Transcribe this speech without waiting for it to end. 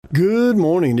Good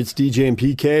morning. It's DJ and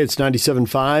PK. It's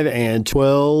 97.5 and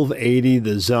 1280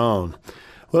 The Zone.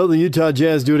 Well, the Utah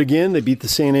Jazz do it again. They beat the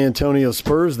San Antonio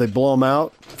Spurs. They blow them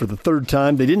out for the third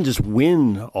time. They didn't just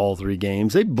win all three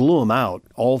games. They blew them out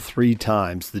all three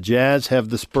times. The Jazz have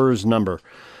the Spurs number.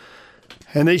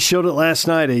 And they showed it last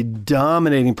night, a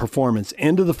dominating performance.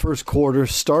 End of the first quarter,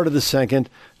 start of the second.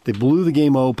 They blew the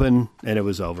game open, and it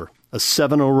was over. A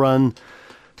 7-0 run.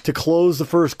 To close the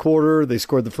first quarter, they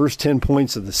scored the first 10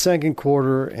 points of the second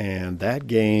quarter, and that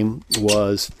game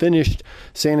was finished.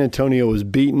 San Antonio was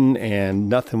beaten, and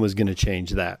nothing was going to change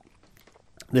that.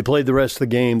 They played the rest of the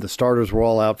game. The starters were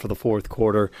all out for the fourth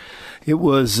quarter. It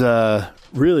was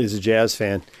really, as a Jazz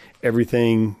fan,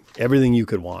 everything you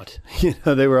could want. You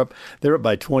know, they were up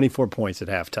by 24 points at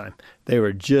halftime. They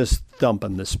were just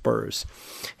thumping the Spurs.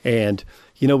 And,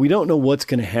 you know, we don't know what's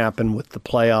going to happen with the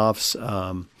playoffs.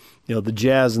 You know, the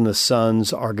Jazz and the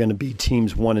Suns are going to be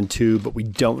teams 1 and 2, but we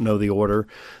don't know the order.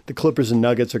 The Clippers and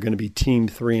Nuggets are going to be team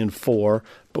 3 and 4,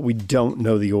 but we don't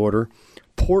know the order.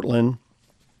 Portland,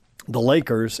 the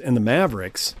Lakers, and the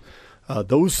Mavericks,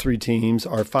 those three teams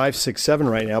are 5, 6, 7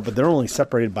 right now, but they're only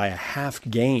separated by a half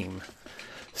game.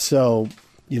 So,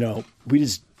 you know, we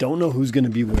just don't know who's going to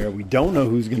be where. We don't know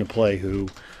who's going to play who.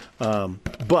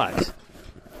 But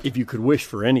if you could wish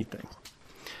for anything,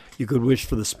 you could wish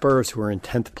for the Spurs, who are in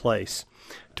 10th place,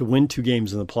 to win 2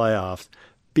 games in the playoffs,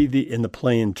 in the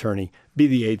play-in tourney, be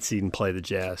the 8th seed and play the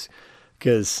Jazz.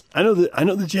 Because I know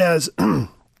the Jazz,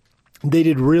 they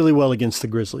did really well against the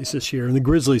Grizzlies this year, and the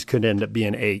Grizzlies could end up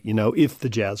being 8, you know, if the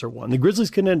Jazz are 1. The Grizzlies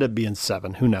could end up being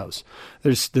 7. Who knows?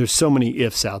 There's so many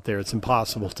ifs out there. It's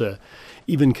impossible to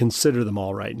even consider them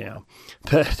all right now.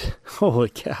 But holy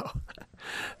cow,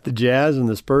 the Jazz and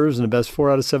the Spurs in the best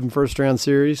 4 out of 7 first-round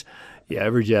series. Yeah,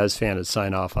 every Jazz fan would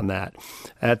sign off on that.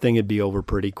 That thing would be over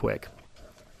pretty quick.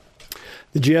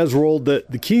 The Jazz rolled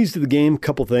the keys to the game,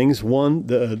 couple things. One,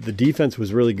 the defense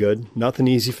was really good. Nothing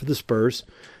easy for the Spurs.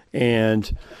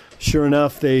 And sure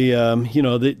enough,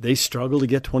 they struggled to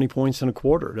get 20 points in a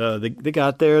quarter. They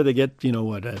got there. They get,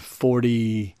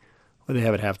 40, what do they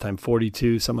have at halftime?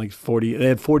 42, something like 40. They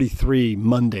had 43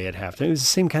 Monday at halftime. It was the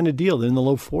same kind of deal. They're in the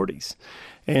low 40s.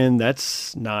 And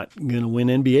that's not going to win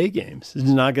NBA games. It's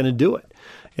not going to do it,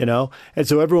 you know. And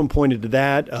so everyone pointed to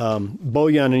that.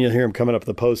 Bojan, and you'll hear him coming up in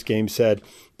the post game, said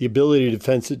the ability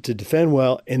to defend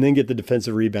well and then get the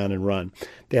defensive rebound and run.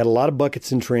 They had a lot of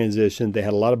buckets in transition. They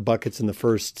had a lot of buckets in the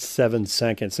first 7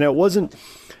 seconds. Now, it wasn't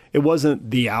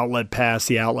the outlet pass,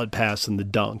 and the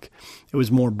dunk. It was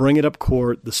more bring it up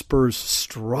court. The Spurs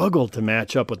struggled to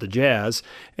match up with the Jazz,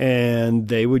 and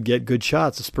they would get good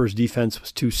shots. The Spurs defense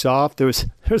was too soft. There was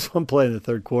one play in the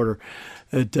third quarter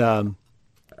that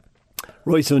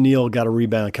Royce O'Neal got a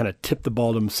rebound, kind of tipped the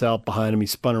ball to himself behind him. He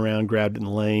spun around, grabbed it in the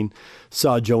lane,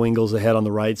 saw Joe Ingles ahead on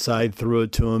the right side, threw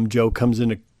it to him. Joe comes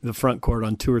into the front court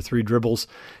on 2 or 3 dribbles,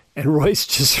 and Royce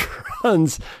just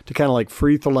runs to kind of like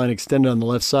free throw line extended on the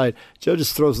left side. Joe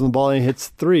just throws in the ball and he hits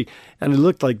 3. And it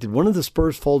looked like, did one of the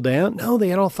Spurs fall down? No, they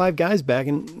had all 5 guys back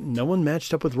and no one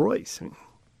matched up with Royce. I mean,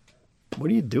 what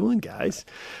are you doing, guys?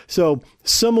 So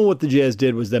some of what the Jazz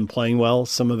did was them playing well.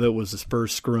 Some of it was the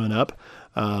Spurs screwing up.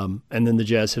 And then the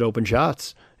Jazz hit open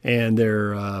shots. And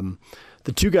they're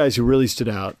the 2 guys who really stood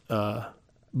out, Bojan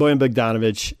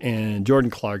Bogdanovic and Jordan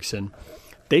Clarkson,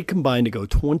 they combined to go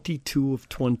 22 of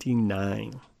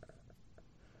 29.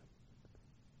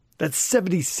 That's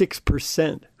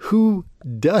 76%. Who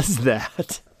does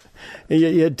that? And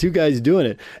yet you had 2 guys doing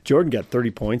it. Jordan got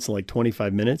 30 points in like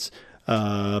 25 minutes.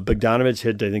 Bogdanovic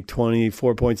hit, I think,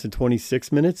 24 points in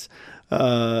 26 minutes.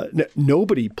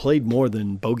 Nobody played more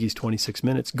than Bogey's 26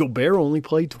 minutes. Gobert only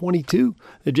played 22.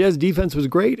 The Jazz defense was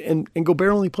great, and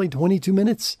Gobert only played 22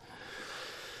 minutes.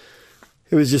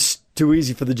 It was just too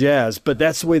easy for the Jazz, but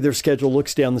that's the way their schedule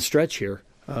looks down the stretch here.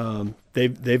 They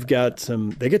get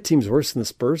teams worse than the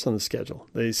Spurs on the schedule.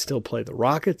 They still play the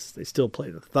Rockets, they still play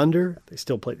the Thunder, they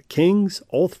still play the Kings.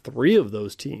 All 3 of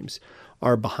those teams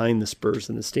are behind the Spurs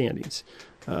in the standings.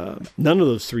 None of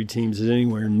those 3 teams is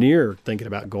anywhere near thinking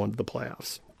about going to the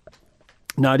playoffs.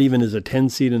 Not even as a 10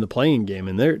 seed in the playing game,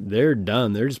 and they're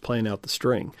done. They're just playing out the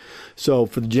string. So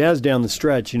for the Jazz down the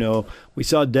stretch, we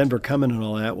saw Denver coming and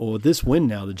all that. Well, with this win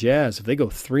now, the Jazz, if they go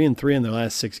 3-3 in their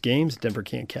last 6 games, Denver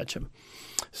can't catch them.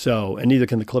 So, and neither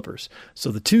can the Clippers.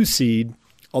 So the 2 seed,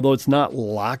 although it's not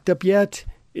locked up yet,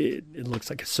 it looks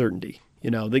like a certainty. They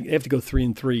have to go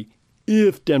 3-3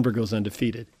 if Denver goes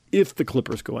undefeated, if the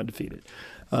Clippers go undefeated,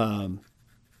 and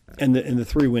the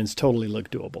 3 wins totally look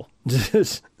doable.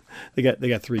 They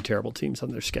got 3 terrible teams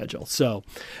on their schedule. So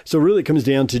really it comes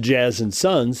down to Jazz and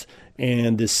Suns,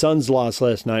 and the Suns loss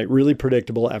last night, really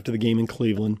predictable after the game in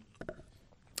Cleveland.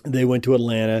 They went to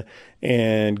Atlanta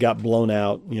and got blown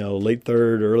out, late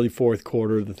third, early fourth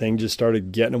quarter. The thing just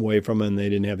started getting away from them, and they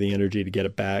didn't have the energy to get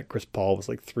it back. Chris Paul was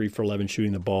like 3 for 11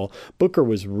 shooting the ball. Booker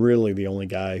was really the only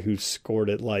guy who scored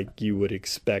it like you would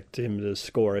expect him to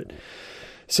score it.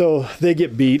 So they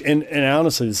get beat, and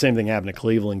honestly, the same thing happened to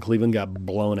Cleveland. Cleveland got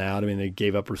blown out. I mean, they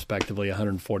gave up respectively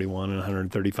 141 and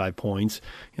 135 points.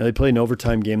 They played an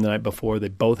overtime game the night before. They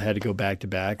both had to go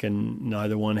back-to-back, and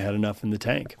neither one had enough in the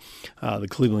tank. The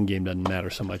Cleveland game doesn't matter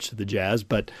so much to the Jazz,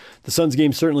 but the Suns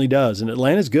game certainly does, and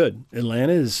Atlanta's good.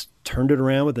 Atlanta has turned it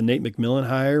around with the Nate McMillan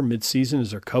hire midseason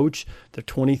as their coach. They're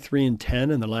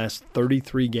 23-10 in the last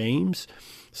 33 games,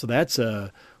 so that's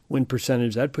a win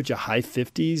percentage. That'd put you high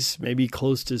 50s, maybe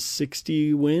close to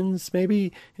 60 wins,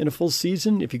 maybe in a full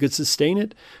season. If you could sustain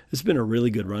it, it's been a really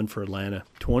good run for Atlanta.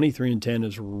 23-10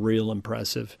 is real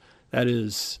impressive. That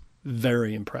is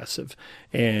very impressive.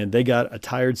 And they got a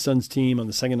tired Suns team on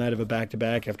the second night of a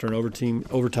back-to-back after an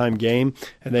overtime game,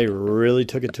 and they really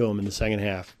took it to them in the second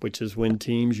half, which is when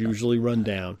teams usually run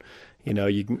down.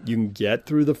 You can get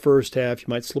through the first half. You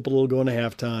might slip a little going to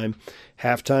halftime.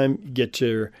 Halftime,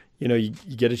 you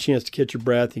get a chance to catch your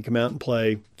breath. You come out and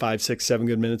play 5, 6, 7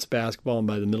 good minutes of basketball, and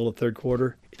by the middle of the third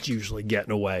quarter, it's usually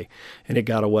getting away, and it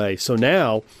got away. So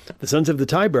now the Suns have the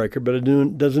tiebreaker, but it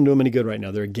doesn't do them any good right now.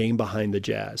 They're a game behind the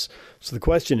Jazz. So the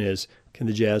question is, can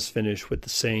the Jazz finish with the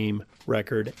same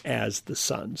record as the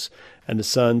Suns? And the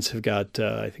Suns have got,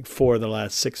 I think, 4 of the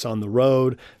last 6 on the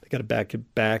road. They got a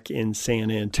back-to-back in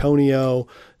San Antonio.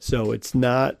 So it's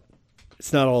not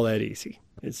all that easy.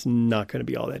 It's not going to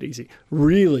be all that easy.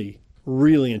 Really,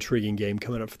 really intriguing game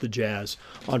coming up for the Jazz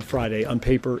on Friday. On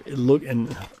paper,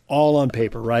 all on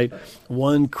paper, right?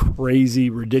 One crazy,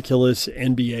 ridiculous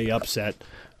NBA upset,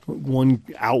 one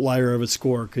outlier of a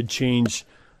score could change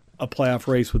a playoff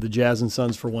race with the Jazz and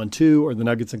Suns for 1-2, or the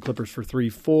Nuggets and Clippers for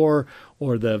 3-4,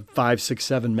 or the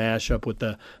 5-6-7 mashup with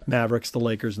the Mavericks, the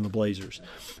Lakers, and the Blazers.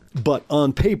 But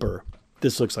on paper,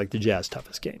 this looks like the Jazz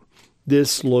toughest game.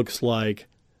 This looks like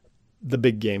the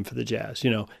big game for the Jazz.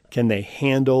 Can they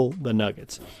handle the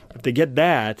Nuggets? If they get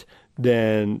that,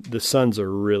 then the Suns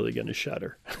are really going to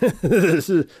shudder.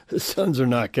 The Suns are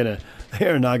not going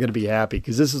to be happy,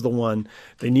 because this is the one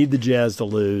they need the Jazz to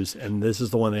lose, and this is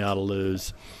the one they ought to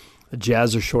lose. The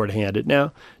Jazz are shorthanded.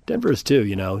 Now, Denver is too,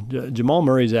 Jamal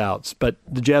Murray's out, but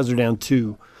the Jazz are down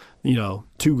 2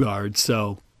 guards.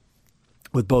 So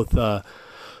with both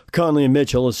Conley and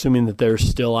Mitchell, assuming that they're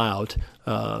still out,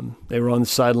 they were on the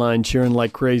sideline cheering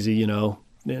like crazy,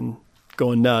 and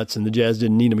going nuts, and the Jazz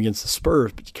didn't need them against the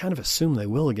Spurs, but you kind of assume they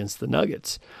will against the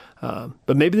Nuggets.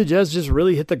 But maybe the Jazz just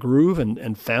really hit the groove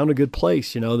and found a good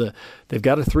place. They've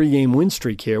got a 3-game win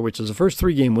streak here, which is the first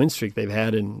 3-game win streak they've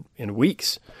had in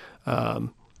weeks.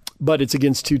 But it's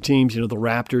against 2 teams, the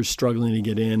Raptors struggling to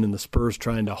get in and the Spurs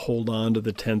trying to hold on to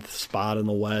the 10th spot in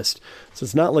the West. So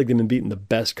it's not like they've been beating the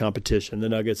best competition. The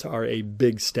Nuggets are a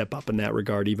big step up in that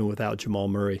regard, even without Jamal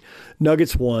Murray.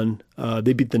 Nuggets won.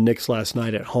 They beat the Knicks last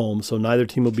night at home, so neither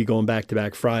team will be going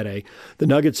back-to-back Friday. The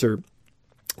Nuggets are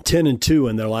 10-2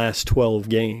 in their last 12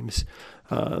 games.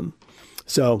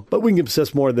 But we can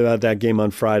obsess more about that game on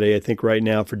Friday. I think right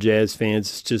now for Jazz fans,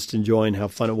 it's just enjoying how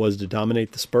fun it was to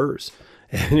dominate the Spurs.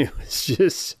 And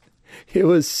it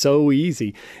was so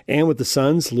easy. And with the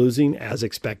Suns losing as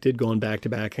expected, going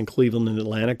back-to-back in Cleveland and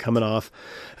Atlanta, coming off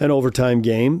an overtime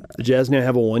game, the Jazz now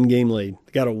have a 1-game lead.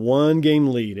 They got a 1-game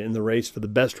lead in the race for the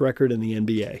best record in the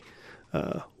NBA.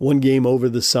 1 game over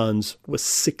the Suns with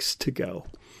 6 to go.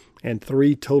 And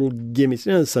 3 total gimmies.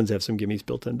 The Suns have some gimmies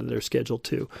built into their schedule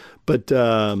too, but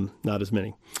not as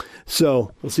many.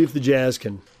 So we'll see if the Jazz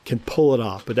can pull it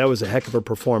off. But that was a heck of a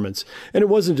performance. And it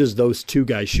wasn't just those 2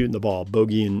 guys shooting the ball.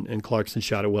 Bogey and Clarkson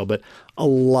shot it well, but a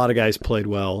lot of guys played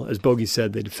well. As Bogey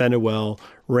said, they defended well,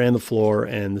 ran the floor,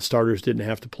 and the starters didn't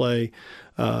have to play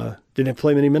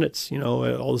many minutes.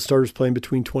 All the starters playing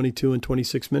between 22 and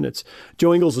 26 minutes.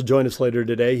 Joe Ingles will join us later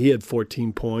today. He had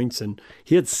 14 points, and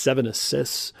he had 7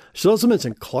 assists. I should also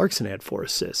mention Clarkson had 4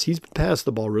 assists. He's passed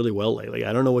the ball really well lately.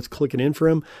 I don't know what's clicking in for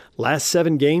him. Last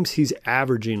 7 games, he's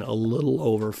averaging a little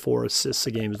over 4 assists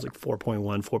a game. It's like 4.1,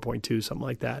 4.2, something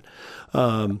like that.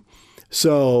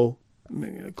 So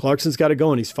Clarkson's got it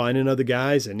going. He's finding other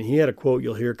guys, and he had a quote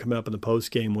you'll hear coming up in the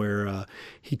postgame where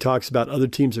he talks about other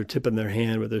teams are tipping their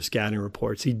hand with their scouting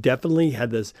reports. He definitely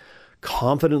had this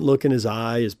confident look in his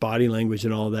eye, his body language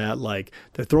and all that, like,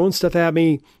 they're throwing stuff at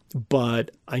me,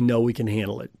 but I know we can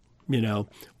handle it.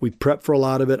 We prep for a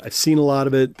lot of it. I've seen a lot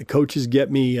of it. The coaches get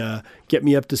me up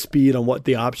to speed on what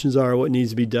the options are, what needs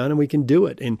to be done, and we can do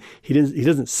it. And he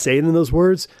doesn't say it in those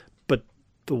words, but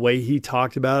the way he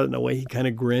talked about it and the way he kind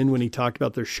of grinned when he talked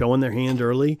about they're showing their hand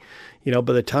early, by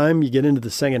the time you get into the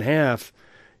second half,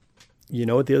 you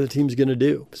know what the other team's going to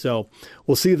do. So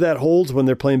we'll see if that holds when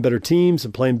they're playing better teams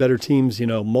and playing better teams,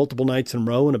 multiple nights in a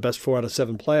row in a best 4 out of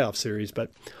 7 playoff series.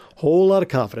 But whole lot of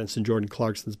confidence in Jordan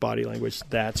Clarkson's body language,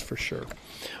 that's for sure.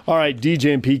 All right,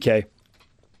 DJ and PK.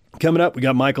 Coming up, we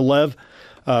got Michael Lev,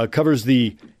 covers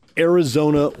the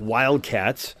Arizona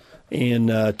Wildcats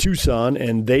in Tucson,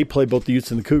 and they play both the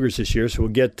Utes and the Cougars this year, so we'll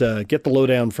get the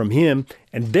lowdown from him,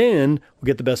 and then we'll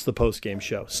get the best of the post-game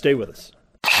show. Stay with us.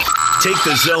 Take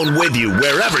the Zone with you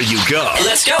wherever you go.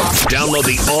 Let's go. Download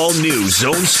the all-new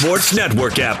Zone Sports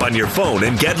Network app on your phone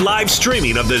and get live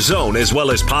streaming of the Zone as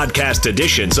well as podcast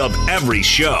editions of every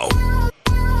show.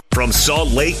 From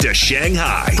Salt Lake to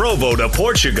Shanghai, Provo to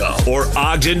Portugal, or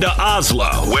Ogden to Oslo,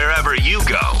 wherever you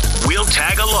go, we'll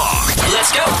tag along.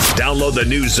 Let's go. Download the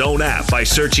new Zone app by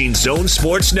searching Zone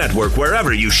Sports Network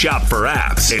wherever you shop for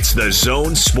apps. It's the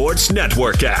Zone Sports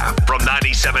Network app from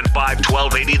 97.5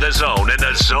 1280 The Zone and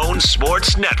the Zone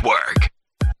Sports Network.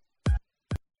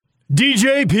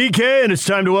 DJ PK, and it's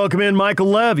time to welcome in Michael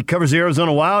Lev. He covers the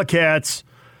Arizona Wildcats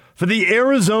for the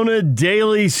Arizona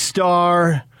Daily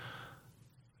Star.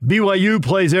 BYU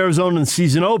plays Arizona in the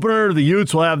season opener. The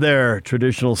Utes will have their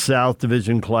traditional South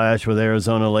Division clash with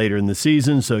Arizona later in the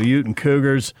season. So Ute and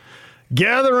Cougars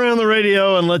gather around the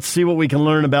radio, and let's see what we can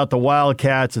learn about the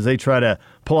Wildcats as they try to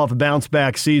pull off a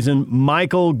bounce-back season.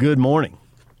 Michael, good morning.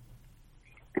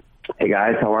 Hey,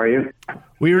 guys. How are you?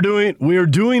 We are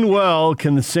doing well.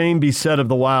 Can the same be said of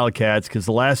the Wildcats? Because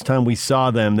the last time we saw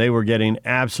them, they were getting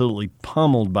absolutely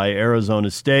pummeled by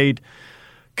Arizona State.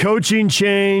 Coaching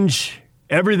change.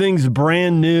 Everything's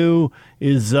brand new.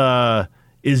 Is Jedd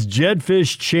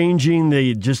Fisch changing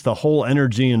the whole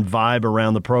energy and vibe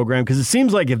around the program? Because it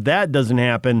seems like if that doesn't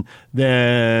happen,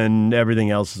 then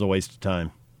everything else is a waste of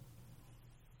time.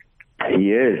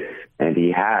 He is, and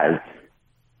he has.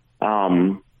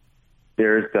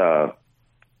 There's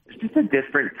just a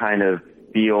different kind of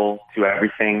feel to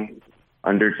everything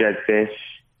under Jedd Fisch.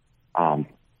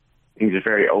 Things are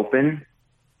very open.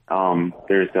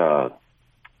 There's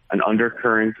an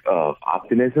undercurrent of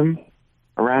optimism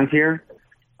around here,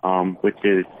 which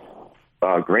is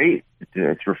great.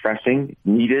 It's refreshing,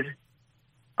 needed.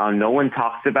 No one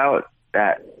talks about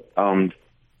that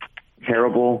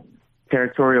terrible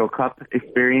Territorial Cup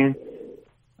experience.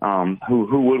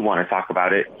 Who would want to talk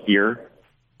about it here?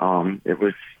 It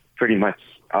was pretty much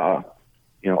a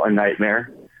nightmare.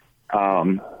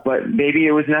 But maybe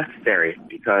it was necessary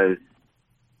because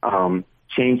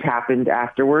change happened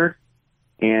afterward.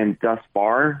 And thus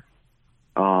far,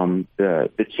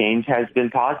 the change has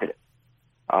been positive.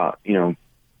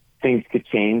 Things could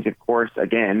change, of course,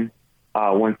 again,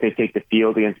 once they take the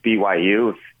field against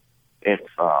BYU. If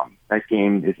that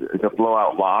game is a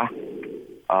blowout loss,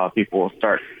 people will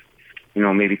start,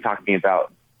 maybe talking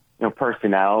about,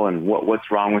 personnel and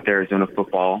what's wrong with Arizona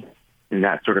football and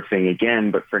that sort of thing again.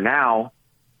 But for now,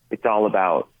 it's all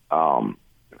about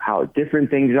how different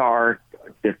things are,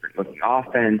 different looking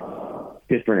offense,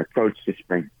 different approach to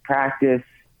spring practice,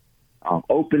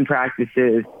 open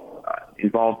practices,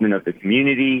 involvement of the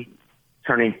community,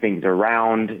 turning things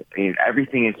around. I mean,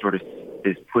 everything is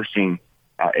pushing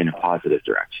in a positive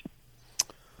direction.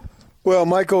 Well,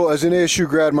 Michael, as an ASU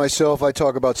grad myself, I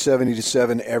talk about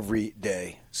 70-7 every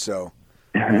day. So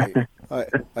I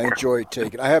enjoy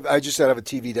taking. I just have a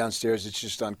TV downstairs. It's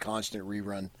just on constant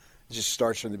rerun. It just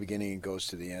starts from the beginning and goes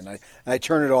to the end. I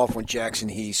turn it off when Jackson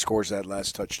He scores that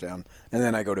last touchdown, and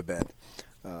then I go to bed.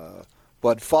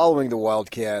 But following the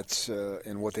Wildcats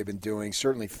and what they've been doing,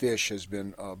 certainly Fisch has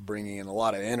been bringing in a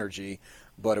lot of energy,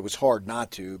 but it was hard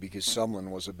not to because Sumlin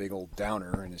was a big old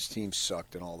downer and his team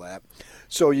sucked and all that.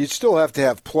 So you still have to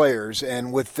have players,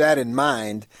 and with that in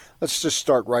mind, let's just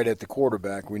start right at the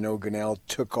quarterback. We know Gunnell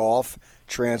took off,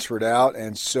 transferred out,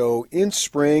 and so in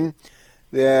spring –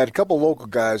 they had a couple local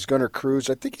guys. Gunnar Cruz,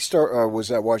 I think he was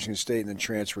at Washington State and then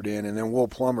transferred in, and then Will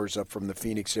Plummer's up from the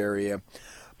Phoenix area.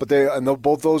 But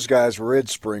both those guys were in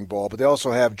spring ball. But they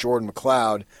also have Jordan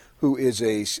McLeod, who is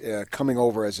coming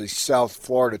over as a South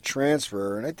Florida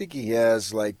transfer, and I think he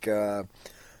has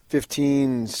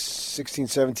 15, 16,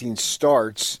 17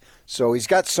 starts. So he's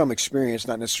got some experience,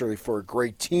 not necessarily for a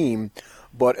great team.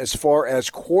 But as far as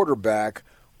quarterback,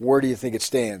 where do you think it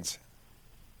stands?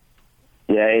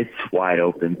 Yeah, it's wide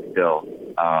open still.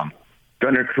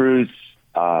 Gunnar Cruz,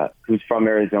 who's from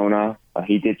Arizona,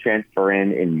 he did transfer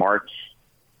in March,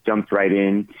 jumped right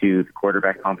into the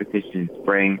quarterback competition in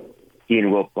spring. He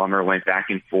and Will Plummer went back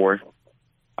and forth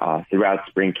throughout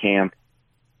spring camp.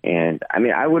 And,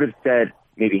 I would have said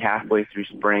maybe halfway through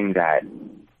spring that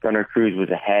Gunnar Cruz was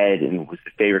ahead and was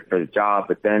the favorite for the job.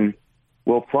 But then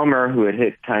Will Plummer, who had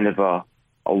hit kind of a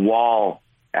wall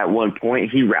at one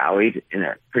point, he rallied in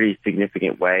a pretty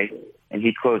significant way, and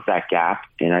he closed that gap.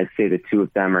 And I'd say the two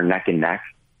of them are neck and neck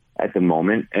at the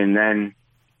moment. And then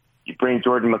you bring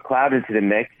Jordan McLeod into the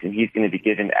mix, and he's going to be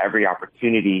given every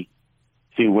opportunity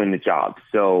to win the job.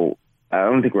 So I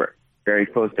don't think we're very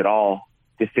close at all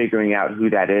to figuring out who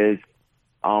that is.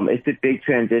 It's a big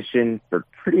transition for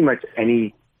pretty much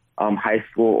any high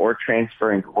school or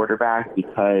transferring quarterback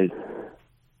because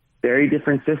very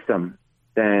different system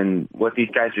than what these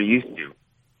guys are used to.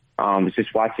 I was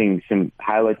just watching some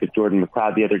highlights of Jordan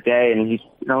McLeod the other day, and he's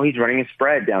running a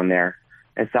spread down there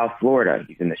in South Florida.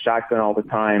 He's in the shotgun all the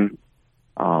time.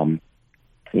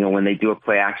 When they do a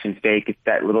play action fake, it's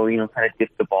that little, kind of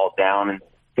dip the ball down and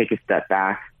take a step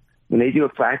back. When they do a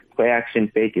play action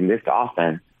fake in this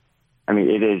offense, I mean,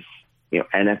 it is,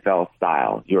 NFL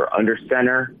style. You're under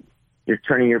center. You're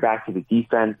turning your back to the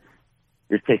defense.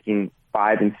 You're taking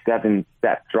 5 and 7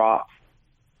 step drops.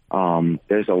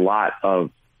 There's a lot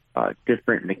of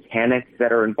different mechanics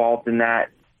that are involved in that.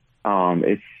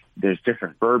 There's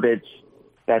different verbiage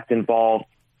that's involved.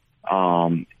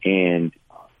 And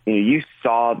you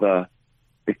saw the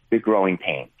growing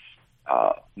pains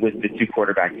with the two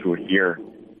quarterbacks who were here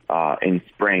in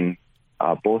spring.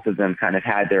 Both of them kind of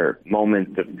had their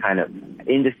moments of kind of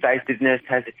indecisiveness,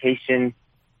 hesitation,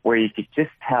 where you could just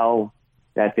tell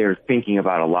that they're thinking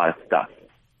about a lot of stuff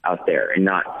out there and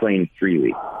not playing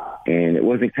freely. And it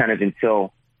wasn't kind of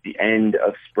until the end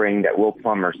of spring that Will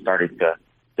Plummer started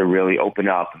to really open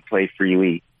up and play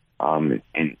freely and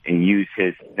use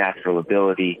his natural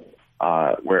ability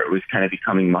where it was kind of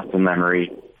becoming muscle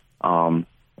memory. And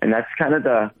that's kind of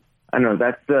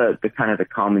that's the kind of the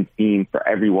common theme for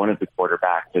every one of the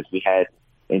quarterbacks as we head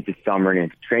into summer and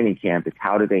into training camp is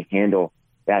how do they handle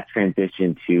that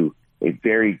transition to a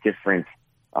very different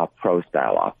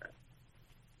pro-style offense.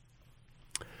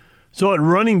 So at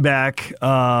running back,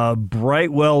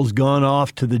 Brightwell's gone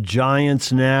off to the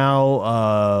Giants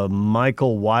now.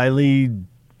 Michael Wiley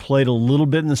played a little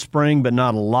bit in the spring, but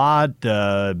not a lot.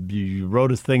 You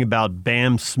wrote a thing about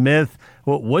Bam Smith.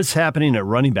 What's happening at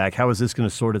running back? How is this going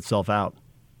to sort itself out?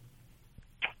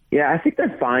 Yeah, I think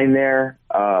they're fine there.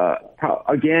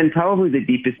 Again, probably the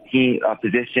deepest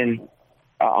position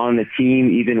on the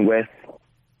team, even with,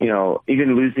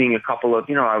 even losing a couple of,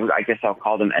 I guess I'll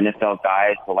call them NFL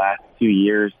guys the last 2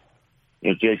 years.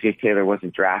 J.J. Taylor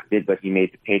wasn't drafted, but he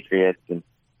made the Patriots and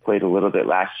played a little bit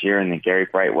last year. And then Gary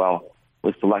Brightwell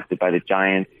was selected by the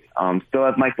Giants. Still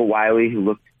have Michael Wiley, who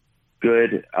looked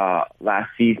good last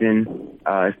season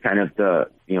as kind of the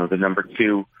number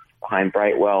 2 behind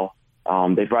Brightwell.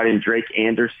 They brought in Drake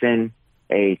Anderson,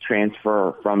 a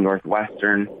transfer from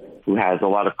Northwestern, who has a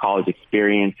lot of college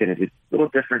experience and is a little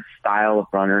different style of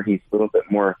runner. He's a little bit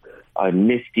more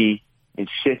nifty and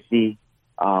shifty.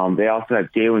 They also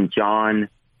have Jalen John,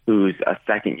 who's a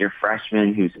second-year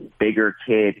freshman, who's a bigger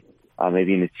kid,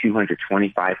 maybe in the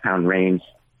 225-pound range,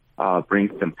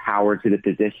 brings some power to the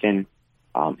position.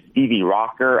 Stevie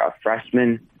Rocker, a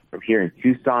freshman from here in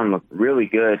Tucson, looked really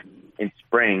good in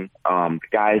spring. The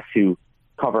guys who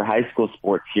cover high school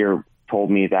sports here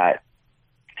told me that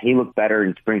he looked better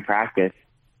in spring practice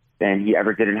than he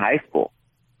ever did in high school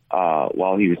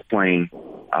while he was playing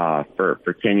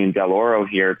for Canyon Del Oro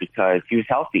here because he was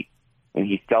healthy, and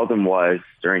he seldom was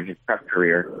during his prep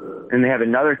career. And they have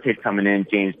another kid coming in,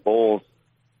 James Bowles,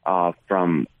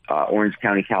 from Orange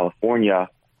County, California,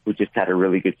 who just had a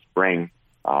really good spring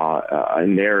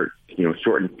in their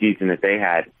shortened season that they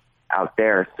had out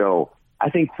there. So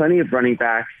I think plenty of running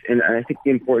backs, and I think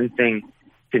the important thing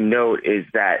to note is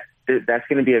that that's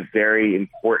going to be a very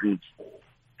important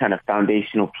kind of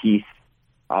foundational piece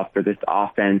for this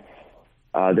offense.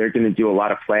 They're going to do a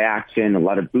lot of play action, a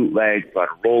lot of bootlegs, a lot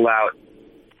of rollout.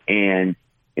 And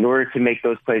in order to make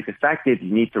those plays effective,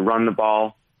 you need to run the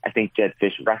ball. I think Jedd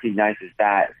Fisch recognizes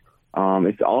that.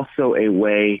 It's also a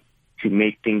way to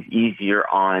make things easier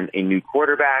on a new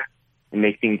quarterback and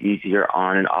make things easier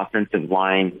on an offensive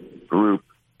line group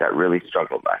that really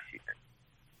struggled last season.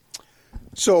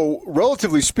 So,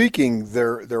 relatively speaking,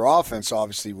 their offense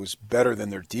obviously was better than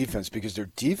their defense because their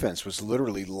defense was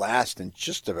literally last in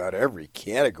just about every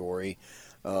category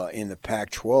in the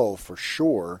Pac-12 for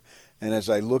sure. And as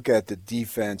I look at the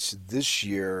defense this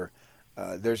year,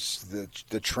 there's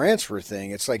the transfer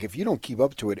thing. It's like if you don't keep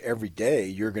up to it every day,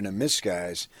 you're going to miss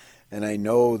guys. And I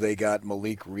know they got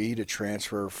Malik Reed, a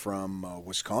transfer from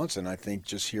Wisconsin, I think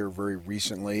just here very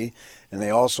recently. And they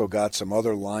also got some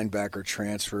other linebacker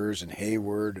transfers in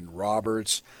Hayward and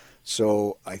Roberts.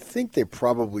 So I think they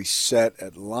probably set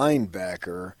at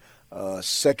linebacker.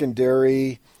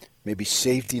 Secondary, maybe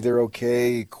safety, they're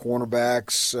okay.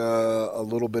 Cornerbacks, a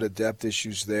little bit of depth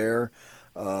issues there.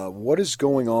 What is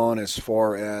going on as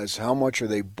far as how much are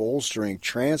they bolstering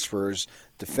transfers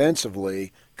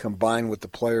defensively combined with the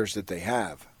players that they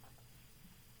have?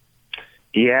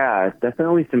 Yeah,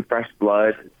 definitely some fresh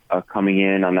blood coming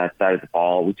in on that side of the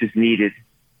ball, which is needed.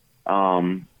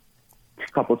 A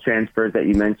couple transfers that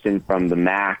you mentioned from the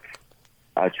MAC.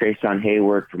 Trayshawn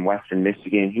Hayward from Western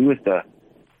Michigan. He was the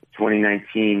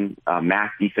 2019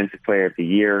 MAC Defensive Player of the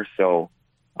Year, so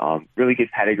really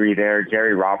good pedigree there.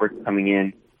 Jerry Roberts coming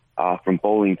in from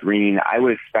Bowling Green. I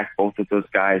would expect both of those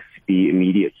guys to be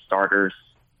immediate starters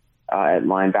at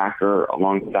linebacker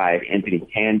alongside Anthony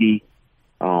Tandy.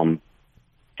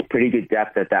 Pretty good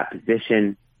depth at that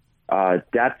position.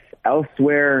 Depth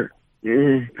elsewhere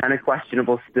is kind of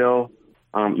questionable still,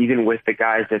 even with the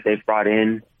guys that they've brought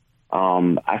in.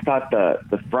 I thought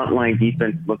the frontline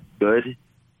defense looked good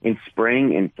in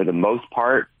spring, and for the most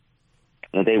part,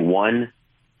 they won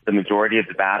the majority of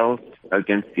the battles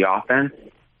against the offense.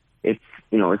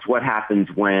 It's what happens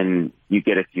when you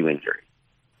get a few injuries.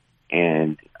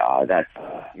 And that's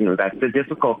the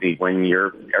difficulty when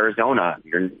you're Arizona.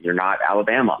 You're not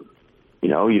Alabama. You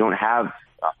don't have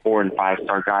 4 and 5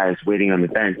 star guys waiting on the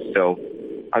bench. So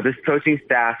this coaching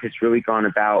staff has really gone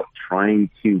about trying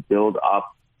to build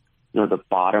up, the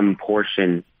bottom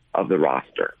portion of the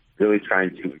roster. Really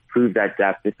trying to improve that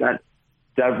depth. It's got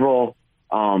several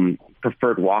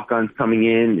preferred walk-ons coming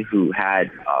in who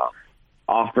had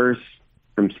offers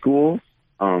from schools,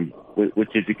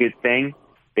 which is a good thing.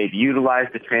 They've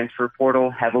utilized the transfer portal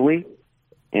heavily,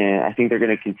 and I think they're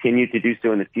going to continue to do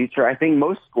so in the future. I think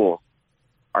most schools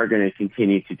are going to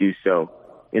continue to do so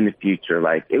in the future.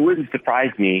 Like, it wouldn't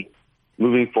surprise me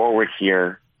moving forward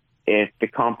here if the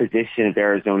composition of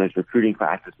Arizona's recruiting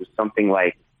classes was something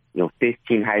like,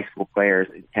 15 high school players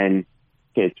and 10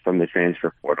 kids from the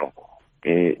transfer portal.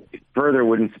 It further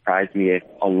wouldn't surprise me if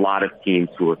a lot of teams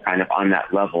who are kind of on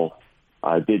that level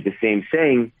did the same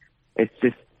thing. It's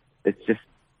just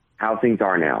how things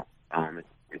are now.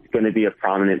 It's going to be a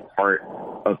prominent part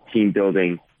of team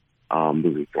building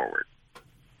moving forward.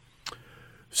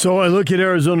 So I look at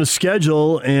Arizona's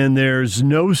schedule, and there's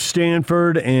no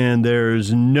Stanford and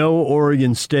there's no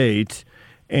Oregon State.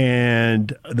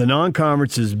 And the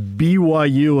non-conference is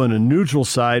BYU on a neutral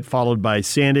site, followed by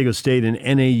San Diego State and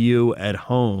NAU at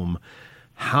home.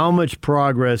 How much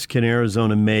progress can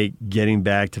Arizona make getting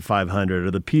back to 500?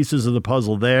 Are the pieces of the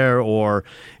puzzle there, or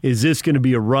is this going to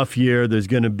be a rough year? There's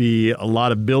going to be a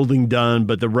lot of building done,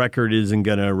 but the record isn't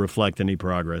going to reflect any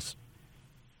progress.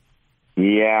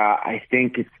 Yeah, I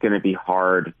think it's going to be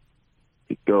hard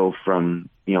to go from,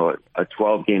 a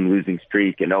 12-game losing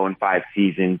streak, an 0-5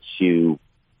 season to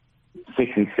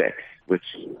 6-6, which,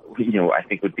 I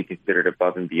think would be considered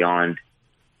above and beyond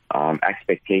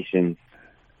expectations.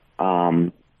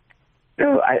 The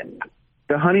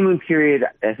honeymoon period,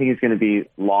 I think, is going to be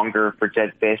longer for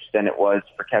Jedd Fisch than it was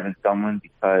for Kevin Sumlin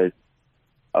because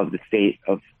of the state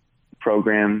of the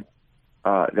program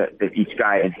that each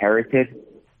guy inherited.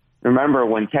 Remember,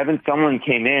 when Kevin Sumlin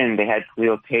came in, they had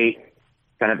Khalil Tate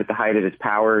kind of at the height of his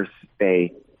powers.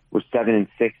 They were 7-6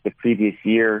 the previous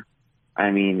year. I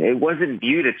mean, it wasn't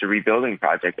viewed as a rebuilding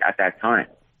project at that time.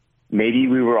 Maybe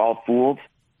we were all fooled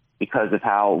because of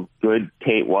how good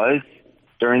Tate was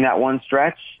during that one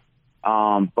stretch.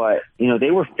 But,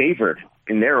 they were favored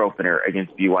in their opener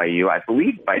against BYU, I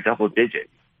believe, by double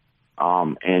digits.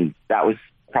 And that was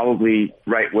probably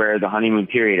right where the honeymoon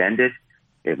period ended.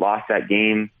 They lost that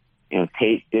game.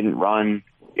 Tate didn't run.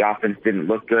 The offense didn't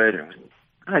look good. It was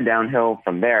kind of downhill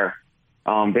from there.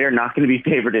 They're not going to be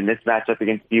favored in this matchup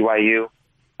against BYU.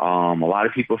 A lot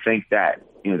of people think that,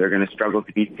 they're going to struggle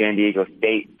to beat San Diego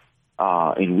State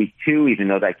in week 2, even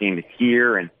though that game is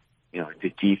here and, it's a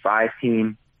G5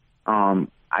 team.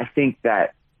 I think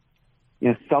that,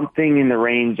 something in the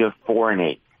range of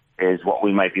 4-8 is what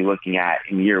we might be looking at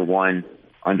in year 1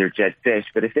 under Jedd Fisch.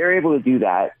 But if they're able to do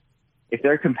that, if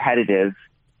they're competitive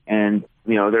and,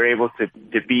 they're able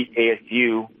to beat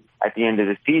ASU at the end of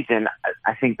the season,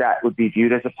 I think that would be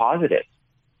viewed as a positive,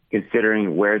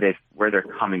 considering where they're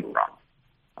coming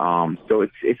from. So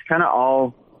it's kind of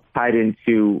all tied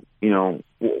into,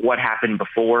 what happened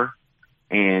before.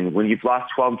 And when you've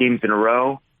lost 12 games in a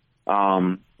row,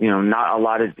 not a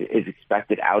lot is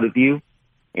expected out of you.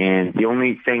 And the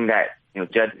only thing that,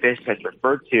 Jedd Fisch has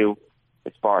referred to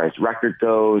as far as record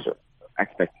goes or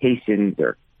expectations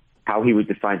or how he would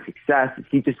define success is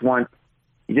he just wants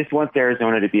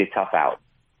Arizona to be a tough out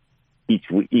each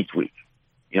week.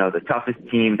 The toughest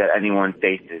team that anyone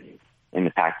faces in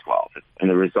the Pac-12, and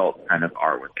the results kind of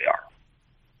are what they are.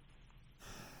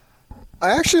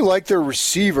 I actually like their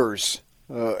receivers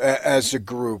as a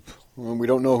group. We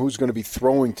don't know who's going to be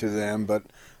throwing to them, but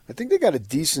I think they got a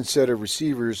decent set of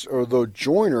receivers, although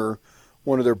Joyner,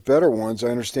 one of their better ones, I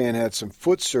understand had some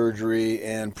foot surgery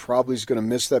and probably is going to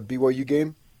miss that BYU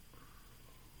game.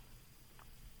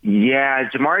 Yeah,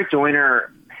 Jamari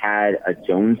Joyner had a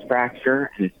Jones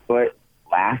fracture in his foot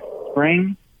last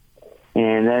spring,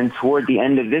 and then toward the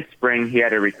end of this spring, he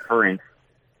had a recurrence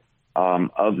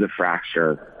of the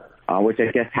fracture, which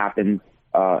I guess happens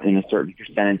in a certain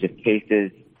percentage of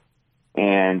cases,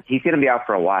 and he's going to be out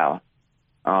for a while.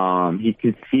 He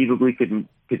conceivably could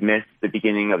miss the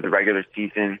beginning of the regular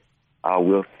season.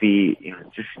 We'll see,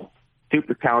 just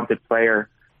super talented player,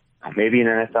 maybe an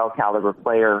NFL caliber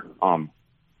player.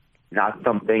 Not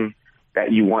something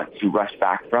that you want to rush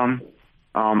back from.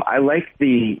 I like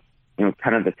the,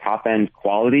 kind of the top end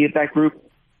quality of that group.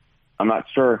 I'm not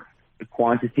sure the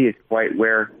quantity is quite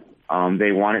where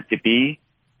they want it to be.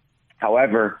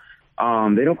 However,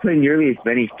 they don't play nearly as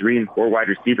many 3 and 4 wide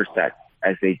receiver sets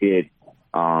as they did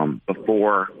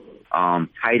before.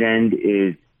 Tight end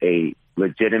is a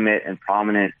legitimate and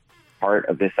prominent part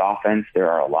of this offense. There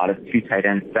are a lot of 2 tight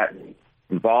end sets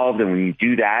involved, and when you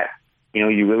do that,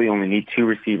 you really only need 2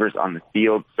 receivers on the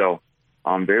field. So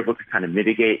they're able to kind of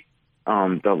mitigate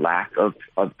the lack of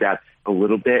depth a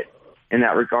little bit in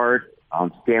that regard.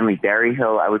 Stanley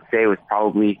Berryhill, I would say, was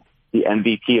probably the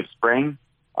MVP of spring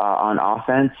on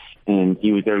offense, and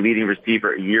he was their leading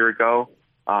receiver a year ago.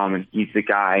 And he's the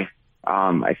guy,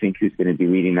 I think, who's going to be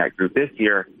leading that group this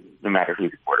year, no matter who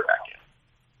the quarterback is.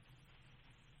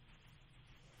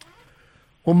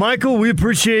 Well, Michael, we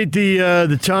appreciate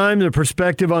the time, the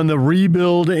perspective on the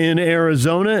rebuild in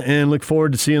Arizona, and look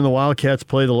forward to seeing the Wildcats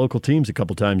play the local teams a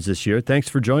couple times this year. Thanks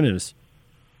for joining us.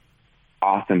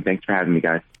 Awesome. Thanks for having me,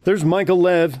 guys. There's Michael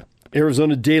Lev,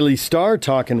 Arizona Daily Star,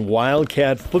 talking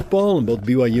Wildcat football, and both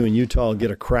BYU and Utah will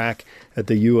get a crack at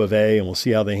the U of A, and we'll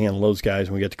see how they handle those guys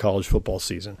when we get to college football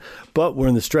season. But we're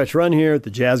in the stretch run here.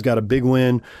 The Jazz got a big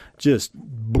win, just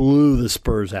blew the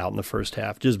Spurs out in the first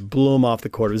half, just blew them off the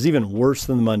court. It was even worse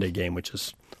than the Monday game, which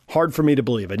is hard for me to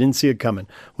believe. I didn't see it coming.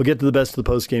 We'll get to the best of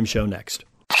the postgame show next.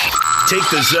 Take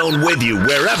the Zone with you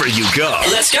wherever you go.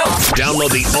 Let's go. Download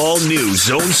the all-new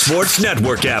Zone Sports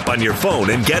Network app on your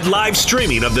phone and get live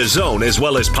streaming of the Zone as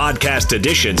well as podcast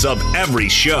editions of every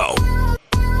show.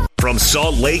 From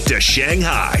Salt Lake to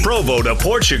Shanghai, Provo to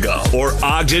Portugal, or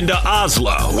Ogden to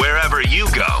Oslo, wherever you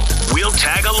go, we'll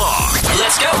tag along.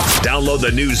 Let's go. Download the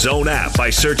new Zone app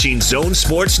by searching Zone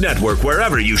Sports Network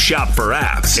wherever you shop for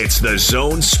apps. It's the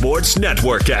Zone Sports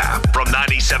Network app from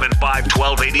 97.5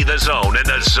 1280 The Zone and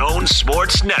the Zone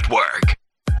Sports Network.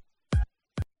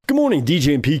 Good morning,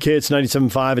 DJ and PK. It's 97.5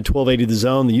 and 1280 The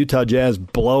Zone. The Utah Jazz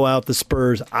blow out the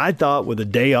Spurs. I thought with a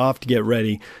day off to get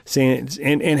ready,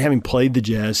 and having played the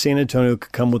Jazz, San Antonio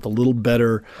could come with a little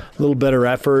better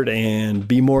effort and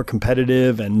be more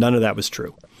competitive, and none of that was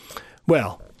true.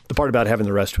 Well, the part about having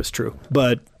the rest was true,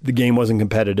 but the game wasn't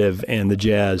competitive, and the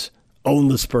Jazz owned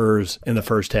the Spurs in the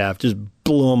first half, just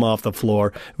blew them off the floor.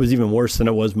 It was even worse than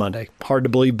it was Monday. Hard to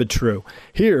believe, but true.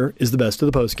 Here is the best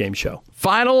of the postgame show.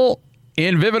 Final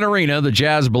in Vivint Arena, the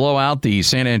Jazz blow out the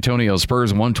San Antonio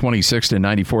Spurs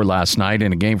 126-94 last night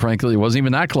in a game, frankly, it wasn't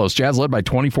even that close. Jazz led by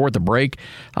 24 at the break.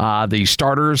 The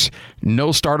starters,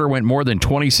 no starter went more than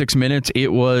 26 minutes.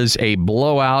 It was a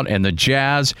blowout, and the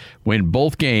Jazz win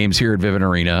both games here at Vivint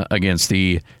Arena against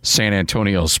the San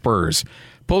Antonio Spurs.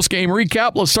 Post-game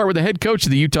recap, let's start with the head coach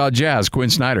of the Utah Jazz, Quinn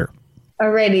Snyder.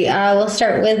 Alrighty, we'll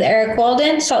start with Eric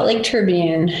Walden, Salt Lake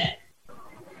Tribune.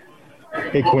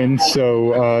 Hey, Quinn.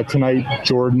 So tonight,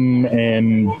 Jordan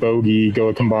and Bogey go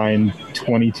a combined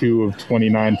 22 of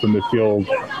 29 from the field.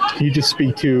 Can you just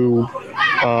speak to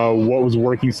what was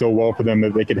working so well for them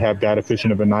that they could have that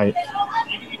efficient of a night?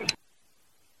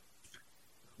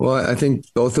 Well, I think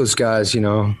both those guys,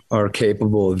 are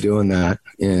capable of doing that.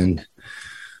 And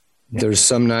there's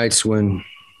some nights when,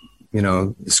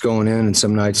 it's going in and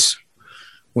some nights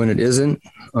when it isn't.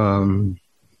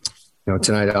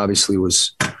 Tonight obviously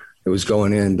it was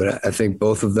going in, but I think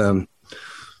both of them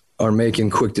are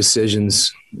making quick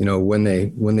decisions, when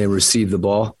they receive the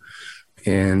ball,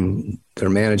 and they're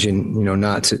managing,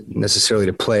 not to necessarily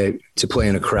to play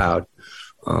in a crowd,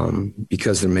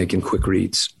 because they're making quick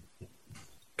reads.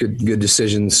 Good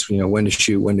decisions, when to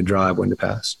shoot, when to drive, when to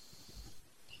pass.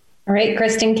 All right,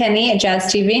 Kristen Kenny at Jazz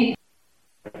TV.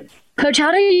 Coach,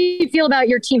 how do you feel about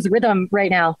your team's rhythm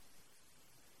right now?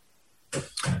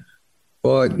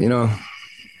 Well,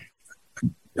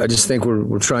 I just think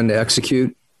we're trying to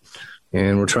execute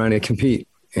and we're trying to compete,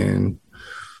 and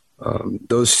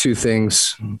those two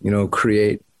things,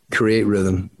 create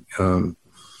rhythm.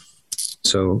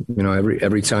 So,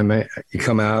 every time you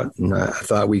come out, and I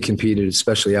thought we competed,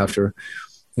 especially after,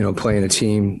 playing a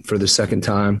team for the second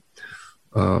time.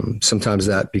 Sometimes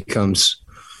that becomes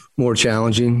more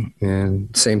challenging.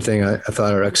 And same thing, I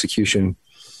thought our execution,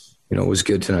 was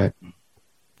good tonight.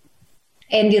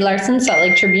 Andy Larson, Salt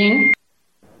Lake Tribune.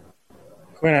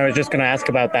 Quinn, I was just going to ask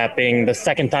about that being the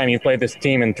second time you played this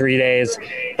team in 3 days.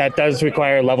 That does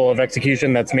require a level of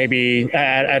execution that's maybe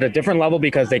at a different level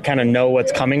because they kind of know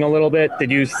what's coming a little bit.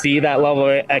 Did you see that level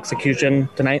of execution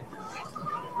tonight?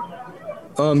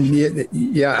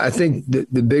 Yeah, I think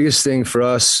the biggest thing for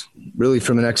us really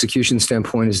from an execution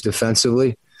standpoint is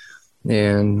defensively.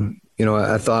 And,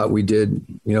 I thought we did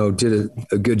a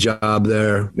good job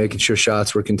there, making sure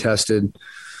shots were contested,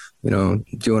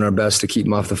 doing our best to keep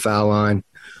them off the foul line.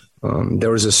 There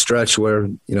was a stretch where,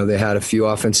 they had a few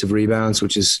offensive rebounds,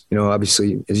 which is,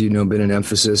 obviously, as been an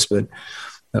emphasis. But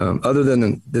other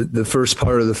than the first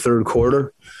part of the third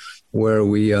quarter where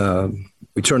we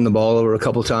turned the ball over a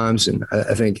couple times, and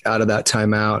I think out of that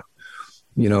timeout,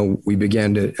 we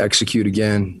began to execute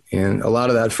again. And a lot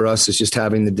of that for us is just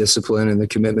having the discipline and the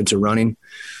commitment to running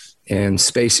and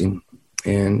spacing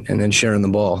and then sharing the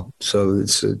ball. So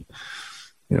it's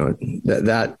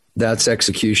that's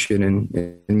execution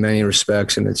in many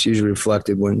respects, and it's usually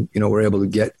reflected when we're able to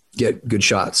get good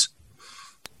shots.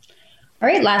 All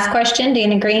right, last question,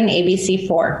 Dana Green,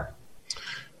 ABC4.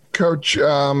 Coach,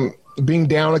 being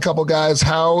down a couple guys,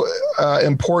 how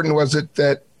important was it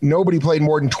that nobody played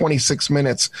more than 26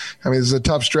 minutes? I mean, this is a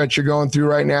tough stretch you're going through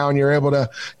right now, and you're able to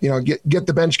get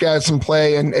the bench guys some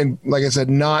play and like I said,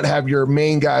 not have your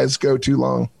main guys go too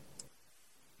long.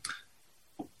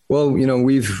 Well,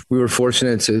 we were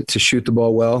fortunate to shoot the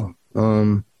ball well.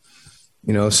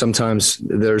 Sometimes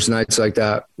there's nights like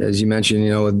that, as you mentioned,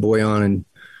 with Bojan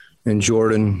and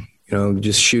Jordan,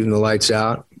 just shooting the lights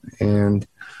out. And,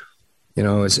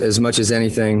 as much as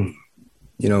anything,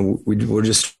 we're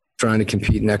just trying to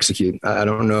compete and execute. I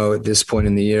don't know at this point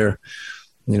in the year,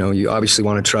 you obviously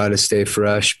want to try to stay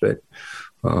fresh, but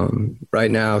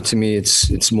right now to me,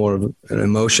 it's more of an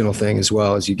emotional thing as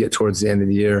well as you get towards the end of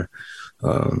the year.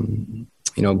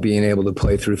 Being able to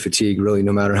play through fatigue, really,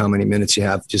 no matter how many minutes you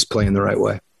have, just playing the right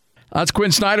way. That's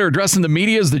Quinn Snyder addressing the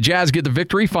media as the Jazz get the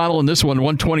victory. Final in this one,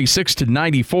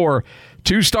 126-94.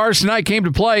 Two stars tonight came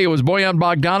to play. It was Bojan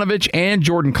Bogdanovic and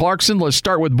Jordan Clarkson. Let's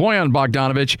start with Bojan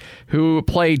Bogdanovic, who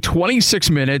played 26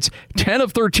 minutes, 10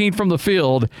 of 13 from the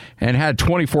field, and had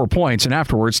 24 points, and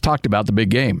afterwards talked about the big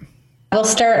game. We'll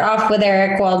start off with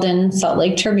Eric Walden, Salt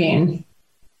Lake Tribune.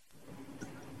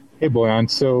 Hey, Bojan.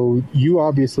 So you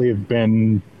obviously have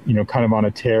been, kind of on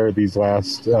a tear these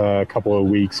last couple of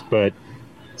weeks, but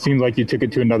it seems like you took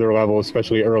it to another level,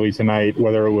 especially early tonight,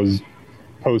 whether it was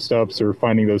post-ups or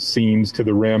finding those seams to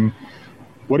the rim.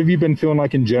 What have you been feeling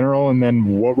like in general? And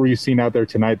then what were you seeing out there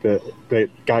tonight that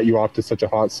got you off to such a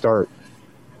hot start?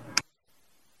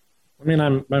 I mean,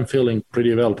 I'm feeling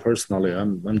pretty well personally.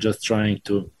 I'm just trying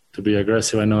to be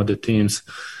aggressive. I know the teams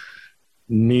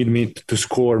need me to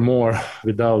score more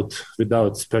without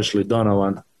especially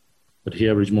Donovan, but he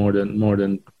averaged more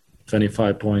than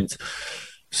 25 points.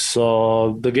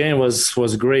 So the game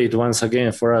was great once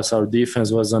again for us. Our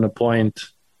defense was on a point.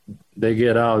 They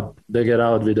get out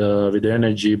with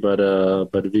energy, but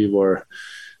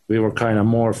we were kind of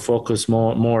more focused,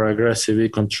 more aggressive. We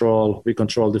control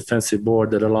defensive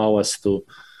board that allow us to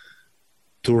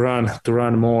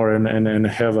run more and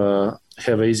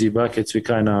have easy buckets.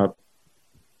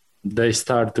 They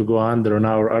start to go under on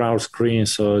our screen,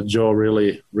 so Joe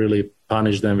really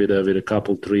punished them with a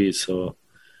couple threes. So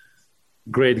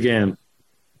great game.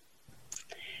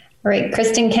 All right,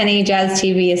 Kristen Kenny, Jazz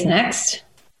TV is next.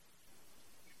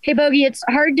 Hey, Bogey, it's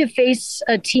hard to face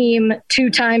a team 2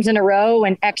 times in a row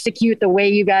and execute the way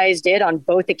you guys did on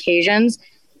both occasions.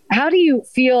 How do you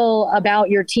feel about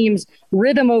your team's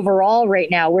rhythm overall right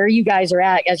now, where you guys are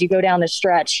at as you go down the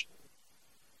stretch?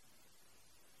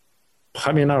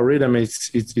 I mean, our rhythm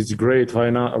it's great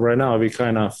right now. We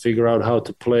kind of figure out how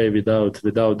to play without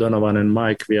Donovan and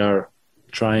Mike. We are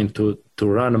trying to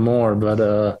run more,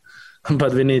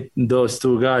 but we need those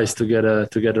two guys to get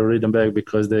a rhythm back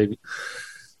because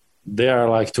they are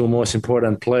like 2 most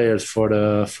important players for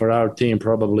our team,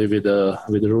 probably with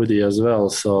Rudy as well.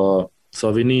 So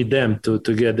we need them to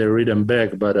get their rhythm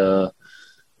back. But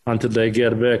until they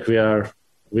get back, we are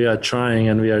trying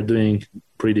and we are doing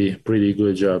pretty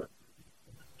good job.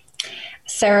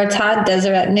 Sarah Todd,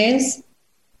 Deseret News.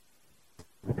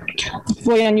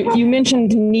 Well, you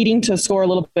mentioned needing to score a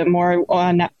little bit more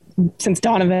since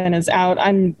Donovan is out.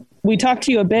 I'm we talked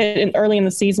to you a bit early in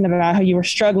the season about how you were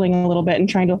struggling a little bit and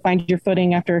trying to find your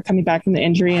footing after coming back from the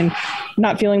injury and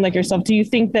not feeling like yourself. Do you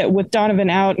think that with Donovan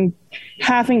out and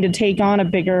having to take on a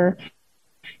bigger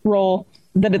role,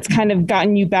 that it's kind of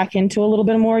gotten you back into a little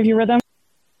bit more of your rhythm?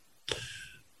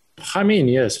 I mean,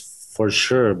 yes, for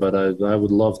sure. But I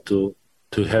would love to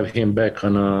have him back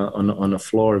on a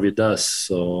floor with us.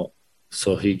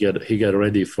 So he get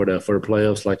ready for the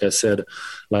playoffs.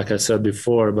 Like I said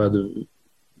before, but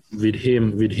with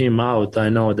him out, I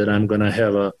know that I'm gonna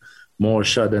have a more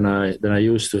shot than I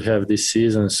used to have this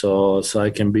season. So I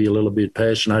can be a little bit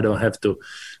patient. I don't have to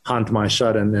hunt my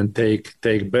shot and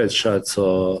take bad shots.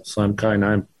 So I'm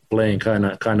playing kind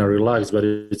of relaxed, but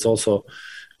it's also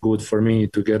good for me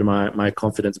to get my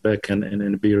confidence back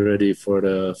and be ready for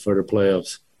the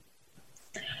playoffs.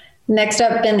 Next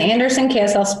up, Ben Anderson,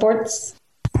 KSL Sports.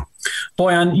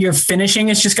 Bojan, your finishing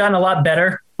has just gotten a lot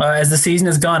better as the season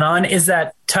has gone on. Is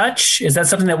that touch? Is that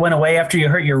something that went away after you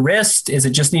hurt your wrist? Is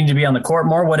it just needing to be on the court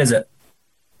more? What is it?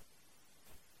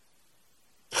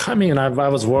 I mean, I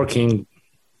was working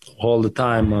all the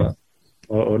time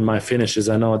on my finishes.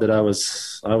 I know that I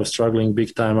was struggling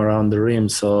big time around the rim,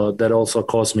 so that also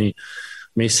caused me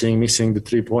missing the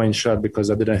 3-point shot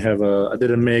because I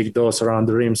didn't make those around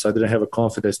the rim, so I didn't have a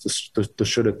confidence to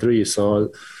shoot a three.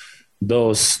 So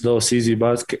those easy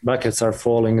buckets are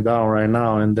falling down right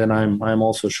now, and then I'm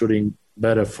also shooting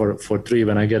better for three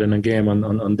when I get in a game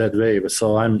on that wave.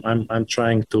 So I'm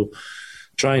trying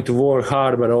to work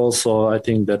hard, but also I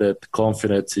think that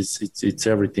confidence it's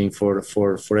everything for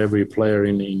every player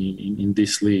in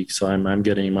this league. So I'm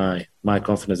getting my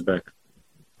confidence back.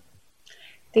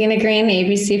 Dana Green,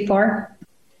 ABC4.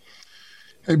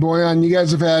 Hey, Bojan, you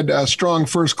guys have had strong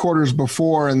first quarters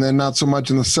before and then not so much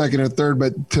in the second or third,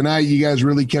 but tonight you guys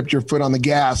really kept your foot on the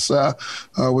gas.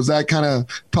 Was that kind of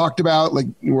talked about? Like,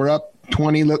 we're up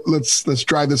 20, let's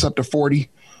drive this up to 40?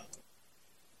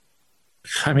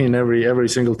 I mean, every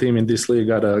single team in this league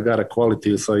got a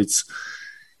quality, so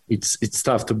it's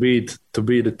tough to beat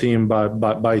the team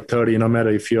by 30, no matter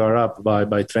if you are up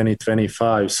by 20,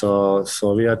 25. So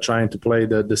we are trying to play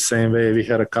the same way. We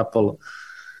had a couple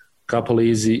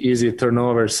easy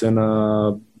turnovers in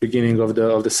beginning of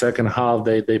the second half.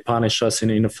 They punished us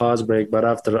in a fast break, but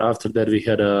after that we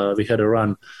had a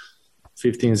run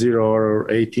 15-0 or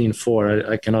 18-4.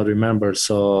 I cannot remember.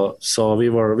 So we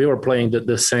were playing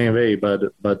the same way, but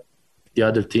the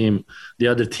other team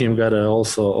got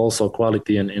also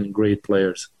quality and great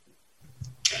players.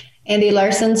 Andy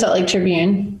Larson, Salt Lake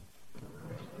Tribune.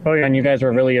 Oh, yeah, and you guys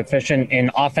were really efficient in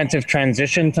offensive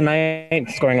transition tonight,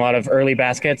 scoring a lot of early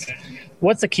baskets.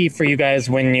 What's the key for you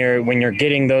guys when you're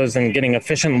getting those and getting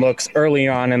efficient looks early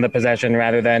on in the possession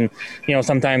rather than,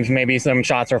 sometimes maybe some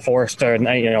shots are forced or,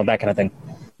 that kind of thing?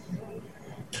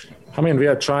 I mean, we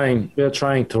are trying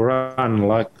to run.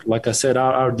 Like I said,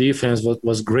 our defense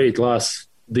was great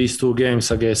these two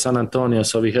games against San Antonio,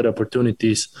 so we had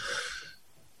opportunities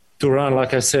to run.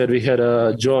 Like I said,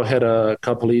 Joe had a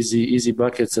couple easy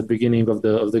buckets at the beginning of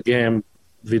the game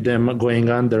with them going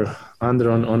under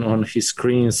on his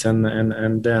screens,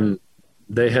 and then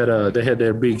they had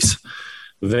their bigs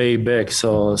way back.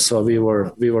 So we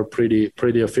were pretty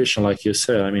efficient, like you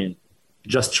said. I mean,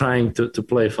 just trying to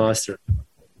play faster.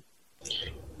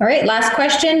 All right, last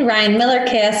question, Ryan Miller,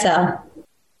 KSL.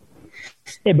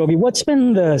 Hey, Bogey, what's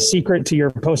been the secret to your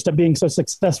post-up being so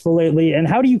successful lately, and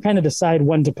how do you kind of decide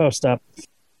when to post up?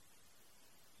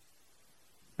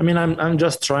 I mean, I'm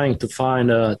just trying to find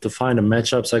the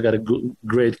matchups. I got a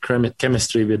great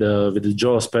chemistry with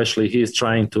Joe, especially. He's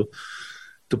trying to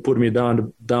put me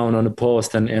down on the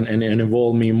post and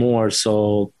involve me more.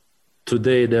 So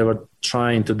today they were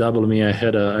trying to double me. I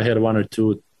had one or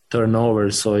two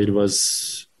turnovers, so it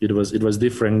was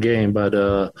different game. But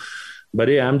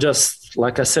yeah, I'm just,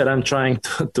 like I said, I'm trying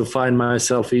to find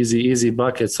myself easy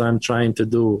buckets. So I'm trying to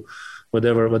do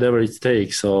whatever it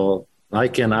takes. So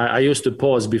I used to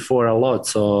post before a lot.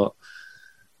 So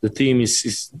the team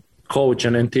is coach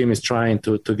and team is trying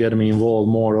to get me involved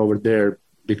more over there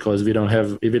because we don't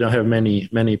have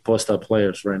many post-up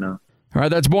players right now. All right,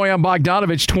 that's Bojan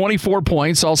Bogdanovic, 24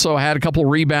 points, also had a couple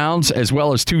rebounds as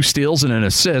well as 2 steals and an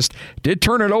assist. Did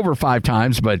turn it over 5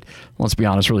 times, but let's be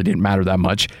honest, really didn't matter that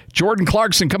much. Jordan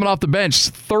Clarkson coming off the bench,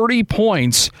 30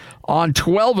 points on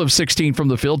 12 of 16 from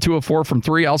the field, 2 of 4 from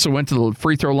 3. Also went to the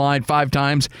free throw line 5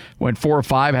 times, went 4 of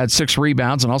 5, had 6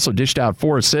 rebounds, and also dished out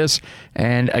 4 assists.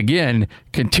 And again,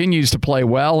 continues to play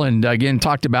well, and again,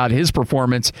 talked about his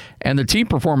performance and the team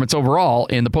performance overall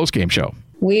in the postgame show.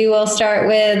 We will start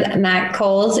with Matt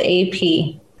Coles, AP.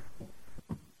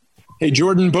 Hey,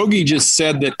 Jordan, Bogey just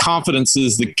said that confidence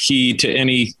is the key to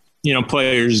any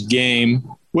player's game.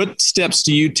 What steps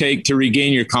do you take to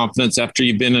regain your confidence after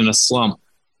you've been in a slump?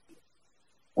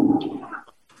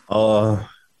 I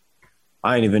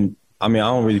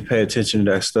don't really pay attention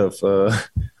to that stuff.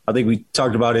 I think we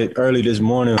talked about it early this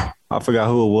morning. I forgot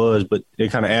who it was, but they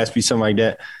kind of asked me something like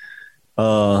that.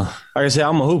 Like I said,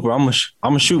 I'm a hooper. I'm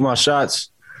gonna shoot my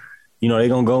shots. They're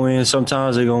gonna go in.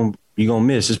 Sometimes you're gonna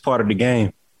miss. It's part of the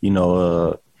game.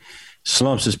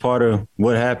 Slumps is part of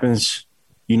what happens,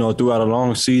 throughout a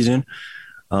long season.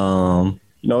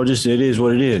 Just it is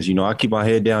what it is. I keep my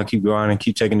head down, keep grinding,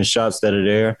 keep taking the shots that are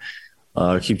there,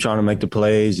 keep trying to make the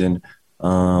plays. And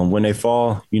when they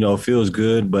fall, it feels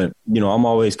good. But, I'm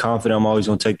always confident. I'm always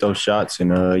going to take those shots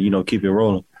and, keep it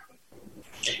rolling.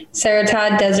 Sarah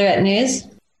Todd, Deseret News.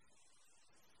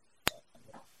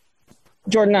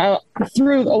 Jordan,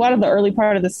 through a lot of the early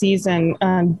part of the season,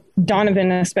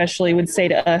 Donovan especially would say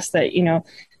to us that,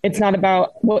 it's not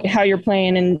about how you're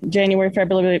playing in January,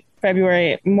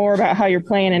 February, more about how you're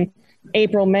playing in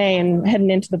April, May, and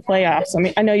heading into the playoffs.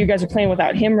 I know you guys are playing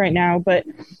without him right now, but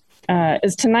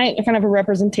is tonight kind of a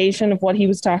representation of what he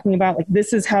was talking about? Like,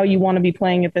 this is how you want to be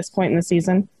playing at this point in the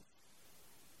season?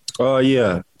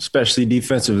 Yeah, especially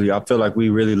defensively. I feel like we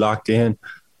really locked in.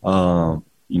 Took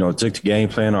the game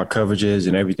plan, our coverages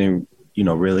and everything,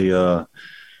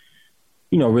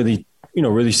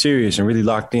 really serious and really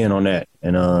locked in on that.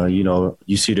 And,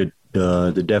 you see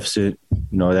the deficit,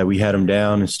 that we had them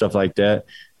down and stuff like that.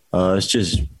 It's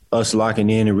just us locking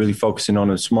in and really focusing on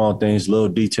the small things, little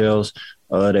details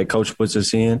that coach puts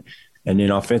us in. And then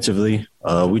offensively,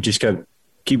 we just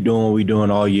keep doing what we're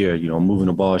doing all year, moving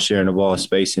the ball, sharing the ball,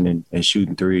 spacing and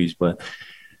shooting threes. But,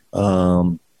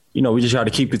 we just got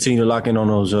to continue to lock in on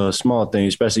those small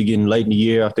things, especially getting late in the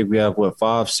year. I think we have,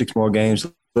 5-6 more games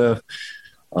left.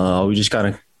 We just kind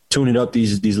of tune it up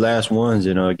these last ones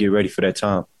and get ready for that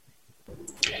time.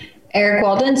 Eric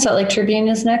Walden, Salt Lake Tribune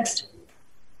is next.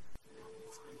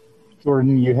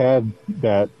 Jordan, you had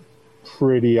that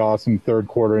pretty awesome third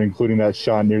quarter, including that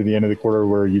shot near the end of the quarter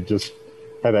where you just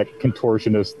had that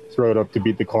contortionist throw it up to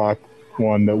beat the clock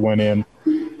one that went in.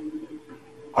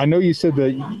 I know you said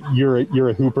that you're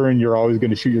a hooper and you're always going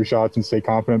to shoot your shots and stay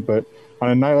confident, but on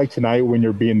a night like tonight when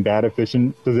you're being that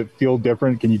efficient, does it feel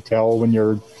different? Can you tell when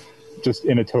you're just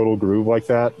in a total groove like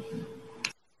that?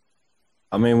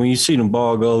 When you see the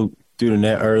ball go through the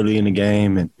net early in the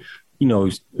game and,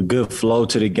 a good flow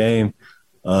to the game,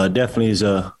 definitely is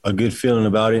a good feeling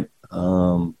about it.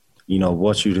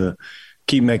 Wants you to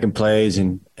keep making plays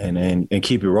and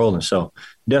keep it rolling. So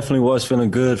definitely was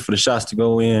feeling good for the shots to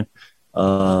go in.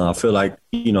 I feel like,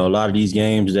 a lot of these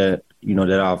games that,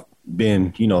 that I've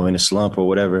been, in a slump or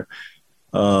whatever,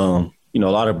 a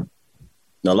lot of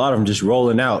them just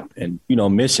rolling out and,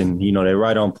 missing, they're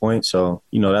right on point. So,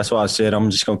 that's why I said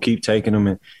I'm just going to keep taking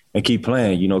them and keep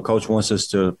playing. Coach wants us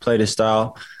to play this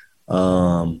style,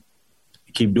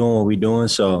 keep doing what we're doing.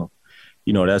 So,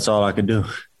 that's all I could do.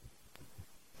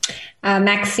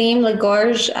 Maxime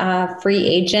Lagorge, free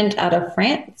agent out of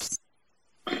France.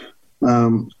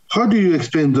 How do you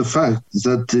explain the fact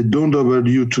that they don't double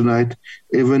you tonight,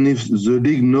 even if the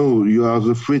league know you are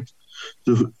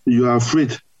you are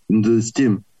afraid in this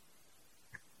team?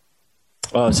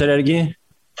 Say that again.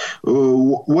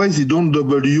 Why they don't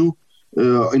double you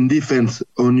in defense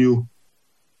on you,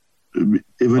 even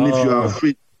if you are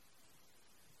afraid?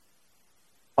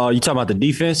 You talking about the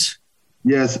defense?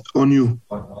 Yes, on you.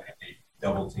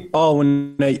 Double team.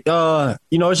 When they,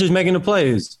 it's just making the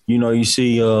plays. You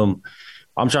see.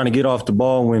 I'm trying to get off the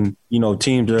ball when,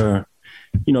 teams are,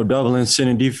 doubling,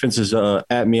 sending defenses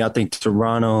at me. I think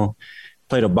Toronto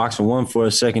played a box of one for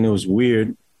a second. It was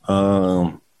weird. Guys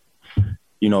are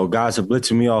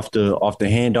blitzing me off the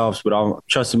handoffs, but I'm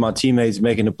trusting my teammates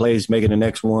making the plays, making the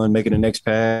next one, making the next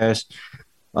pass.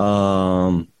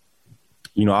 I've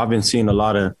been seeing a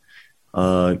lot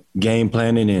of game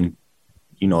planning and,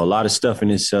 a lot of stuff in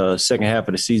this second half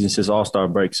of the season since All-Star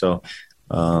break. So,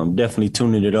 definitely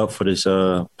tuning it up for this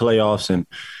playoffs and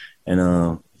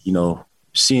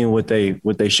seeing what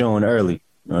they showing early.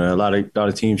 A lot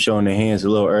of teams showing their hands a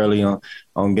little early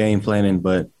on game planning,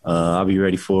 but I'll be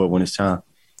ready for it when it's time.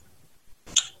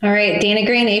 All right, Dana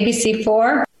Green,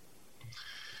 ABC4.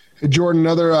 Hey, Jordan,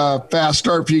 another fast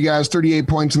start for you guys. 38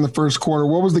 points in the first quarter.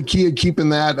 What was the key of keeping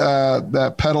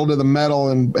that pedal to the metal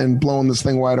and blowing this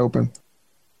thing wide open?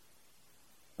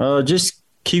 Just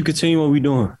keep continuing what we're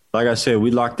doing. Like I said,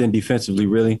 we locked in defensively,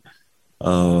 really.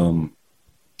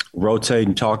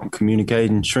 Rotating, talking,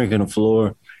 communicating, shrinking the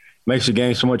floor. Makes the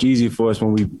game so much easier for us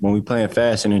when we playing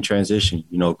fast and in transition,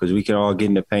 because we can all get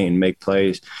in the paint and make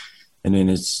plays. And then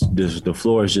the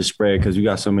floor is just spread because we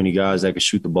got so many guys that can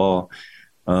shoot the ball.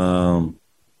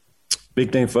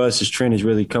 Big thing for us is Trent is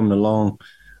really coming along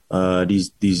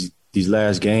these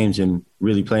last games and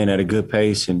really playing at a good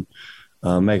pace and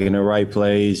making the right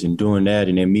plays and doing that.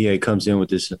 And then Mie comes in with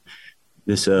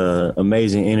this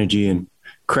amazing energy and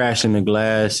crashing the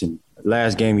glass. And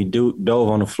last game he dove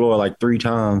on the floor like 3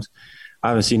 times. I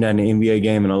haven't seen that in an NBA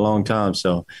game in a long time.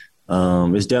 So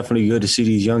it's definitely good to see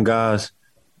these young guys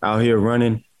out here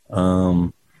running,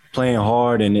 playing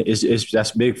hard, and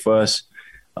that's big for us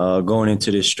going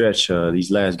into this stretch,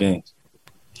 these last games.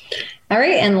 All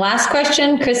right, and last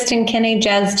question, Kristen Kenny,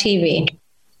 Jazz TV.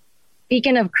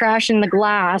 Speaking of crashing the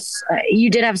glass, you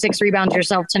did have 6 rebounds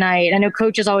yourself tonight. I know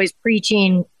Coach is always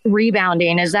preaching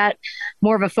rebounding. Is that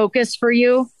more of a focus for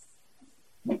you?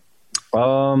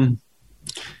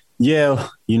 Yeah,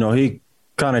 he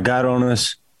kind of got on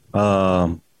us,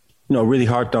 really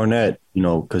harped on that,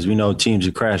 because we know teams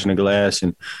are crashing the glass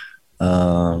and,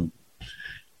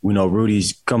 we know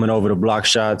Rudy's coming over to block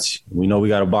shots. We know we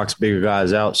got to box bigger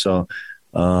guys out. So,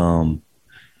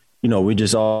 we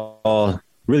just all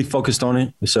really focused on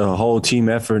it. It's a whole team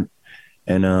effort.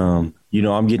 And,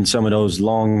 I'm getting some of those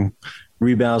long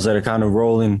rebounds that are kind of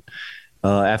rolling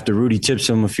after Rudy tips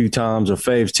him a few times or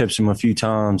Faves tips him a few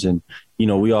times. And,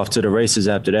 we off to the races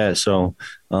after that. So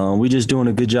we just doing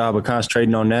a good job of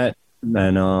concentrating on that.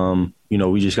 And,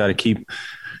 we just got to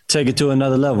take it to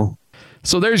another level.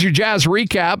 So there's your Jazz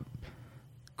recap.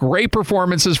 Great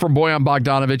performances from Bojan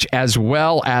Bogdanovic as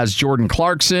well as Jordan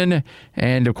Clarkson.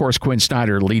 And, of course, Quinn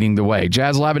Snyder leading the way.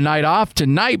 Jazz will have a night off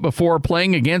tonight before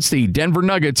playing against the Denver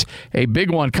Nuggets. A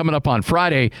big one coming up on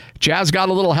Friday. Jazz got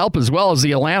a little help as well as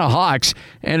the Atlanta Hawks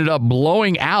ended up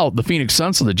blowing out the Phoenix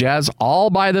Suns. So the Jazz all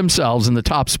by themselves in the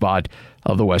top spot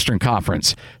of the Western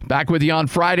Conference. Back with you on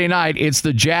Friday night. It's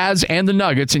the Jazz and the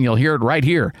Nuggets, and you'll hear it right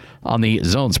here on the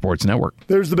Zone Sports Network.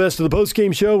 There's the best of the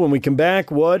postgame show. When we come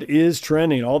back, what is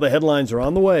trending? All the headlines are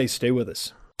on the way. Stay with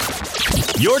us.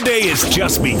 Your day has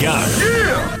just begun.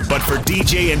 Yeah! But for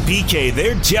DJ and PK,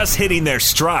 they're just hitting their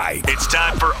stride. It's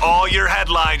time for all your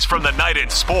headlines from the night in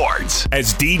sports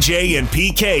as DJ and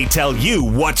PK tell you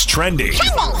what's trending.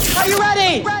 Are you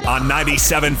ready? On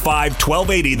 97.5,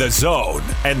 1280 The Zone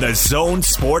and the Zone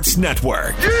Sports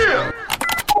Network. Yeah!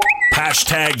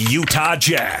 Hashtag Utah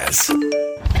Jazz.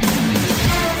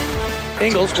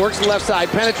 Ingles works the left side,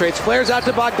 penetrates, flares out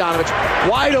to Bogdanovic.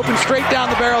 Wide open, straight down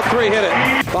the barrel, 3, hit it.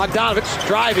 Bogdanovic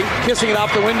driving, kissing it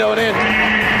off the window and in.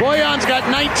 Bojan's got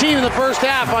 19 in the first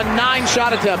half on 9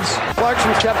 shot attempts.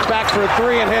 Clarkson steps back for a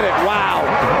 3 and hit it. Wow.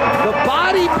 The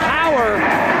body power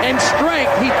and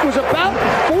strength. He was about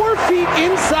 4 feet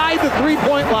inside the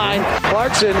three-point line.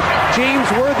 Clarkson, James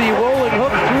Worthy rolling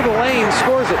hook through the lane,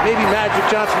 scores it. Maybe Magic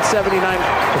Johnson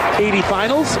 79-80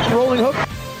 finals rolling hook.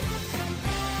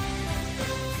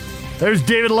 There's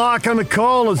David Locke on the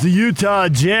call as the Utah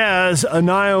Jazz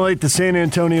annihilate the San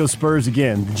Antonio Spurs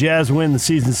again. The Jazz win the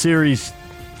season series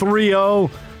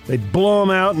 3-0. They blow them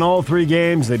out in all 3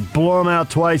 games. They blow them out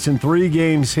twice in 3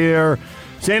 games here.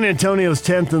 San Antonio's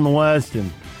 10th in the West,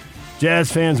 and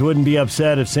Jazz fans wouldn't be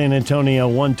upset if San Antonio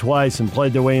won twice and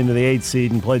played their way into the 8th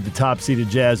seed and played the top-seeded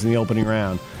Jazz in the opening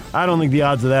round. I don't think the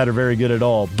odds of that are very good at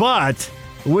all. But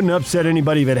it wouldn't upset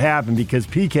anybody if it happened because,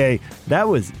 PK, that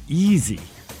was easy.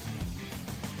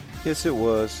 Yes, it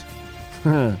was.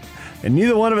 And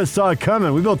neither one of us saw it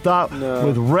coming. We both thought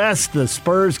with rest the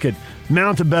Spurs could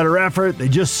mount a better effort. They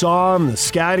just saw them, the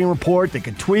scouting report. They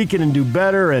could tweak it and do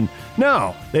better. And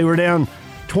no, they were down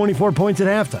 24 points at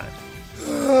halftime.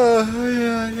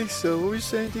 Yeah, I think so. What were you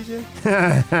saying,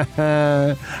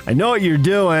 DJ? I know what you're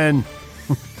doing.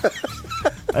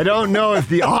 I don't know if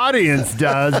the audience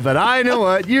does, but I know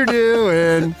what you're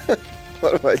doing.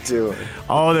 What am I doing?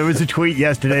 Oh, there was a tweet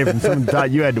yesterday from someone who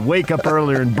thought you had to wake up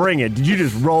earlier and bring it. Did you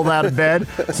just roll out of bed?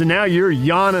 So now you're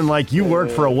yawning like you work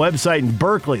for a website in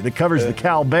Berkeley that covers the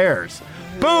Cal Bears.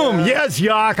 Boom! Yes,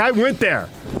 Yock, I went there.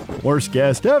 Worst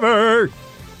guest ever.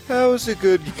 That was a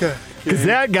good game. Because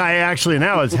that guy actually,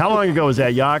 now is, how long ago was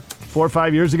that, Yock? 4 or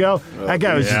 5 years ago? That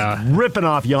guy was just ripping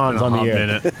off yawns on the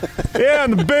air. Yeah,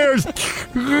 and the Bears.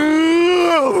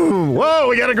 Whoa,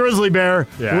 we got a grizzly bear.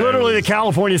 Yeah, literally, the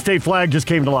California state flag just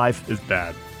came to life. It's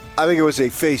bad. I think it was a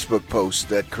Facebook post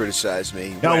that criticized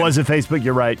me. No, it wasn't Facebook.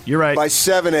 You're right. You're right. By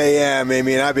 7 a.m., I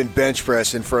mean, I've been bench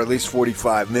pressing for at least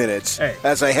 45 minutes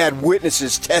as I had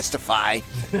witnesses testify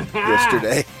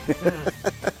yesterday.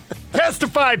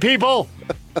 Testify, people!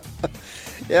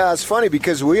 Yeah, it's funny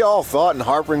because we all thought, and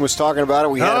Harpering was talking about it.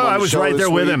 We had him on the I was show right this there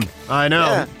with week. him. I know.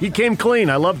 Yeah. He came clean.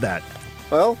 I love that.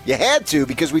 Well, you had to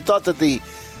because we thought that the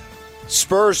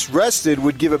Spurs rested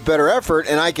would give a better effort,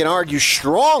 and I can argue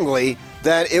strongly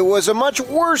that it was a much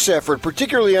worse effort,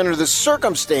 particularly under the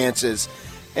circumstances.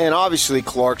 And obviously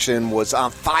Clarkson was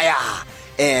on fire.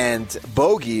 And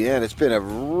Bogey, and it's been a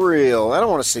real, I don't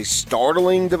want to say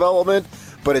startling development,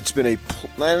 but it's been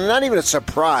not even a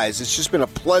surprise. It's just been a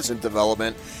pleasant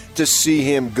development to see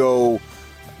him go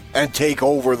and take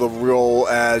over the role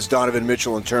as Donovan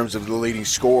Mitchell in terms of the leading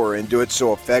scorer and do it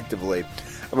so effectively.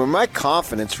 I mean, my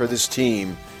confidence for this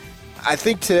team, I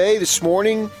think this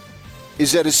morning,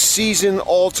 is at a season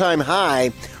all-time high,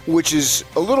 which is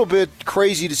a little bit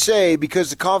crazy to say because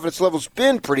the confidence level's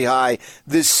been pretty high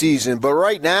this season. But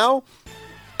right now,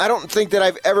 I don't think that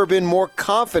I've ever been more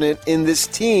confident in this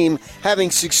team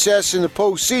having success in the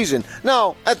postseason.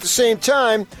 Now, at the same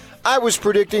time, I was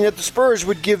predicting that the Spurs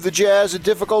would give the Jazz a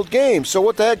difficult game, so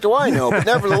what the heck do I know? But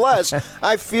nevertheless,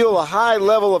 I feel a high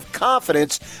level of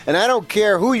confidence, and I don't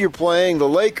care who you're playing, the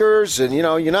Lakers, and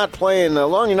you're not playing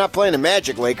the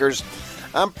Magic Lakers.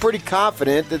 I'm pretty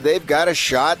confident that they've got a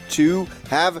shot to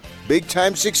have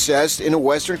big-time success in the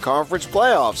Western Conference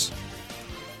playoffs.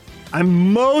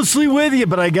 I'm mostly with you,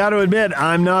 but I got to admit,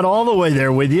 I'm not all the way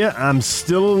there with you. I'm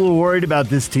still a little worried about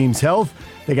this team's health.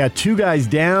 They got 2 guys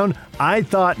down. I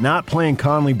thought not playing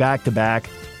Conley back-to-back,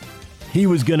 he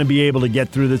was going to be able to get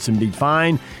through this and be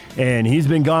fine. And he's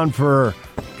been gone for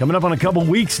coming up on a couple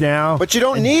weeks now. But you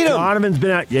don't need him. Donovan's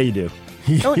been out. Yeah, you do.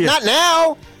 No, not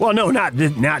now. Well, no, not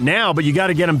now, but you got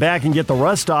to get him back and get the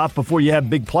rust off before you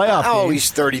have big playoff games.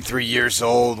 He's 33 years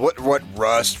old. What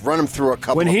rust? Run him through a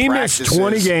couple of practices.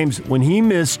 When he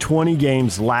missed 20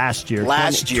 games last year.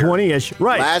 20-ish.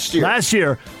 Right. Last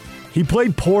year. He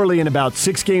played poorly in about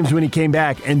 6 games when he came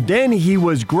back, and then he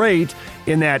was great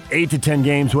in that 8 to 10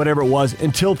 games, whatever it was,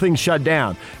 until things shut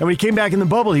down. And when he came back in the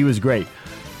bubble, he was great.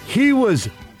 He was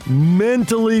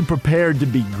mentally prepared to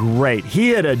be great.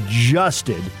 He had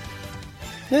adjusted,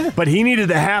 but he needed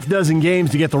the half dozen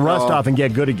games to get the rust off and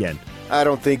get good again. I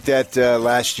don't think that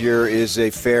last year is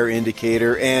a fair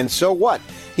indicator. And so what?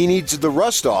 He needs the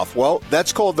rust off. Well,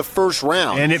 that's called the first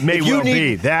round. And it may well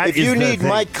be. If you need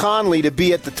Mike Conley to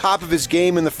be at the top of his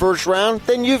game in the first round,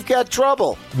 then you've got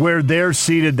trouble. Where they're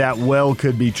seated, that well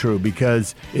could be true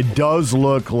because it does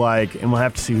look like, and we'll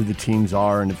have to see who the teams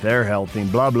are and if they're healthy and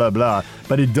blah, blah, blah.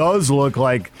 But it does look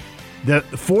like the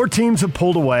 4 teams have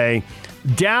pulled away.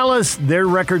 Dallas, their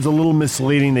record's a little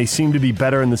misleading. They seem to be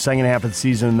better in the second half of the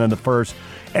season than the first.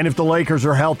 And if the Lakers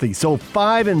are healthy. So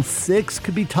 5 and 6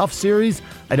 could be tough series.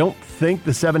 I don't think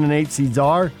the 7 and 8 seeds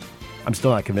are. I'm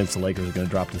still not convinced the Lakers are going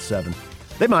to drop to 7.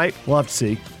 They might. We'll have to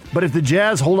see. But if the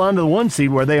Jazz hold on to the 1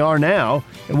 seed where they are now,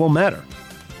 it won't matter.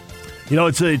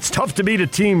 It's tough to beat a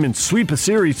team and sweep a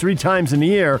series 3 times in a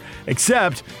year,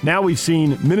 except now we've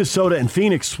seen Minnesota and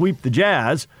Phoenix sweep the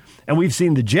Jazz. And we've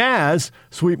seen the Jazz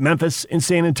sweep Memphis and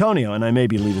San Antonio, and I may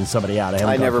be leaving somebody out.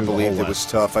 I never believed it was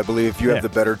tough. I believe if you have the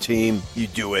better team, you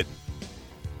do it.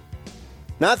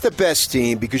 Not the best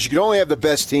team, because you can only have the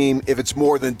best team if it's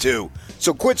more than 2.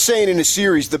 So quit saying in a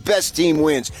series the best team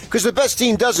wins, because the best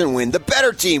team doesn't win. The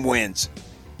better team wins.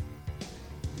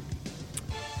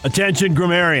 Attention,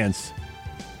 grammarians.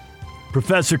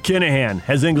 Professor Kinahan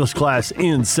has English class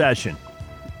in session.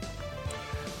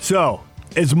 So,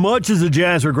 as much as the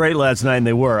Jazz were great last night, and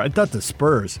they were, I thought the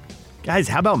Spurs, guys,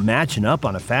 how about matching up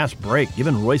on a fast break,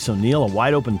 giving Royce O'Neal a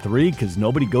wide-open 3 because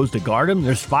nobody goes to guard him?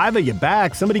 There's 5 of you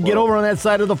back. Somebody get over on that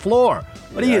side of the floor.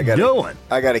 What are you doing?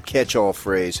 I got a catch-all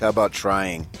phrase. How about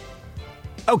trying?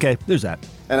 Okay, there's that.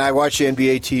 And I watched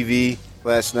NBA TV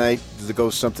last night to go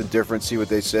something different, see what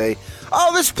they say.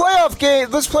 Oh, this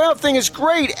playoff thing is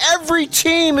great. Every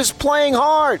team is playing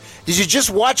hard. Did you just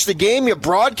watch the game you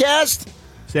broadcast?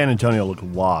 San Antonio looked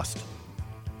lost.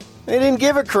 They didn't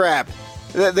give a crap.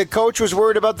 The coach was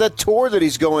worried about that tour that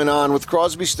he's going on with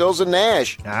Crosby, Stills, and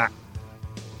Nash.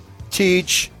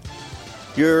 Teach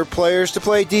your players to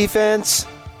play defense.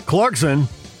 Clarkson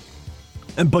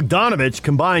and Bogdanovich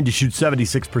combined to shoot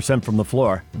 76% from the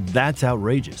floor. That's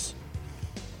outrageous.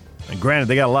 And granted,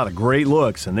 they got a lot of great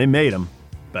looks, and they made them.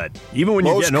 But even when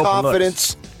you're getting open looks... Most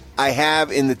confidence I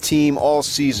have in the team all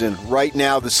season right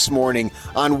now this morning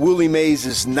on Willie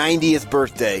Mays' 90th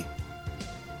birthday.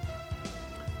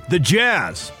 The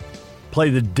Jazz play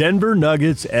the Denver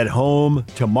Nuggets at home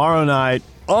tomorrow night.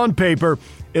 On paper,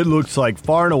 it looks like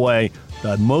far and away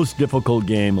the most difficult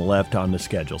game left on the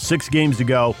schedule. 6 games to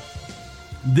go.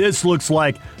 This looks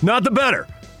like not the better,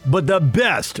 but the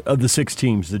best of the 6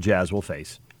 teams the Jazz will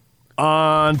face.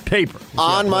 On paper.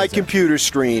 On my computer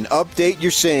screen. Update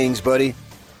your sayings, buddy.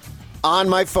 On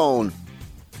my phone.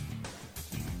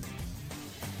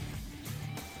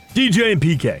 DJ and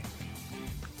PK.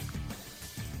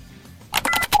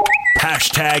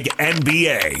 Hashtag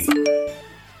NBA.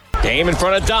 Dame in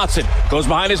front of Dotson. Goes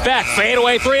behind his back.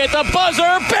 Fadeaway 3 at the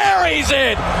buzzer. Buries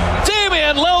it.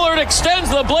 Damian Lillard extends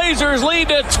the Blazers' lead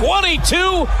to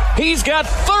 22. He's got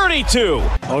 32.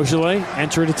 Ojeleye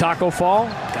entered to Taco Fall.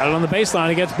 Got it on the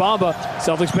baseline against Bamba.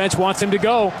 Celtics bench wants him to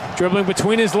go. Dribbling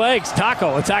between his legs.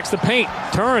 Taco attacks the paint.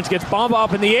 Turns, gets Bamba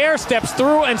up in the air, steps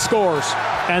through, and scores.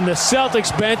 And the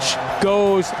Celtics bench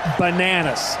goes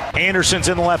bananas. Anderson's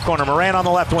in the left corner. Morant on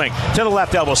the left wing. To the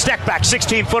left elbow. Step back,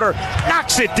 16-footer.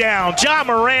 Knocks it down. Ja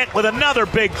Morant with another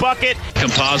big bucket.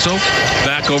 Campazzo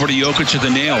back over to Jokic at the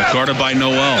nail. Guarded by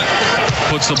Noel.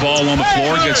 Puts the ball on the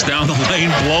floor. Gets down the lane.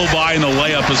 Blow by, and the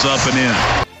layup is up and in.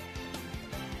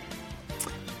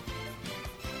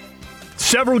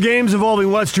 Several games involving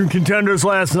Western contenders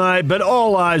last night, but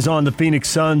all eyes on the Phoenix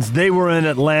Suns. They were in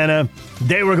Atlanta.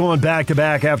 They were going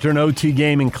back-to-back after an OT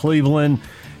game in Cleveland,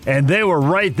 and they were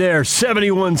right there,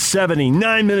 71-70,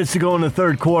 9 minutes to go in the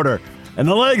third quarter. And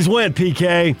the legs went,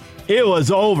 PK. It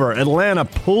was over. Atlanta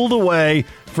pulled away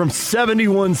from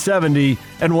 71-70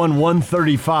 and won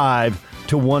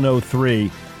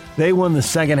 135-103. They won the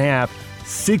second half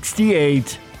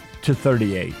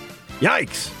 68-38.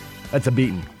 Yikes. That's a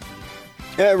beating.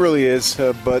 Yeah, it really is,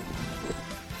 but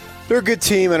they're a good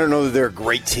team. I don't know that they're a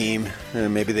great team.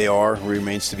 Maybe they are. It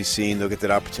remains to be seen. They'll get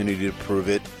that opportunity to prove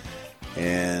it.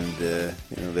 And,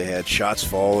 they had shots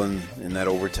fall in that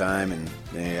overtime. And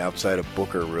outside of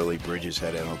Booker, really, Bridges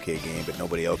had an okay game, but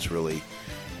nobody else really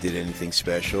did anything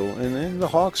special. And then the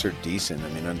Hawks are decent. I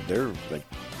mean, they're like,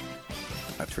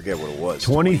 I forget what it was.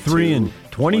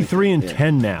 23 and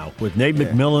 10 now with Nate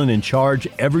McMillan in charge.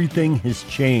 Everything has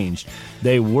changed.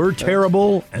 They were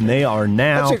terrible, and they are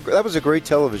now. That was a great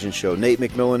television show. Nate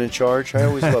McMillan in charge. I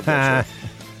always loved that show.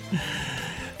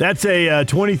 That's a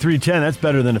 23-10. That's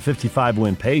better than a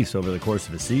 55-win pace over the course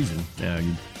of a season.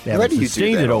 They haven't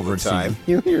sustained it over time.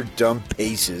 Your dumb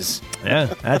paces.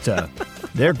 Yeah,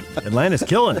 Atlanta's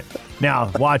killing it.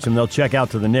 Now, watch them. They'll check out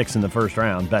to the Knicks in the first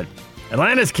round, but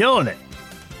Atlanta's killing it.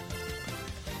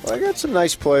 Well, I got some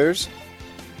nice players.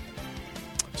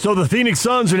 So the Phoenix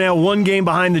Suns are now one game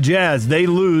behind the Jazz. They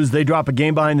lose. They drop a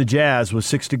game behind the Jazz with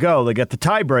 6 to go. They got the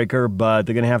tiebreaker, but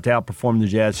they're going to have to outperform the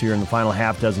Jazz here in the final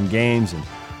half dozen games, and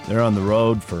they're on the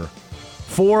road for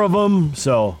 4 of them.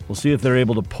 So we'll see if they're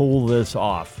able to pull this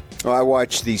off. Well, I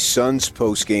watched the Suns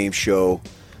post-game show,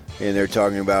 and they're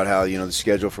talking about how, the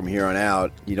schedule from here on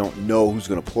out, you don't know who's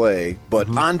going to play. But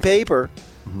on paper,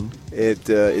 it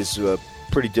is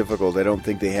pretty difficult. I don't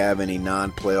think they have any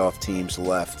non-playoff teams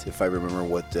left, if I remember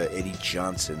what Eddie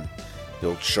Johnson, the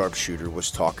old sharpshooter,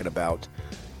 was talking about.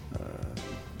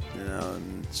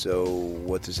 So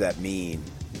what does that mean?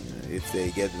 If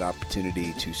they get an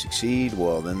opportunity to succeed,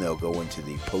 well, then they'll go into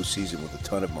the postseason with a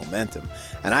ton of momentum.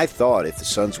 And I thought if the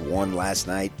Suns won last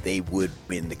night, they would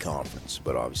win the conference,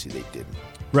 but obviously they didn't.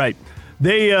 Right.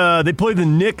 They play the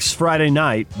Knicks Friday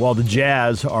night while the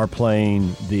Jazz are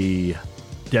playing the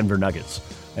Denver Nuggets.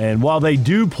 And while they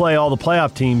do play all the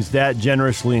playoff teams, that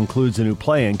generously includes a new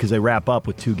play-in because they wrap up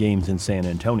with 2 games in San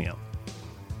Antonio.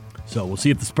 So we'll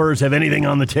see if the Spurs have anything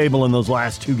on the table in those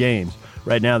last 2 games.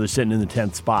 Right now they're sitting in the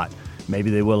 10th spot. Maybe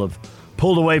they will have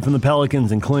pulled away from the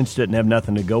Pelicans and clinched it and have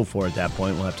nothing to go for at that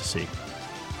point. We'll have to see.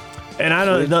 And I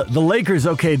don't know, the Lakers,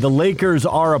 okay, the Lakers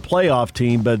are a playoff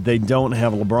team, but they don't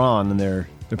have LeBron, and they're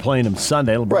playing him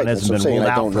Sunday. LeBron hasn't been ruled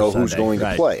out. I don't know who's going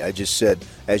to play. I just said,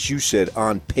 as you said,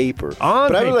 on paper.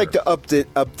 I would like to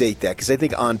update that because I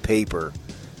think on paper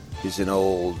is an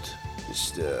old,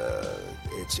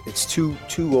 it's too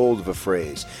old of a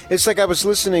phrase. It's like I was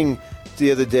listening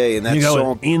the other day, and that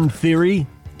song, In Theory,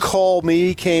 Call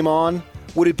Me, came on.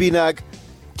 Would it be like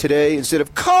today, instead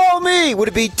of call me, would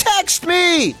it be text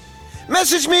me?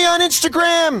 Message me on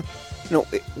Instagram. No,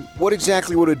 what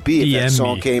exactly would it be if that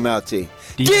song came out, T?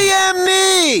 DM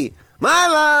me! My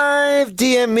life!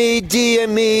 DM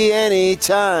me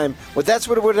anytime. Well, that's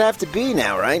what it would have to be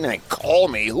now, right? Now, call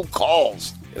me. Who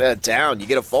calls? Get out of town. You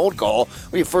get a phone call.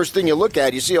 Well, the first thing you look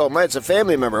at, you see, oh, man, it's a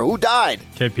family member. Who died?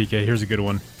 Okay, PK, here's a good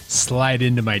one. Slide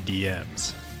into my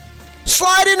DMs.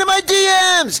 Slide into my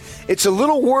DMs! It's a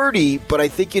little wordy, but I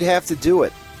think you'd have to do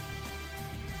it.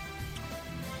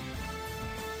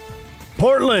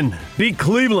 Portland beat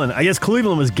Cleveland. I guess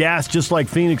Cleveland was gassed just like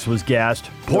Phoenix was gassed.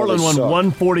 Portland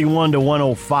won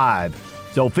 141-105.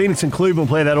 So Phoenix and Cleveland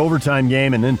play that overtime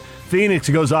game, and then Phoenix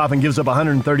goes off and gives up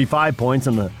 135 points,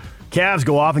 and the Cavs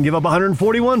go off and give up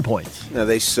 141 points. No,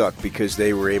 they suck because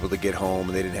they were able to get home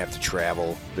and they didn't have to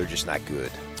travel. They're just not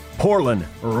good. Portland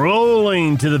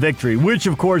rolling to the victory, which,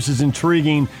 of course, is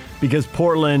intriguing because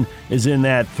Portland is in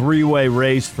that 3-way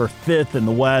race for 5th in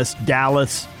the West.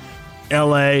 Dallas,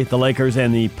 L.A., the Lakers,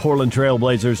 and the Portland Trail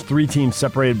Blazers, 3 teams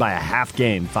separated by a half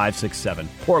game, 5-6-7.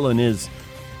 Portland is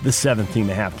the 7th team,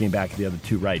 a half game back of the other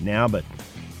 2 right now, but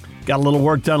got a little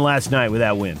work done last night with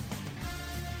that win.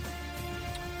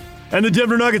 And the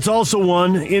Denver Nuggets also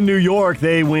won in New York.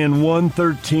 They win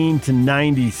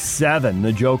 113-97.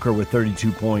 The Joker with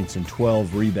 32 points and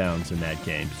 12 rebounds in that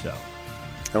game. So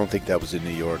I don't think that was in New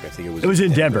York. I think it was. It was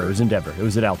in Denver. It was in Denver. It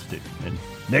was at altitude. And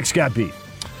Knicks got beat.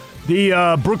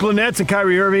 The Brooklyn Nets and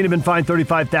Kyrie Irving have been fined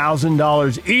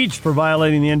 $35,000 each for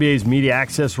violating the NBA's media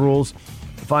access rules.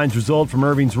 The fines result from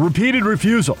Irving's repeated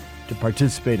refusal to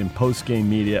participate in post-game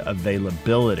media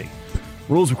availability.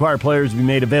 Rules require players to be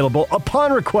made available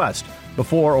upon request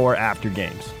before or after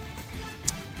games.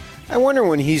 I wonder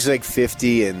when he's like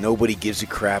 50 and nobody gives a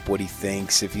crap what he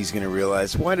thinks, if he's going to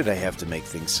realize, why did I have to make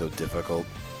things so difficult?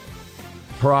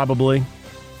 Probably.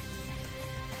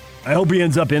 I hope he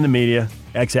ends up in the media,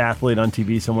 ex-athlete on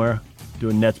TV somewhere,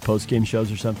 doing Nets post-game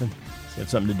shows or something. So you have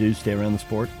something to do, stay around the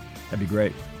sport. That'd be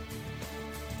great.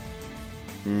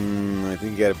 I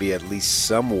think you got to be at least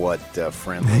somewhat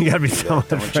friendly. You got to be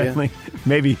somewhat friendly.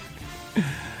 Maybe.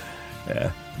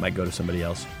 Yeah, might go to somebody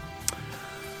else.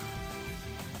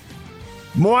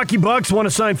 Milwaukee Bucks want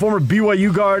to sign former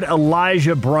BYU guard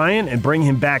Elijah Bryant and bring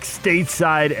him back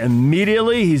stateside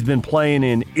immediately. He's been playing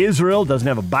in Israel, doesn't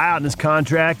have a buyout in his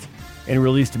contract. Any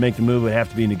release to make the move would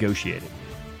have to be negotiated.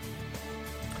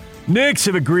 Knicks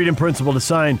have agreed in principle to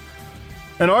sign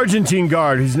an Argentine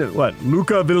guard. Who's what?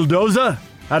 Luca Vildoza?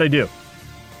 How'd I do?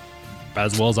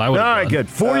 As well as I would have All right, done. good.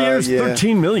 4 years,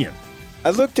 $13 million. I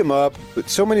looked him up, but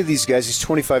so many of these guys, he's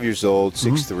 25 years old,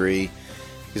 6'3",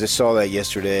 because I saw that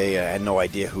yesterday. I had no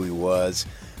idea who he was.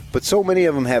 But so many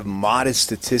of them have modest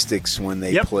statistics when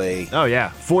they play. Oh,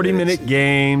 yeah. 40-minute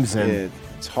games. And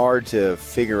it's hard to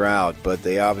figure out, but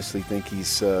they obviously think he's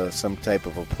some type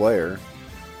of a player.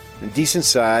 And decent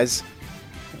size.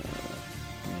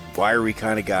 Wiry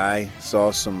kind of guy.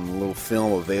 Saw some little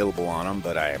film available on him,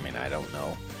 but I don't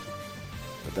know.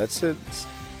 But that's it.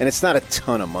 And it's not a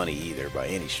ton of money either by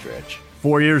any stretch.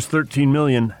 4 years, $13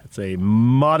 million. It's a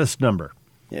modest number.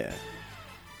 Yeah.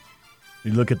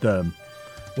 You look at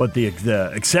what the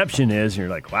exception is, and you're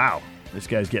like, wow, this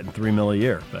guy's getting $3 million a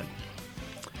year. But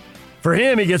for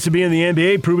him, he gets to be in the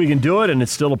NBA, prove he can do it, and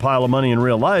it's still a pile of money in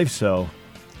real life. So,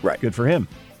 good for him.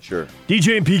 Sure.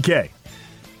 DJ and PK.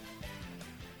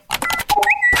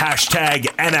 Hashtag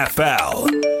NFL.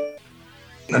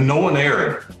 And Nolan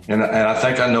Aaron, and I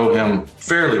think I know him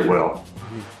fairly well.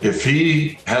 If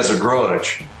he has a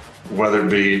grudge, whether it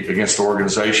be against the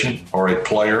organization or a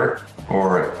player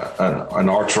or an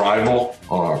arch rival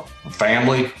or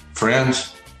family,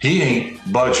 friends, he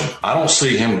ain't budging. I don't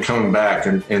see him coming back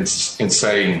and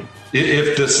saying,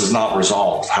 if this is not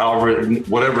resolved, however,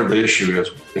 whatever the issue is,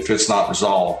 if it's not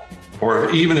resolved,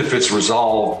 or even if it's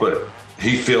resolved, but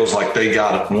he feels like they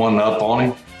got one up on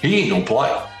him, he ain't gonna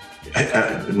play.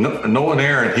 Nolan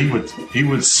Aaron, he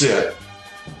would sit.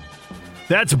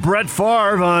 That's Brett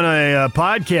Favre on a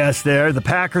podcast there. The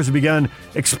Packers have begun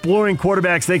exploring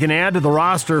quarterbacks they can add to the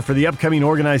roster for the upcoming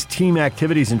organized team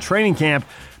activities and training camp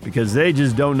because they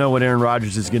just don't know what Aaron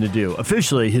Rodgers is going to do.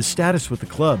 Officially, his status with the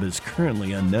club is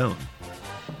currently unknown.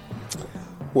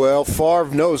 Well,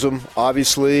 Favre knows him,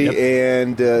 obviously,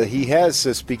 and he has,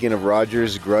 speaking of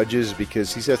Rodgers, grudges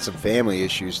because he's had some family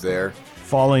issues there.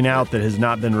 Falling out that has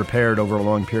not been repaired over a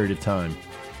long period of time.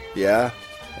 Yeah,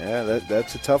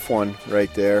 that's a tough one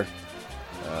right there.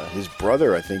 His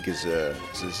brother, I think, is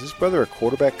his brother a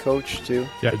quarterback coach too?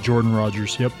 Yeah, Jordan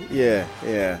Rodgers, yep. Yeah,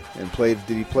 and did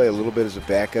he play a little bit as a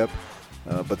backup?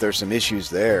 But there's some issues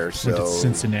there. So went to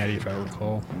Cincinnati, if I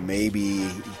recall. Maybe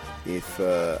I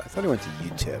thought he went to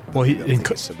UTEP. Well,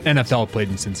 NFL played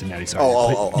in Cincinnati. Sorry,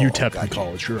 UTEP in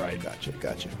college. You're right.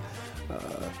 Gotcha.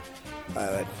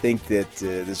 I think that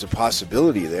there's a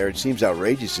possibility there. It seems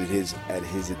outrageous at his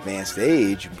advanced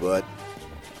age, but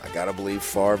I gotta believe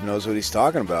Favre knows what he's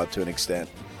talking about to an extent.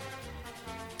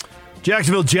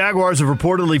 Jacksonville Jaguars have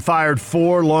reportedly fired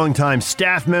 4 longtime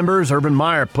staff members. Urban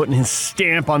Meyer putting his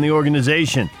stamp on the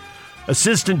organization.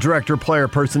 Assistant Director of Player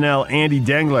Personnel Andy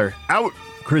Dengler out.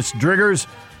 Chris Driggers,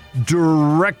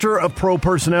 Director of Pro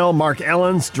Personnel Mark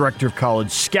Ellens, Director of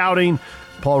College Scouting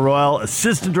Paul Roel,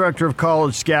 Assistant Director of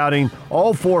College Scouting.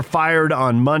 All 4 fired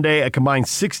on Monday, a combined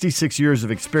 66 years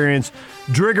of experience.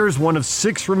 Driggers, one of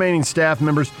 6 remaining staff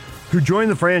members who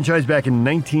joined the franchise back in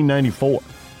 1994.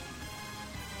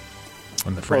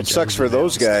 Well, it sucks for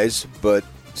those guys, but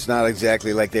it's not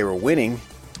exactly like they were winning.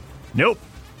 Nope.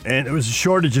 And it was a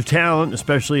shortage of talent,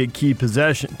 especially at key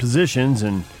positions,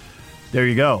 and there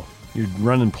you go. You're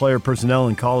running player personnel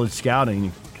in college scouting.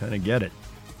 You kind of get it.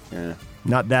 Yeah.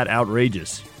 Not that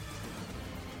outrageous.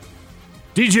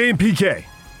 DJ and PK.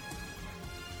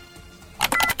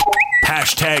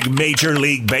 Hashtag Major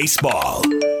League Baseball.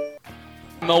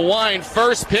 The Wine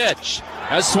first pitch.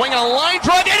 A swing and a line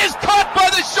drive. It is caught by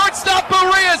the shortstop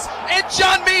Urias, and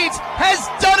John Means has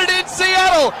done it in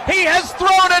Seattle. He has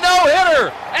thrown a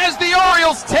no-hitter as the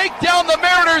Orioles take down the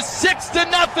Mariners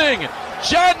 6-0.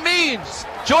 John Means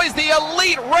joins the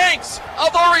elite ranks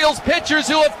of Orioles pitchers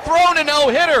who have thrown a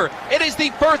no-hitter. It is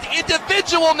the first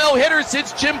individual no-hitter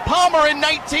since Jim Palmer in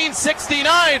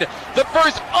 1969. The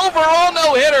first overall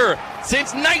no-hitter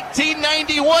since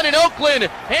 1991 in Oakland.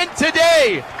 And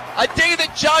today, a day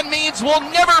that John Means will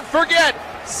never forget.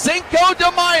 Cinco de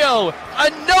Mayo, a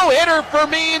no-hitter for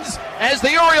Means as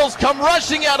the Orioles come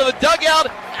rushing out of the dugout,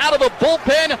 out of the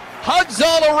bullpen, hugs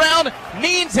all around.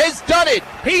 Means has done it.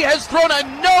 He has thrown a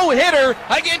no-hitter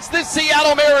against the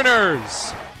Seattle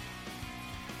Mariners.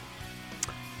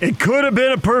 It could have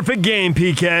been a perfect game,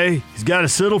 PK. He's got to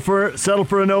settle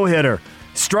for a no-hitter.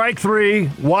 Strike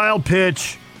 3, wild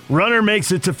pitch, runner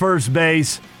makes it to first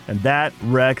base, and that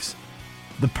wrecks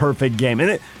the perfect game.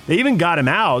 And they even got him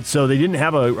out, so they didn't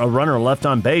have a runner left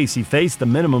on base. He faced the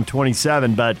minimum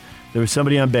 27, but there was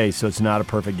somebody on base, so it's not a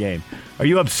perfect game. Are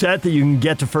you upset that you can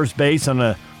get to first base on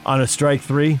a strike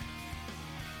 3?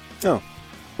 No.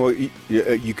 Well,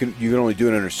 you can only do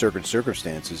it under certain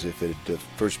circumstances. If the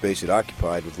first base is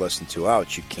occupied with less than 2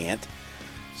 outs, you can't.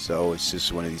 So it's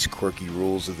just one of these quirky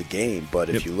rules of the game. But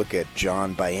if you look at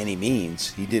John by any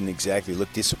means, he didn't exactly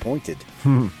look disappointed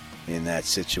in that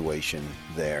situation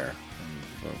there.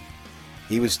 And,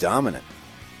 he was dominant.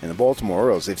 And the Baltimore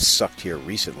Orioles, they've sucked here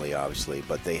recently, obviously,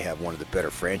 but they have one of the better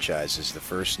franchises. The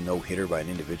first no-hitter by an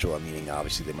individual, meaning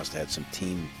obviously they must have had some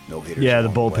team no-hitters. Yeah, the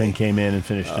bullpen came in and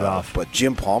finished it off. But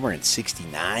Jim Palmer in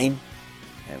 69,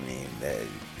 I mean,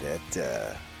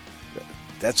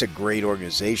 that's a great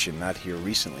organization. Not here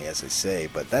recently, as I say,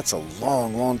 but that's a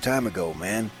long, long time ago,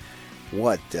 man.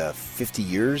 What, 50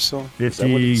 years?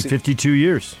 52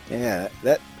 years. Yeah,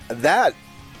 that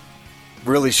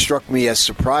really struck me as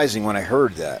surprising when I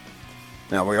heard that.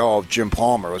 Now, Jim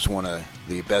Palmer was one of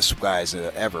the best guys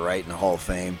ever, right, in the Hall of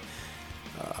Fame.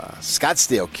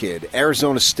 Scottsdale kid,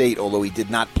 Arizona State, although he did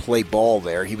not play ball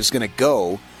there. He was going to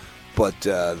go, but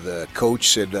the coach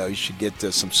said you should get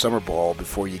some summer ball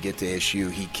before you get to ASU.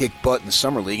 He kicked butt in the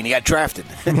summer league, and he got drafted.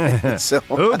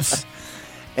 Oops.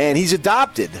 And he's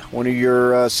adopted. One of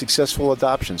your successful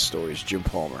adoption stories, Jim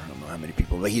Palmer. I don't know how many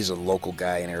people, but he's a local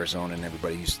guy in Arizona, and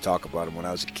everybody used to talk about him when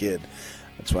I was a kid.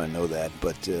 That's why I know that.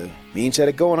 But Means had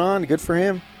it going on. Good for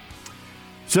him.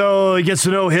 So he gets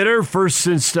a no-hitter, first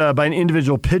since by an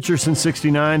individual pitcher since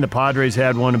 69. The Padres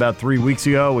had one about 3 weeks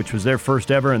ago, which was their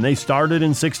first ever, and they started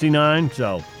in 69.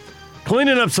 So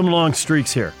cleaning up some long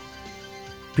streaks here.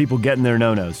 People getting their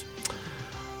no-nos.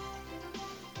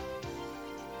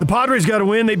 The Padres got a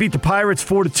win. They beat the Pirates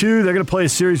 4-2. They're going to play a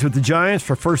series with the Giants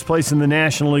for first place in the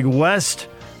National League West.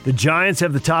 The Giants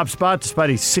have the top spot despite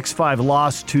a 6-5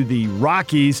 loss to the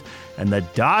Rockies, and the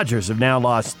Dodgers have now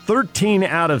lost 13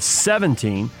 out of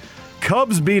 17.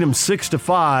 Cubs beat them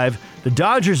 6-5. The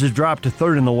Dodgers have dropped to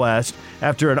third in the West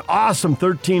after an awesome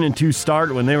 13-2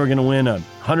 start when they were going to win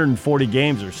 140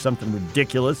 games or something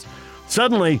ridiculous.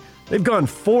 Suddenly, they've gone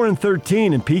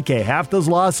 4-13 in PK. Half those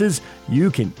losses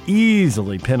you can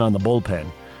easily pin on the bullpen.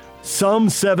 Some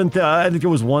seventh, I think there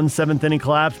was one seventh-inning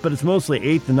collapse, but it's mostly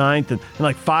 8th and 9th and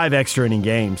like 5 extra-inning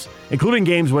games, including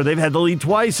games where they've had the lead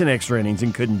twice in extra innings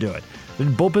and couldn't do it. The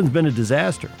bullpen's been a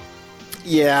disaster.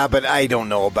 Yeah, but I don't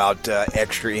know about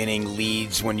extra-inning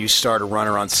leads when you start a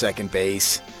runner on second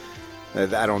base.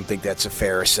 I don't think that's a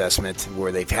fair assessment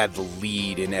where they've had the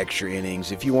lead in extra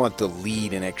innings. If you want the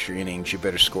lead in extra innings, you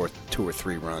better score 2 or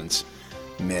 3 runs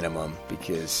minimum,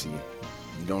 because you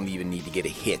don't even need to get a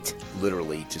hit,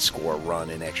 literally, to score a run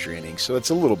in extra innings. So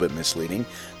it's a little bit misleading.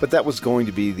 But that was going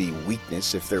to be the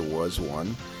weakness if there was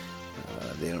one.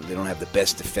 They don't have the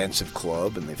best defensive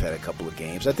club, and they've had a couple of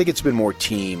games. I think it's been more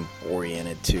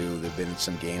team-oriented, too. There have been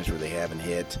some games where they haven't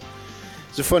hit.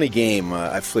 It's a funny game.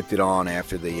 I flicked it on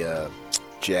after the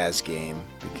Jazz game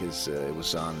because it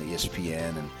was on the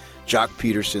ESPN. And Jock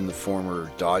Peterson, the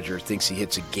former Dodger, thinks he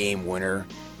hits a game winner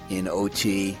in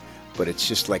OT, but it's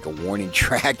just like a warning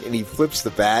track. And he flips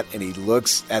the bat, and he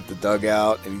looks at the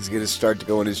dugout, and he's going to start to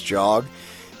go on his jog.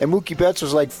 And Mookie Betts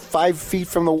was like 5 feet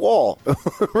from the wall.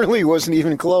 Really wasn't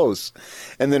even close.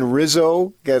 And then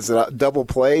Rizzo gets a double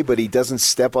play, but he doesn't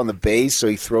step on the base, so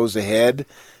he throws ahead.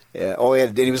 He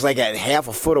was like at half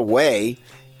a foot away,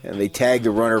 and they tagged the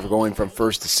runner for going from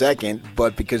first to second,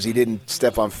 but because he didn't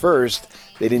step on first,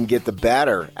 they didn't get the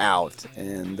batter out,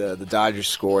 and the Dodgers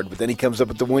scored. But then he comes up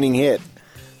with the winning hit.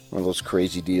 One of those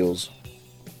crazy deals.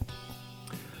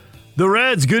 The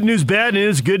Reds, good news, bad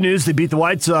news. Good news, they beat the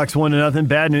White Sox 1-0.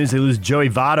 Bad news, they lose Joey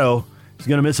Votto He's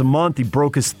going to miss a month. He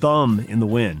broke his thumb in the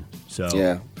win. So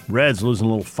yeah. Reds losing a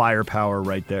little firepower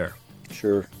right there.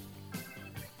 Sure.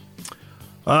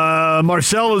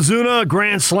 Marcell Ozuna,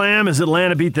 grand slam as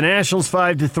Atlanta beat the Nationals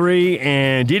 5-3.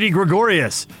 And Didi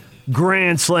Gregorius,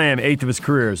 grand slam, 8th of his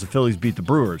career as the Phillies beat the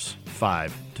Brewers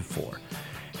 5-4.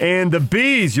 And the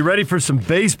Bees, you ready for some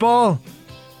baseball?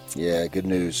 Yeah, good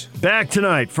news. Back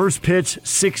tonight, first pitch,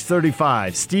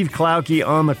 6:35. Steve Klauke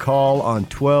on the call on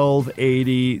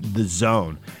 1280 The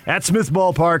Zone. At Smith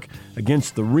Ballpark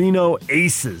against the Reno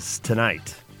Aces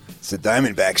tonight. It's the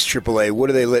Diamondbacks, AAA. What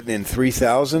are they letting in,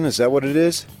 3,000? Is that what it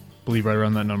is? I believe right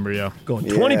around that number, yeah. Going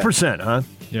 20%, huh?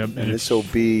 Yep. And this will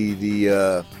be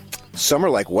the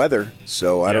summer-like weather,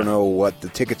 so I don't know what the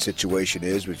ticket situation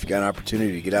is, but if you got an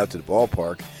opportunity to get out to the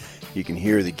ballpark, you can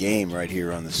hear the game right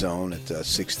here on The Zone at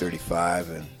 6:35,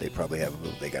 and they probably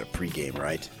they got a pregame,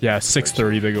 right? Yeah,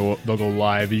 6:30 they'll go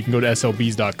live. You can go to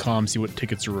slbs.com, see what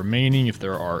tickets are remaining, if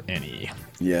there are any.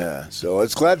 Yeah, so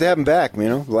it's glad to have them back. You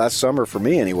know, last summer for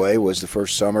me anyway was the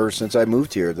first summer since I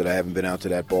moved here that I haven't been out to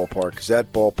that ballpark, because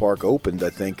that ballpark opened, I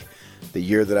think, the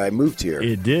year that I moved here.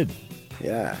 It did.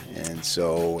 Yeah, and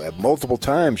so multiple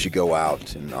times you go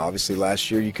out, and obviously last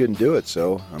year you couldn't do it,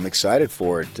 so I'm excited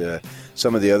for it.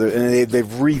 Some of the other, and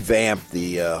they've revamped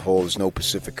the whole, there's no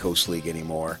Pacific Coast League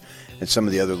anymore, and some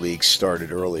of the other leagues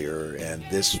started earlier, and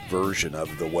this version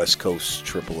of the West Coast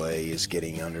AAA is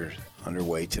getting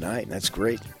underway tonight, and that's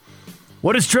great.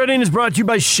 What is Trending is brought to you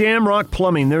by Shamrock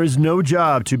Plumbing. There is no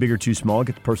job too big or too small.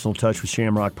 Get the personal touch with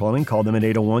Shamrock Plumbing. Call them at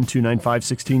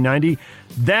 801-295-1690.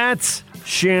 That's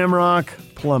Shamrock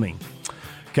Plumbing.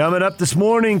 Coming up this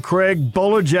morning, Craig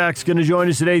Bolerjack's going to join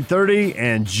us at 8:30,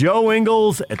 and Joe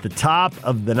Ingles at the top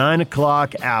of the 9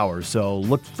 o'clock hour. So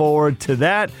look forward to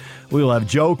that. We will have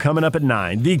Joe coming up at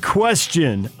 9. The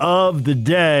question of the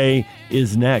day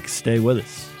is next. Stay with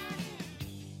us.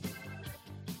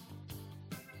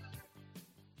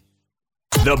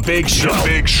 The Big Show.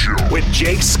 With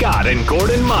Jake Scott and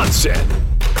Gordon Monson.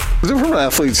 Different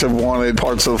athletes have wanted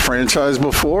parts of the franchise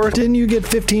before. Didn't you get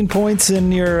 15 points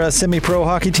in your semi-pro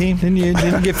hockey team? Didn't you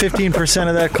get 15%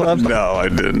 of that club? No, I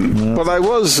didn't. No. But I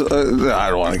was, I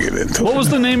don't want to get into it. What was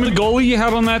the name of the goalie you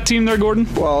had on that team there, Gordon?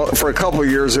 Well, for a couple of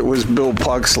years it was Bill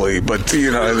Puxley, but, you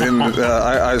know,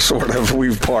 I sort of,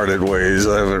 we've parted ways.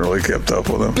 I haven't really kept up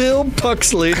with him. Bill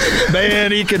Puxley,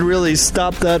 man, he could really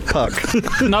stop that puck.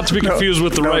 Not to be confused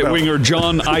with the right winger,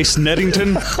 John Ice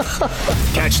Neddington.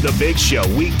 Catch the Big Show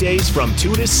weekdays from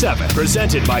 2 to 7,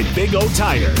 presented by Big O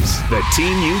Tires, the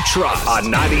team you trust, on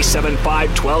 97.5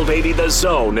 1280 The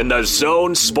Zone and The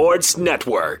Zone Sports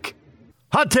Network.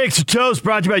 Hot Takes or Toast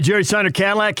brought to you by Jerry Seiner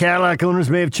Cadillac. Cadillac owners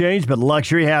may have changed, but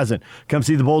luxury hasn't. Come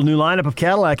see the bold new lineup of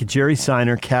Cadillac at Jerry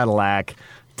Seiner Cadillac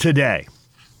today.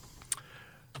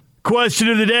 Question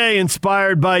of the day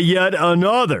inspired by yet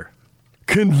another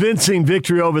convincing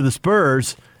victory over the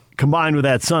Spurs, combined with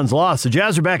that Suns loss. The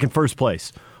Jazz are back in first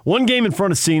place. One game in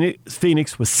front of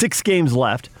Phoenix with 6 games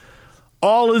left.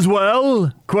 All is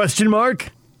well? Question mark.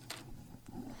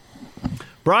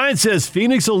 Brian says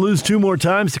Phoenix will lose 2 more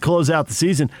times to close out the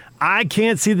season. I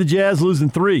can't see the Jazz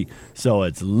losing 3, so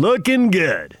it's looking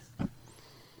good.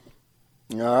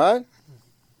 All right.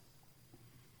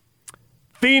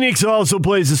 Phoenix also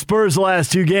plays the Spurs the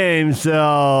last 2 games,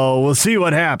 so we'll see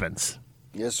what happens.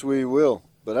 Yes, we will.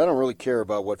 But I don't really care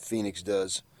about what Phoenix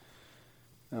does.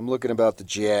 I'm looking about the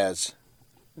Jazz.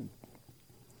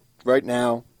 Right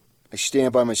now, I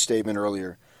stand by my statement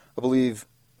earlier. I believe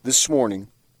this morning,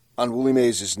 on Willie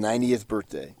Mays' 90th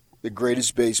birthday, the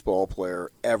greatest baseball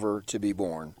player ever to be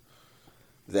born,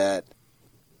 that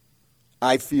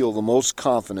I feel the most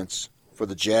confidence for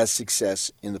the Jazz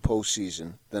success in the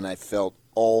postseason than I felt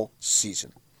all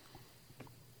season.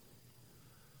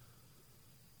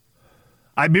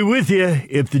 I'd be with you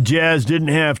if the Jazz didn't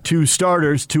have 2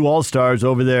 starters, 2 all-stars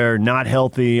over there not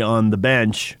healthy on the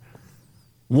bench.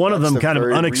 One of them kind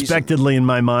of unexpectedly in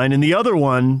my mind, and the other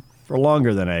one for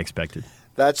longer than I expected.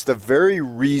 That's the very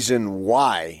reason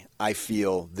why I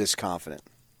feel this confident.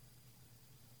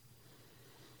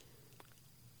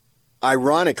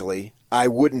 Ironically, I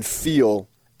wouldn't feel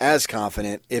as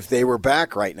confident if they were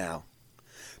back right now,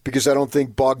 because I don't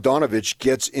think Bogdanovich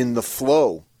gets in the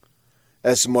flow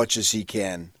as much as he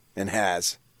can and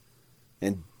has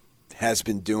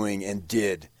been doing and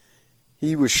did.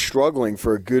 He was struggling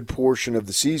for a good portion of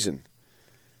the season.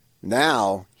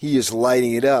 Now he is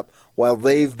lighting it up. While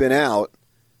they've been out,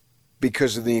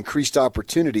 because of the increased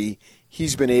opportunity,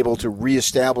 he's been able to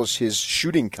reestablish his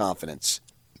shooting confidence.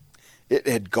 It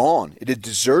had gone. It had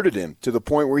deserted him to the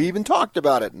point where he even talked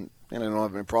about it. And I don't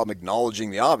have any problem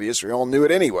acknowledging the obvious. We all knew it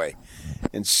anyway.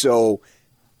 And so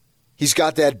he's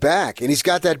got that back, and he's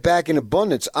got that back in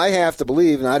abundance. I have to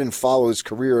believe, and I didn't follow his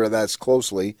career that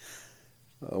closely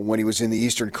when he was in the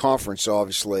Eastern Conference,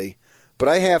 obviously, but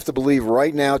I have to believe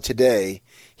right now, today,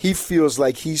 he feels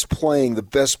like he's playing the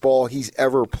best ball he's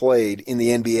ever played in the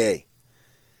NBA.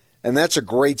 And that's a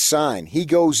great sign. He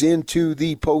goes into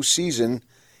the postseason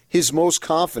his most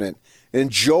confident.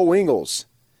 And Joe Ingles,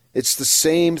 it's the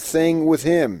same thing with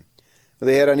him.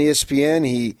 They had on ESPN,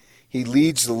 he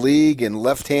leads the league in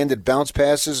left-handed bounce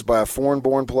passes by a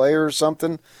foreign-born player or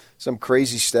something, some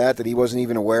crazy stat that he wasn't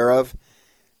even aware of.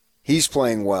 He's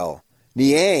playing well.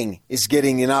 Niang is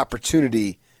getting an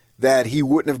opportunity that he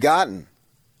wouldn't have gotten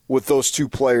with those two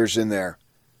players in there.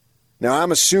 Now,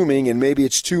 I'm assuming, and maybe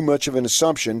it's too much of an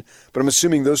assumption, but I'm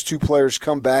assuming those two players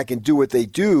come back and do what they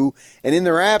do, and in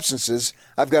their absences,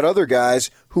 I've got other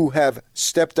guys who have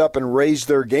stepped up and raised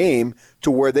their game to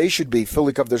where they should be.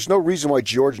 Philly Cup, there's no reason why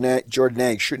Jordan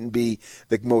Niang shouldn't be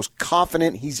the most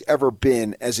confident he's ever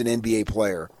been as an NBA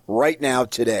player right now,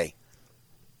 today.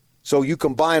 So you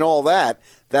combine all that,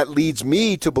 that leads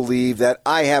me to believe that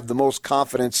I have the most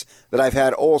confidence that I've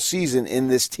had all season in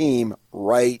this team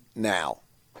right now.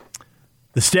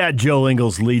 The stat Joe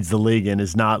Ingles leads the league in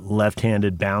is not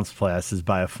left-handed bounce passes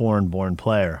by a foreign-born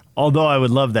player. Although I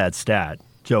would love that stat.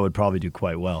 Joe would probably do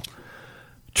quite well.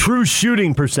 True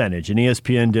shooting percentage, and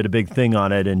ESPN did a big thing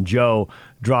on it, and Joe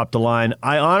dropped a line.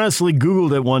 I honestly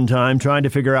Googled it one time trying to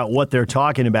figure out what they're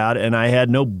talking about, and I had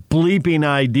no bleeping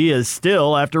ideas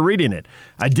still after reading it.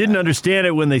 I didn't understand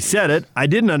it when they said it. I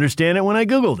didn't understand it when I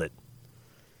Googled it.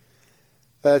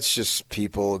 That's just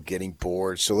people getting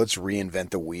bored, so let's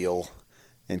reinvent the wheel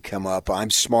and come up. I'm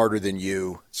smarter than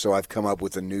you, so I've come up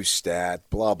with a new stat,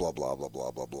 blah, blah, blah, blah,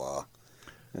 blah, blah, blah.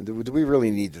 And do we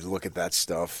really need to look at that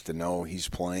stuff to know he's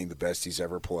playing the best he's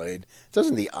ever played?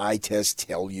 Doesn't the eye test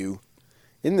tell you?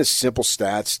 Didn't the simple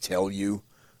stats tell you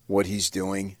what he's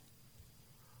doing?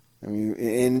 I mean,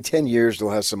 in 10 years, they'll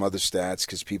have some other stats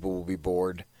because people will be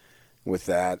bored with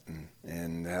that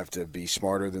and have to be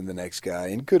smarter than the next guy.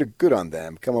 And good on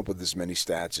them. Come up with as many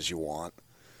stats as you want.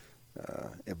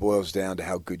 It boils down to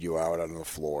how good you are out on the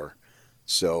floor.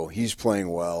 So he's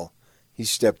playing well. He's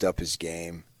stepped up his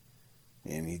game.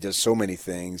 And he does so many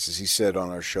things. As he said on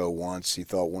our show once, he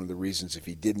thought one of the reasons if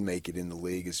he didn't make it in the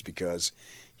league is because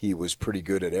he was pretty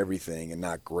good at everything and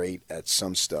not great at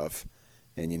some stuff.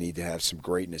 And you need to have some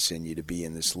greatness in you to be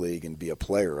in this league and be a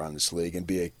player on this league and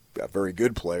be a very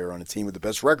good player on a team with the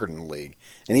best record in the league.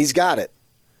 And he's got it.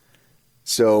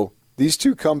 So these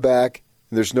two come back.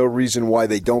 There's no reason why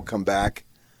they don't come back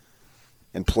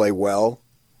and play well.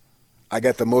 I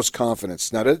got the most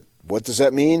confidence. Now, what does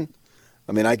that mean?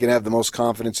 I mean, I can have the most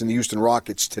confidence in the Houston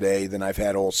Rockets today than I've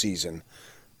had all season.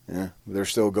 Yeah, they're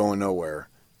still going nowhere.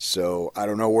 So I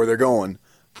don't know where they're going,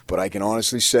 but I can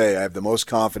honestly say I have the most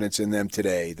confidence in them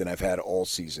today than I've had all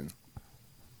season.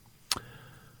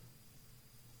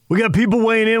 We got people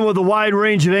weighing in with a wide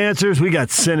range of answers. We got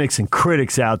cynics and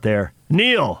critics out there.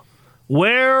 Neil,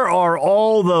 where are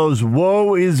all those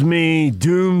woe is me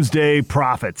doomsday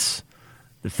prophets?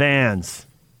 The fans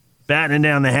battening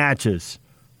down the hatches,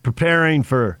 preparing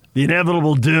for the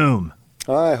inevitable doom.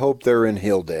 I hope they're in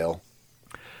Hilldale.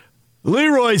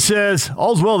 Leroy says,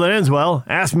 all's well that ends well.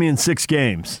 Ask me in 6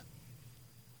 games.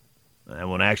 That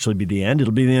won't actually be the end.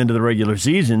 It'll be the end of the regular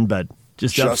season, but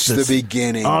just the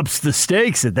beginning. Ups the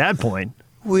stakes at that point.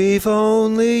 We've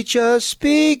only just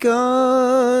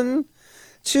begun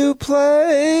to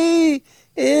play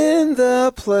in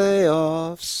the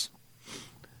playoffs.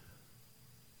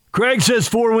 Craig says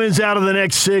 4 wins out of the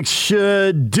next 6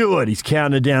 should do it. He's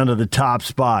counting it down to the top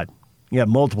spot. You got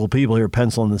multiple people here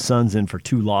penciling the Suns in for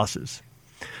 2 losses.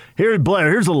 Here's Blair.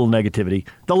 Here's a little negativity.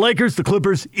 The Lakers, the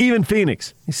Clippers, even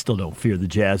Phoenix. They still don't fear the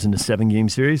Jazz in the 7-game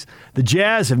series. The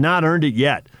Jazz have not earned it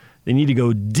yet. They need to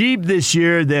go deep this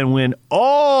year, then win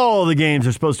all the games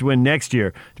they're supposed to win next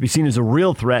year to be seen as a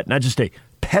real threat, not just a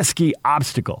pesky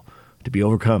obstacle to be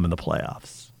overcome in the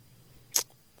playoffs.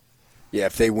 Yeah,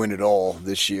 if they win it all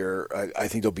this year, I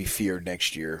think they'll be feared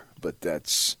next year. But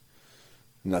that's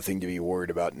nothing to be worried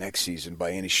about next season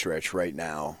by any stretch right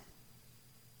now.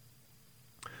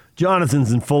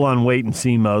 Jonathan's in full-on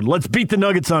wait-and-see mode. Let's beat the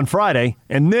Nuggets on Friday,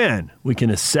 and then we can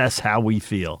assess how we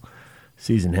feel.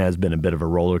 Season has been a bit of a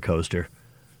roller coaster.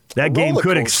 That game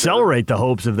could accelerate the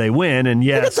hopes if they win, and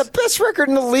yes. They got the best record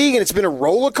in the league, and it's been a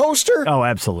roller coaster? Oh,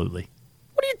 absolutely.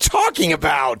 What are you talking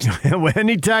about?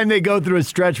 Anytime they go through a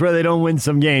stretch where they don't win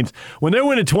some games, when they're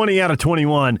winning 20 out of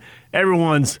 21,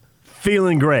 everyone's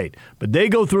feeling great. But they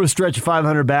go through a stretch of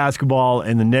 500 basketball,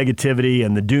 and the negativity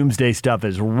and the doomsday stuff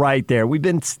is right there. We've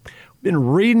been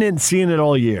reading it and seeing it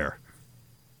all year.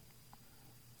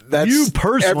 that's you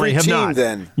personally every have team not.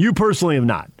 Then You personally have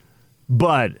not.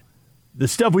 But the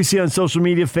stuff we see on social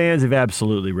media, fans have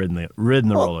absolutely ridden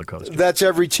the roller coaster. That's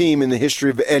every team in the history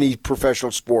of any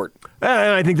professional sport.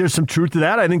 And I think there's some truth to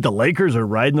that. I think the Lakers are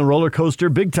riding the roller coaster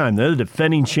big time. They're the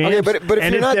defending champs. Okay, but if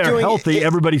and you're if not they're doing healthy,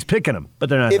 everybody's picking them. But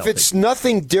they're not If healthy. it's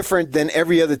nothing different than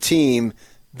every other team,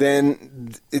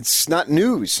 then it's not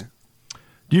news.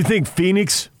 Do you think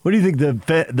Phoenix? What do you think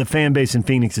the fan base in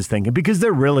Phoenix is thinking? Because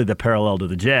they're really the parallel to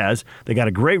the Jazz. They got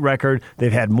a great record.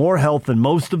 They've had more health than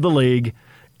most of the league,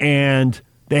 and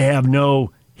they have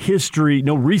no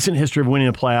recent history of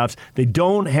winning the playoffs. They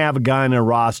don't have a guy in their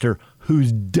roster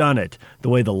who's done it the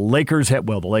way the Lakers have.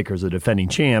 Well, the Lakers are defending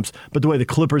champs, but the way the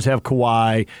Clippers have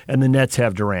Kawhi and the Nets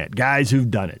have Durant. Guys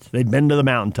who've done it. They've been to the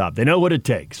mountaintop. They know what it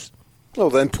takes. Well,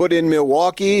 then put in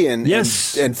Milwaukee and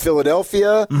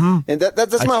Philadelphia, and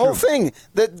that's my whole thing.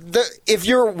 If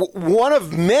you're one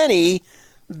of many,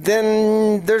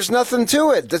 then there's nothing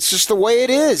to it. That's just the way it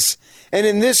is. And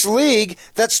in this league,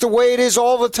 that's the way it is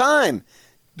all the time,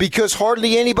 because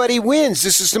hardly anybody wins.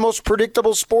 This is the most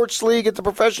predictable sports league at the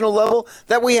professional level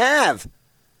that we have.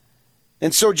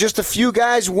 And so just a few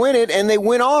guys win it, and they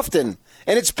win often.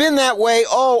 And it's been that way,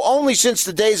 only since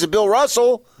the days of Bill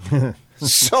Russell.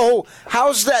 So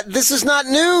how's that? This is not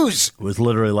news. It was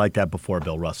literally like that before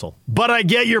Bill Russell. But I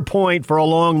get your point for a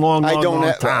long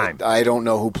time. I don't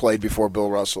know who played before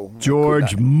Bill Russell.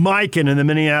 George Mikan and the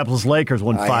Minneapolis Lakers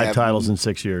won 5 titles in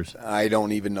 6 years. I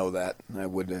don't even know that.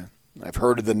 I've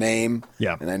heard of the name,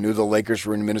 and I knew the Lakers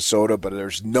were in Minnesota, but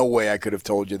there's no way I could have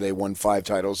told you they won 5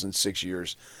 titles in 6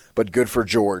 years. But good for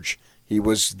George. He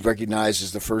was recognized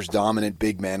as the first dominant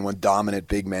big man when dominant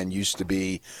big man used to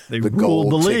be the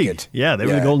gold ticket. Yeah, they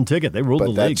were the golden ticket. They ruled the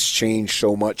league. But that's changed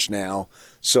so much now.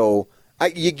 So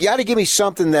you got to give me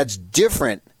something that's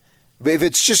different. If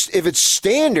it's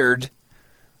standard,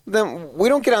 then we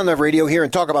don't get on the radio here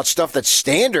and talk about stuff that's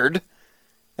standard.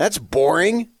 That's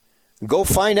boring. Go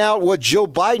find out what Joe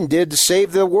Biden did to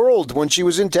save the world when she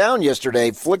was in town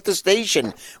yesterday. Flick the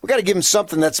station. We got to give him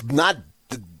something that's not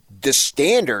the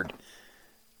standard.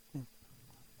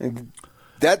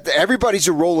 That everybody's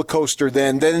a roller coaster.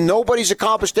 Then nobody's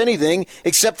accomplished anything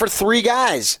except for 3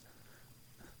 guys.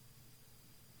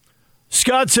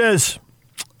 Scott says,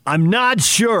 I'm not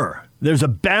sure. There's a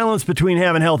balance between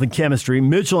having health and chemistry.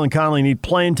 Mitchell and Conley need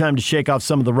playing time to shake off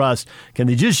some of the rust. Can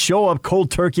they just show up cold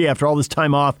turkey after all this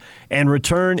time off and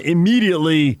return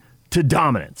immediately to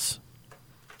dominance?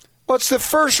 Well, it's the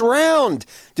first round.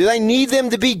 Did I need them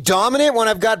to be dominant when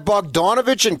I've got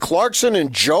Bogdanovich and Clarkson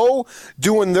and Joe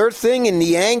doing their thing and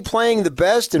Niang playing the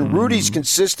best and Rudy's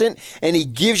consistent and he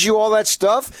gives you all that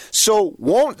stuff? So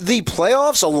won't the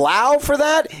playoffs allow for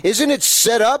that? Isn't it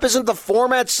set up? Isn't the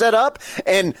format set up?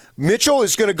 And Mitchell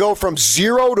is going to go from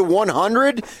 0 to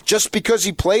 100 just because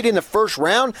he played in the first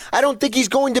round? I don't think he's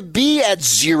going to be at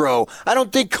 0. I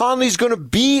don't think Conley's going to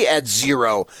be at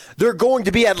 0. They're going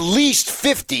to be at least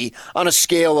 50 on a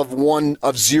scale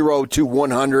of 0 to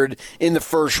 100 in the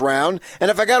first round. And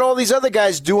if I got all these other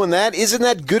guys doing that, isn't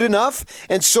that good enough?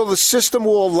 And so the system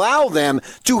will allow them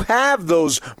to have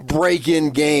those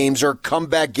break-in games or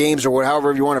comeback games or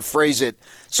however you want to phrase it.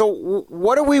 So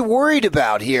what are we worried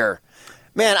about here?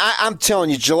 Man, I'm telling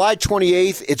you, July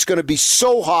 28th, it's going to be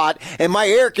so hot, and my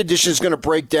air conditioner is going to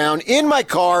break down in my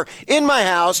car, in my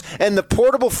house, and the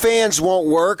portable fans won't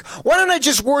work. Why don't I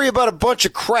just worry about a bunch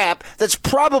of crap that's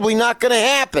probably not going to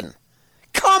happen?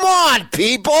 Come on,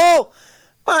 people!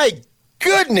 My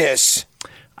goodness!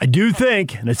 I do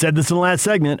think, and I said this in the last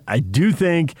segment, I do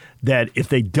think that if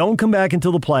they don't come back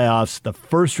until the playoffs, the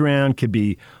first round could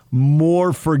be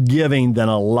more forgiving than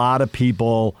a lot of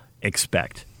people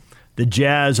expect. The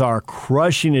Jazz are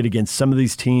crushing it against some of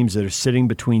these teams that are sitting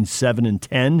between 7 and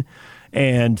 10.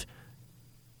 And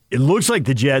it looks like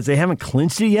the Jazz, they haven't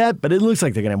clinched it yet, but it looks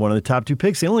like they're going to have one of the top 2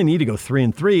 picks. They only need to go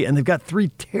 3-3, and they've got 3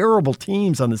 terrible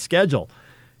teams on the schedule.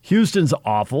 Houston's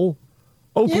awful.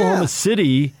 Oklahoma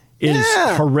City is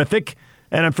horrific.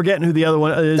 And I'm forgetting who the other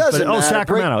one is. Doesn't matter.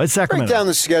 Sacramento. It's Sacramento. Break down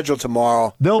the schedule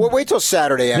tomorrow. We'll wait till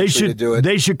Saturday to do it.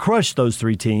 They should crush those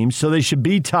 3 teams, so they should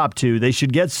be top 2. They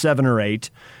should get 7 or 8.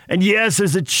 And yes,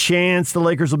 there's a chance the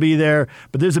Lakers will be there,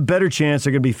 but there's a better chance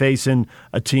they're going to be facing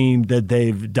a team that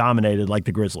they've dominated like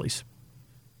the Grizzlies.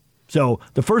 So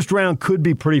the first round could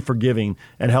be pretty forgiving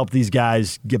and help these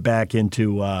guys get back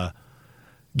into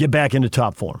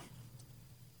top form.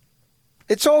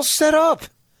 It's all set up.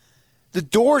 The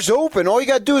door's open. All you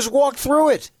got to do is walk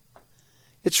through it.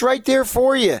 It's right there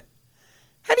for you.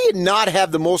 How do you not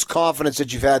have the most confidence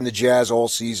that you've had in the Jazz all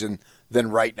season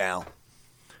than right now?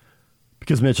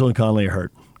 Because Mitchell and Conley are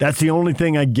hurt. That's the only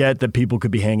thing I get that people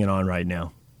could be hanging on right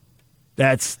now.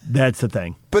 That's the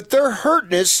thing. But their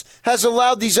hurtness has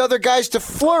allowed these other guys to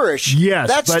flourish. Yes.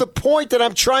 That's the point that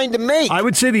I'm trying to make. I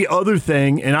would say the other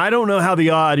thing, and I don't know how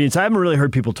the audience, I haven't really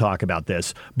heard people talk about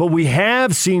this, but we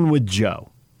have seen with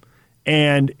Joe,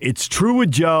 and it's true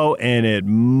with Joe, and it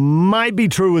might be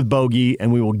true with Bogey,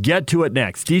 and we will get to it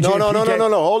next. DJ No.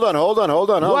 Hold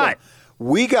on. What?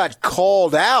 We got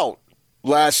called out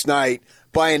last night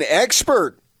by an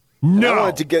expert. No. I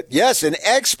wanted to get, yes, an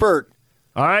expert.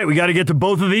 All right, we got to get to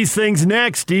both of these things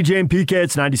next. DJ and PK,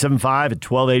 it's 97.5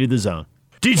 at 1280 The Zone.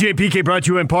 DJ and PK brought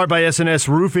to you in part by SNS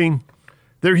Roofing.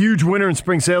 Their huge winter and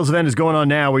spring sales event is going on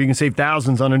now where you can save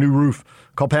thousands on a new roof.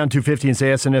 Call pound 250 and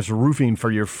say SNS Roofing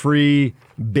for your free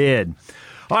bid.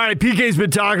 All right, PK's been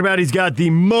talking about he's got the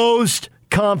most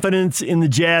confidence in the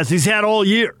Jazz he's had all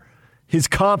year. His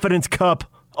confidence cup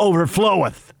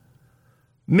overfloweth.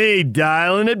 Me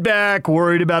dialing it back,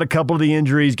 worried about a couple of the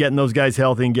injuries, getting those guys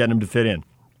healthy and getting them to fit in.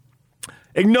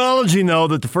 Acknowledging, though,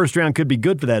 that the first round could be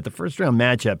good for that. The first round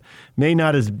matchup may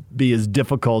not be as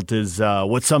difficult as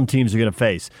what some teams are going to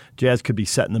face. Jazz could be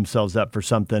setting themselves up for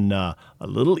something a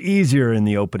little easier in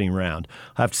the opening round.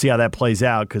 I'll have to see how that plays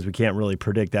out because we can't really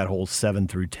predict that whole 7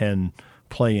 through 10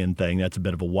 play-in thing. That's a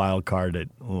bit of a wild card that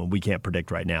we can't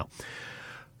predict right now.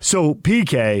 So,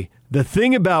 PK, the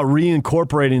thing about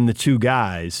reincorporating the two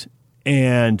guys,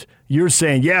 and you're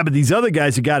saying, yeah, but these other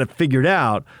guys have got it figured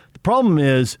out. The problem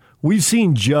is we've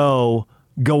seen Joe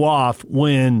go off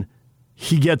when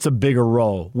he gets a bigger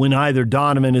role, when either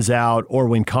Donovan is out or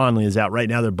when Conley is out. Right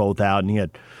now they're both out, and he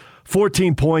had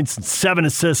 14 points and 7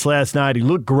 assists last night. He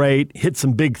looked great, hit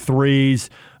some big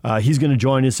threes. He's going to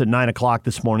join us at 9 o'clock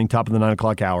this morning, top of the 9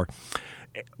 o'clock hour.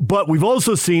 But we've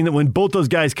also seen that when both those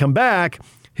guys come back,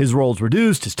 his role's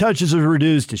reduced, his touches are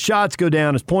reduced, his shots go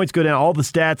down, his points go down, all the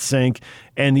stats sink,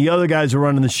 and the other guys are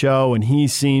running the show, and he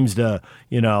seems to,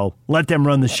 let them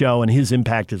run the show, and his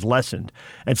impact is lessened.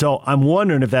 And so I'm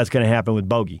wondering if that's going to happen with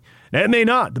Bogey. Now, it may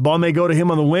not. The ball may go to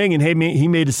him on the wing, and he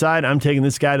may decide, I'm taking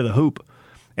this guy to the hoop,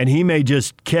 and he may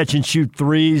just catch and shoot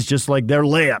threes just like they're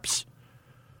layups.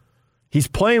 He's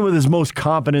playing with his most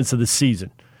confidence of the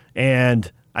season, and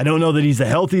I don't know that he's the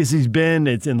healthiest he's been.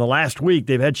 It's in the last week.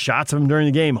 They've had shots of him during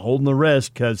the game holding the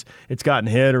wrist because it's gotten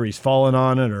hit or he's fallen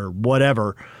on it or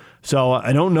whatever. So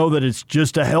I don't know that it's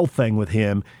just a health thing with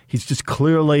him. He's just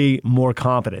clearly more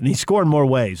confident. And he's scoring more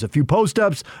ways. A few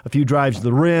post-ups, a few drives to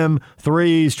the rim,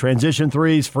 threes, transition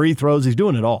threes, free throws. He's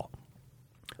doing it all.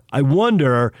 I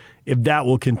wonder if that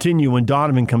will continue when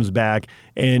Donovan comes back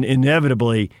and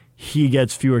inevitably he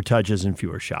gets fewer touches and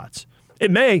fewer shots.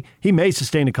 He may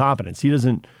sustain a confidence. He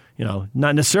doesn't,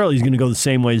 not necessarily he's going to go the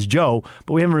same way as Joe,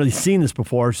 but we haven't really seen this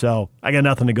before, so I got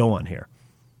nothing to go on here.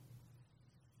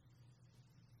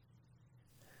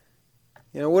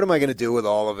 What am I going to do with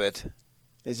all of it?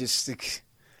 It's just,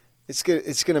 it's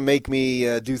going to make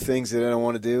me do things that I don't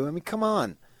want to do. I mean, come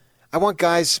on. I want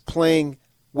guys playing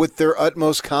with their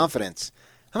utmost confidence.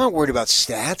 I'm not worried about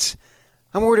stats.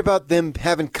 I'm worried about them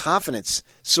having confidence.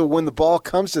 So when the ball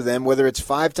comes to them, whether it's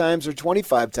 5 times or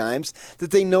 25 times,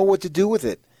 that they know what to do with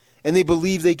it. And they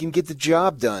believe they can get the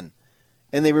job done.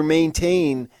 And they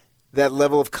maintain that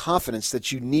level of confidence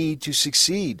that you need to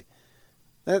succeed.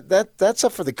 That's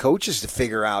up for the coaches to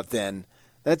figure out then.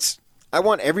 I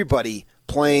want everybody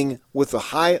playing with a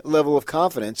high level of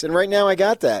confidence. And right now I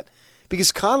got that.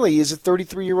 Because Conley is a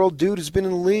 33-year-old dude who's been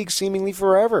in the league seemingly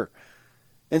forever.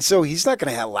 And so he's not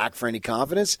going to lack for any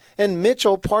confidence. And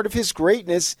Mitchell, part of his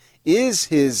greatness is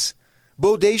his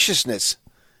bodaciousness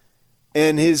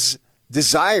and his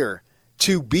desire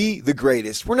to be the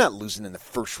greatest. We're not losing in the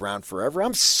first round forever.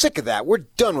 I'm sick of that. We're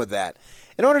done with that.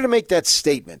 In order to make that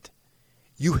statement,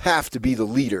 you have to be the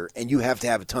leader and you have to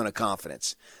have a ton of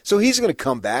confidence. So he's going to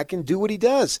come back and do what he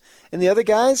does. And the other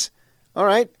guys, all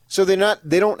right, so they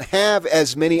don't have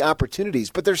as many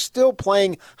opportunities, but they're still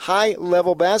playing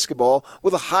high-level basketball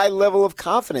with a high level of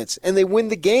confidence, and they win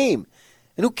the game.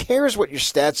 And who cares what your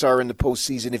stats are in the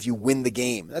postseason if you win the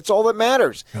game? That's all that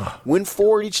matters. Win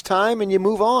 4 each time, and you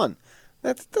move on.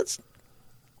 If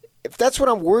that's what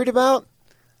I'm worried about,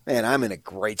 man, I'm in a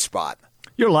great spot.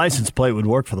 Your license plate would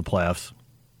work for the playoffs.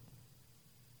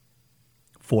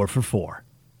 4 for 4.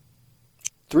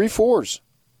 3 4s.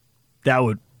 That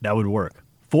would work.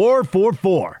 4 for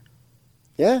 4.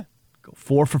 Yeah. Go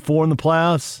 4 for 4 in the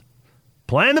playoffs.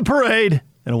 Plan the parade.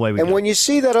 And away we go. And when you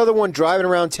see that other one driving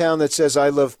around town that says, I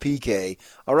love PK,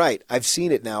 all right, I've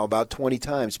seen it now about 20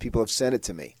 times. People have sent it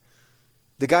to me.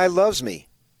 The guy loves me.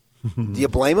 Do you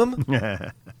blame him?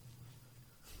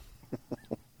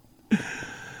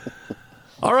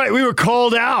 All right, we were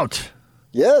called out.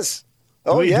 Yes.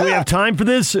 Do we have time for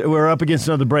this? We're up against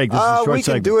another break. This is a short we can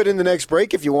segment. do it in the next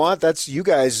break if you want. That's you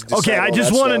guys. Okay, I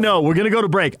just want to know. We're going to go to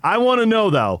break. I want to know,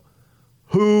 though,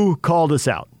 who called us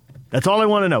out. That's all I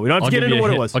want to know. We don't have to get into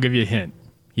what it was. I'll give you a hint.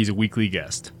 He's a weekly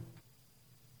guest.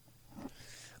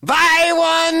 Buy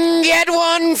one, get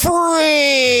one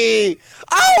free.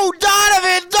 Oh,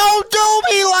 Donovan, don't do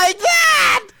me like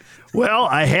that. Well,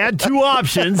 I had two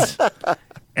options,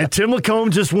 and Tim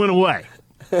Lacombe just went away.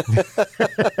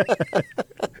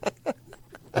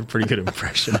 A pretty good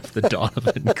impression of the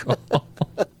Donovan call.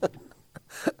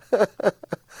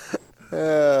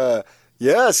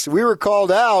 Yes, we were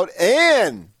called out,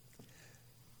 and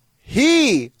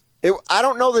I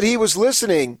don't know that he was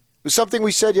listening. It was something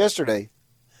we said yesterday.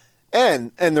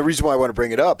 And the reason why I want to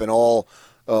bring it up in all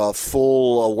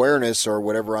full awareness or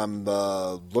whatever I'm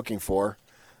looking for,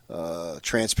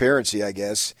 transparency, I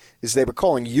guess, is they were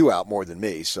calling you out more than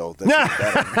me. So that's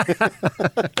better.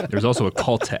 There's also a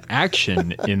call to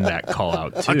action in that call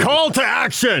out, too. A call to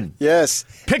action. Yes.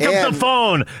 Pick up the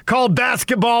phone. Call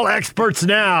basketball experts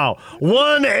now.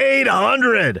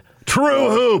 1-800 True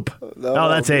Hoop. No,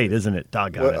 that's 8, isn't it?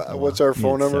 Doggone it. What's our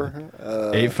phone number?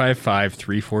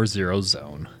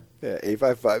 855-340-ZONE. Yeah,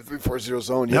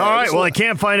 855-340-ZONE. Yeah, all right, well, I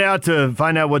can't find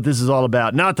out what this is all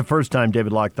about. Not the first time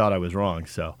David Locke thought I was wrong.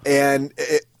 So, and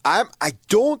I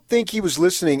don't think he was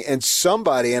listening. And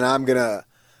somebody, and I'm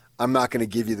not gonna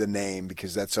give you the name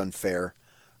because that's unfair.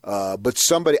 But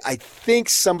I think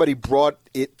somebody brought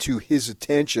it to his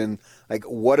attention. Like,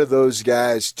 what are those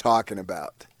guys talking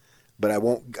about? But I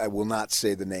will not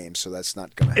say the name, so that's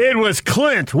not gonna happen. It was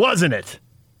Clint, wasn't it?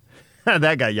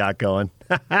 That got yacht going.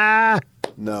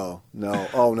 No.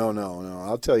 Oh, no.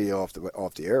 I'll tell you off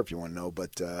the air if you want to know,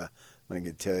 but I'm going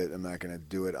to tell you I'm not going to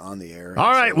do it on the air.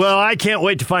 All right, well, I can't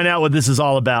wait to find out what this is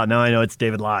all about. Now I know it's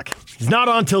David Locke. He's not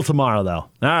on till tomorrow, though.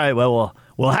 All right, well,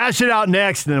 we'll hash it out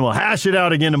next, and then we'll hash it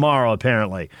out again tomorrow,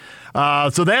 apparently.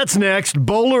 So that's next.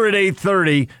 Bowler at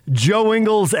 8:30, Joe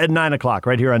Ingles at 9 o'clock,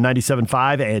 right here on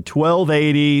 97.5 and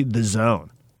 1280 The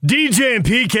Zone. DJ and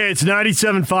PK, it's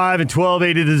 97.5 and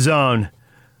 1280 The Zone.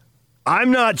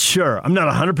 I'm not sure. I'm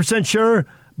not 100% sure,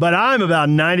 but I'm about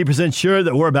 90% sure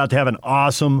that we're about to have an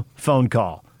awesome phone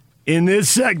call in this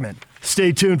segment.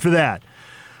 Stay tuned for that.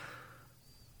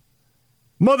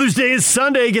 Mother's Day is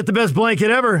Sunday. Get the best blanket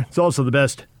ever. It's also the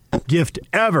best gift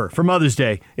ever for Mother's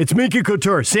Day. It's Minka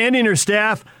Couture. Sandy and her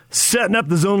staff setting up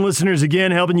the Zone listeners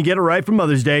again, helping you get it right for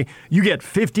Mother's Day. You get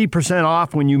 50%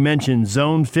 off when you mention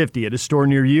Zone 50 at a store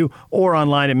near you or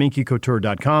online at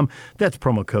MinkyCouture.com. That's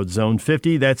promo code Zone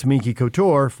 50. That's Minky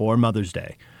Couture for Mother's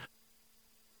Day.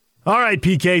 All right,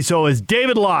 PK, so as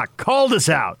David Locke called us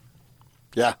out,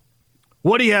 yeah,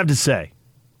 what do you have to say?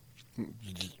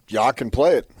 Y'all can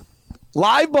play it.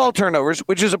 Live ball turnovers,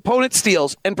 which is opponent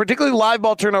steals, and particularly live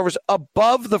ball turnovers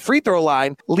above the free throw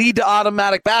line lead to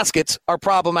automatic baskets, are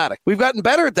problematic. We've gotten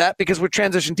better at that because with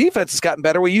transition defense, it's gotten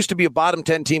better. We used to be a bottom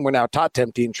 10 team. We're now a top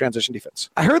 10 team in transition defense.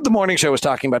 I heard the morning show was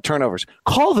talking about turnovers.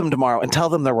 Call them tomorrow and tell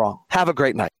them they're wrong. Have a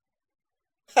great night.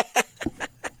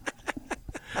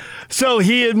 So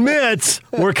he admits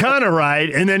we're kind of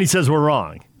right, and then he says we're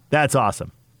wrong. That's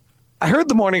awesome. I heard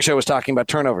the morning show was talking about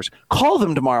turnovers. Call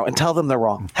them tomorrow and tell them they're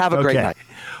wrong. Have a great night.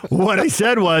 What I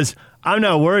said was, I'm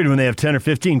not worried when they have 10 or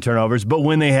 15 turnovers, but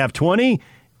when they have 20,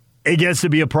 it gets to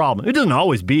be a problem. It doesn't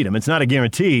always beat them. It's not a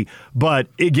guarantee, but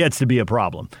it gets to be a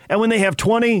problem. And when they have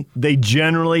 20, they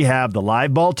generally have the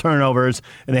live ball turnovers,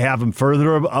 and they have them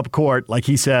further up court, like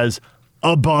he says,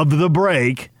 above the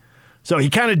break. So he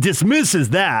kind of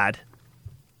dismisses that,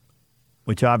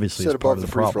 which obviously is part of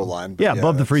the problem. Free throw line. Yeah,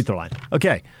 above the free throw line.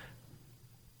 Okay.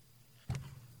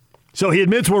 So he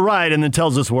admits we're right and then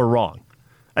tells us we're wrong.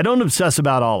 I don't obsess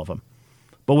about all of them.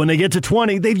 But when they get to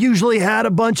 20, they've usually had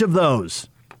a bunch of those.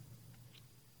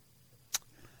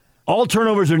 All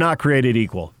turnovers are not created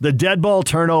equal. The dead ball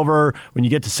turnover, when you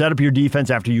get to set up your defense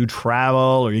after you travel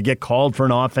or you get called for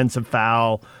an offensive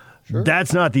foul,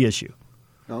 that's not the issue.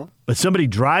 No. But somebody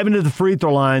driving to the free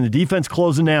throw line, the defense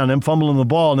closing down, them fumbling the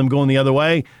ball, and them going the other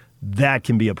way, that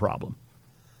can be a problem.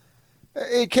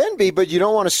 It can be, but you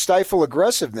don't want to stifle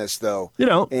aggressiveness, though. You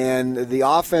know. And the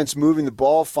offense moving the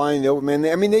ball, finding the open man.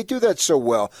 I mean, they do that so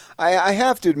well. I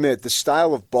have to admit, the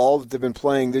style of ball that they've been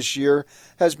playing this year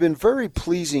has been very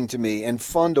pleasing to me and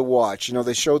fun to watch. You know,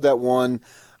 they showed that one.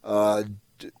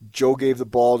 Joe gave the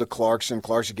ball to Clarkson.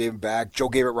 Clarkson gave it back. Joe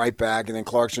gave it right back, and then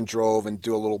Clarkson drove and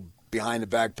do a little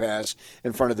behind-the-back pass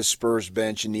in front of the Spurs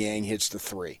bench, and Niang hits the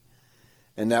three.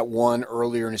 And that one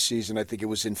earlier in the season, I think it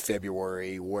was in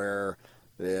February, where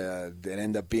it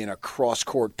ended up being a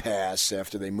cross-court pass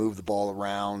after they moved the ball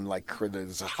around like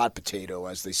there's a hot potato,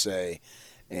 as they say.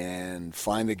 and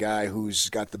find the guy who's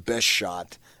got the best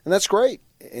shot. And that's great.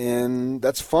 And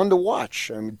that's fun to watch.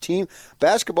 I mean, team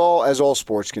basketball, as all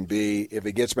sports can be, if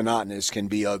it gets monotonous, can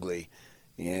be ugly.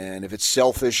 And if it's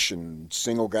selfish and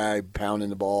single guy pounding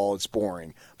the ball, it's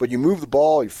boring. But you move the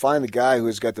ball, you find the guy who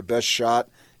has got the best shot,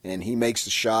 and he makes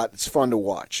the shot. It's fun to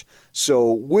watch.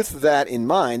 So with that in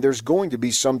mind, there's going to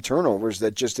be some turnovers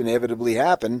that just inevitably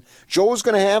happen. Joe's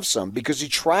going to have some because he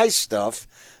tries stuff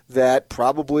that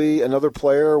probably another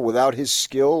player without his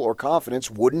skill or confidence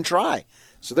wouldn't try.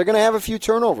 So they're going to have a few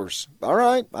turnovers. All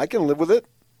right, I can live with it.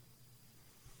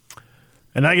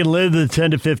 And I can live with the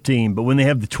 10 to 15, but when they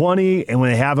have the 20 and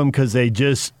when they have them because they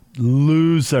just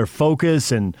lose their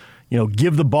focus and,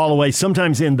 give the ball away,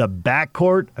 sometimes in the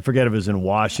backcourt, I forget if it was in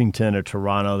Washington or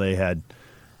Toronto, they had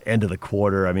end of the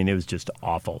quarter. I mean, it was just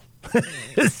awful.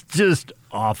 It's just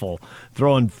awful.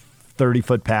 Throwing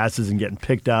 30-foot passes and getting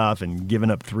picked off and giving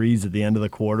up threes at the end of the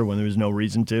quarter when there was no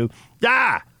reason to.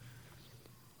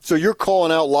 So you're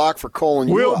calling out Locke for calling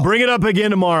you We'll out. bring it up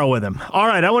again tomorrow with him. All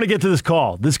right, I want to get to this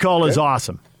call. This call is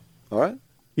awesome. All right.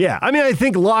 Yeah, I mean, I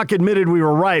think Locke admitted we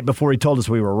were right before he told us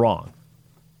we were wrong.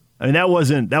 I mean, that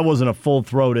wasn't a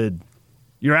full-throated,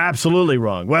 you're absolutely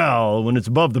wrong. Well, when it's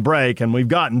above the break and we've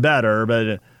gotten better,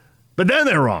 but then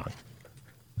they're wrong.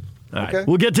 All right,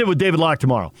 we'll get to it with David Locke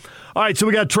tomorrow. All right, so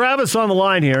we got Travis on the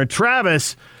line here. And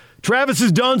Travis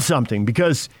has done something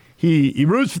because he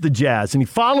roots for the Jazz and he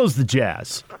follows the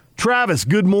Jazz. Travis,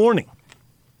 good morning.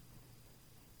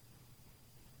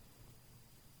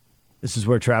 This is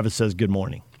where Travis says good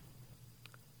morning.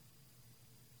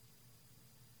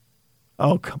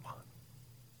 Oh, come on.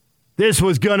 This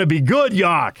was going to be good,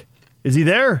 Yock. Is he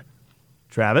there?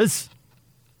 Travis?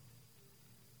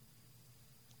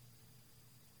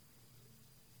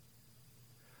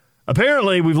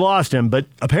 Apparently, we've lost him, but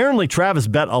apparently Travis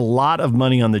bet a lot of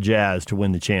money on the Jazz to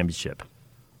win the championship.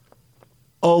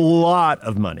 A lot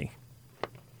of money.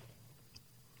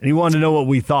 And he wanted to know what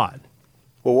we thought.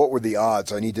 Well, what were the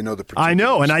odds? I need to know the particulars. I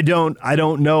know, and I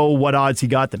don't know what odds he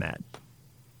got them at.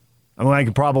 I mean, I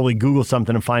could probably Google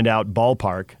something and find out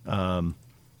ballpark.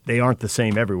 They aren't the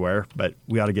same everywhere, but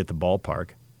we ought to get the ballpark.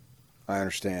 I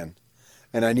understand.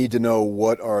 And I need to know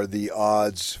what are the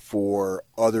odds for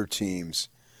other teams.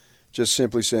 Just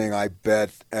simply saying I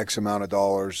bet X amount of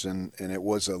dollars and it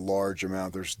was a large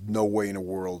amount. There's no way in the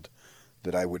world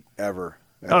that I would ever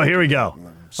Oh, here we go.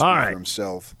 speak All right. for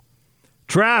himself.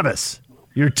 Travis,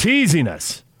 you're teasing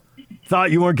us.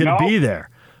 Thought you weren't going to be there.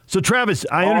 So, Travis,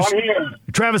 I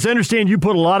understand you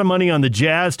put a lot of money on the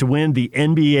Jazz to win the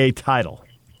NBA title.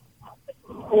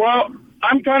 Well,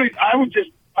 I'm burnt out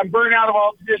of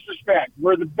all the disrespect.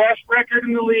 We're the best record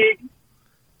in the league.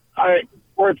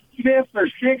 We're fifth or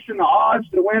sixth in the odds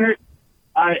to win it.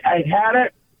 I had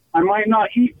it. I might not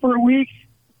eat for a week,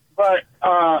 but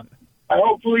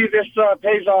hopefully this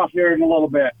pays off here in a little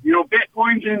bit.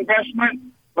 Bitcoin's an investment,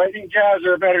 but I think Jazz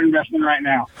are a better investment right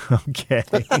now. Okay.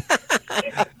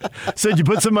 So did you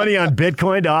put some money on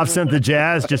Bitcoin to offset the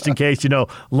Jazz just in case,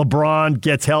 LeBron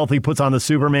gets healthy, puts on the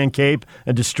Superman cape,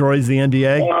 and destroys the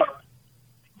NBA?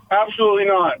 Absolutely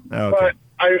not. Okay. But,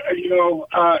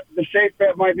 the safe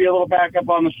bet might be a little backup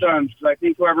on the Suns because I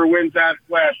think whoever wins that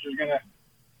West is going to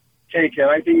take it.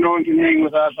 I think no one can hang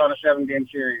with us on a 7-game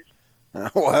series.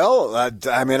 Well, I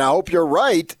hope you're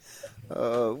right.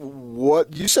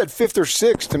 What you said, fifth or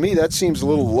sixth? To me, that seems a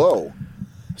little low.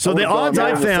 So the odds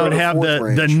I found have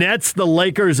the Nets, the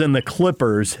Lakers, and the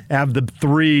Clippers have the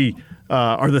three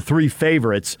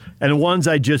favorites, and the ones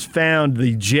I just found,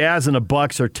 the Jazz and the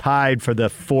Bucks are tied for the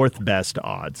fourth best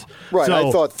odds. Right, so,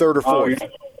 I thought third or fourth.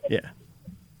 Yeah,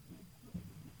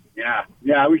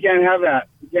 we can't have that.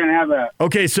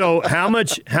 Okay, so how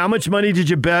much money did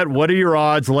you bet? What are your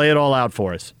odds? Lay it all out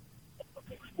for us.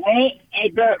 Well, I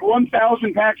bet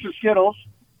 1,000 packs of Skittles,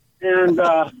 and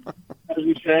as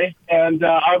we say, and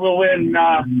I will win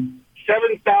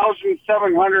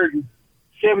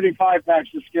 7,775 packs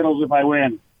of Skittles if I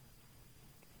win.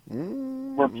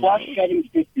 We're plus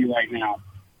 750 right now.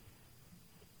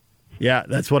 Yeah,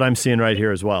 that's what I'm seeing right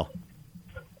here as well.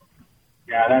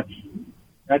 Yeah, that's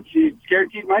it's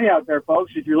guaranteed money out there,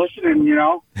 folks. If you're listening,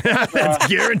 That's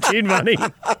guaranteed money.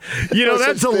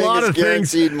 That's a lot of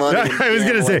things. Money I was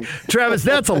going to say, Travis,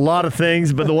 that's a lot of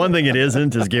things, but the one thing it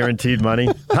isn't is guaranteed money.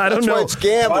 I don't know. It's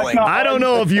gambling. I don't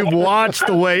know if you've watched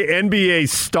the way NBA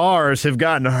stars have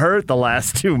gotten hurt the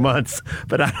last 2 months,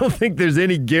 but I don't think there's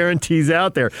any guarantees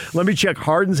out there. Let me check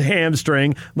Harden's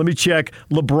hamstring. Let me check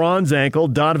LeBron's ankle,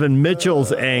 Donovan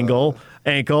Mitchell's ankle,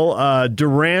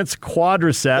 Durant's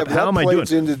quadricep. How am I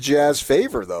doing? Into Jazz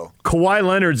favor, though. Kawhi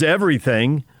Leonard's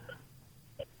everything.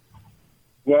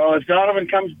 Well, if Donovan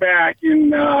comes back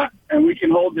and we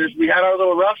can hold this, we had our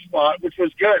little rough spot, which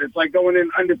was good. It's like going in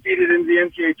undefeated into the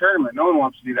NCAA tournament. No one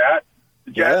wants to do that.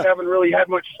 The Jazz haven't really had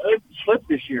much slip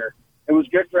this year. It was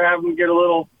good for having them get a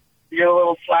little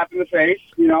slap in the face,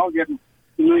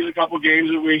 lose a couple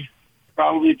games that we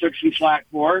probably took some slack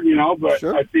for, but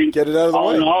sure. I think get it out of the way.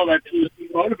 All in all, that's going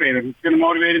to motivate him. It's going to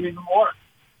motivate him even more.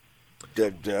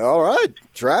 All right,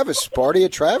 Travis, party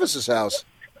at Travis's house.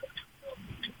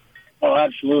 Oh,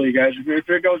 absolutely, guys. If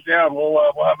it goes down, we'll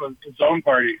have a zone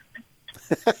party.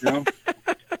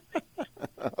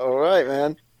 All right,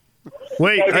 man.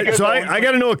 Wait, so I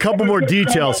got to know a couple more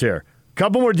details here. Yeah,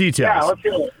 let's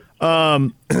hear it.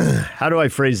 How do I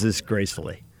phrase this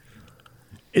gracefully?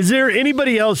 Is there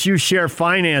anybody else you share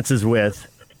finances with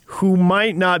who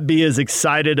might not be as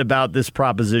excited about this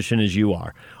proposition as you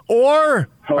are? Or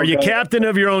are you captain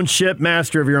of your own ship,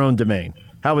 master of your own domain?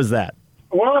 How is that?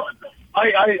 Well,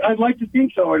 I'd like to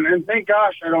think so, and thank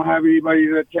gosh I don't have anybody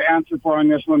to answer for on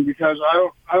this one, because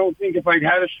I don't think if I'd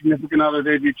had a significant other,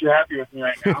 they'd be too happy with me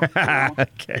right now.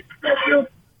 Okay.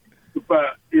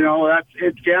 But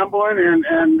it's gambling,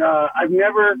 and I've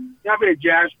never been a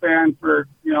Jazz fan for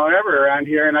ever around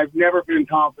here, and I've never been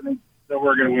confident that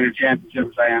we're going to win a championship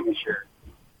as I am this year.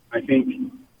 I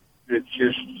think it's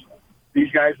just these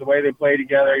guys, the way they play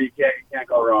together, you can't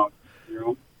go wrong.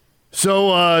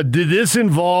 So did this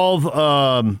involve,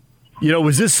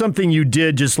 was this something you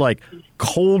did just like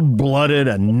cold-blooded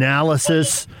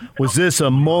analysis? Was this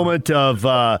a moment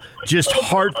of just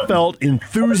heartfelt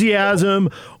enthusiasm,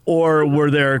 or were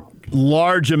there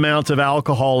large amounts of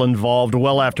alcohol involved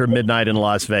well after midnight in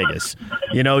Las Vegas?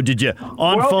 Did you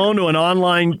phone to an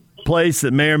online place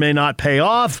that may or may not pay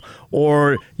off,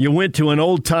 or you went to an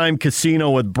old-time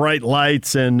casino with bright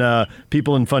lights and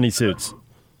people in funny suits?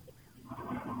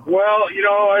 Well,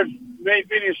 I've made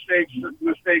many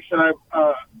mistakes that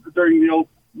during the old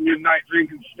midnight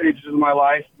drinking stages of my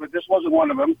life, but this wasn't one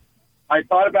of them. I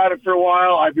thought about it for a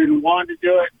while. I've been wanting to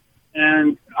do it,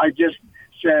 and I just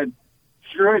said,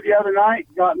 screw it the other night,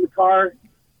 got in the car,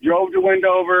 drove to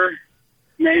Wendover,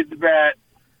 made the bet,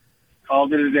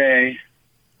 called it a day,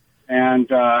 and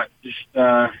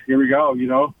here we go,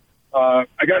 I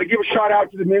got to give a shout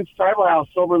out to the Men's Tribal House,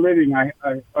 Sober Living. I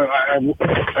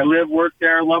live, work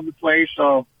there, love the place.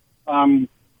 So,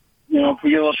 if we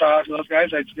get a little shout out to those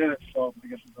guys, I just did it. So I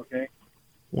guess it's okay.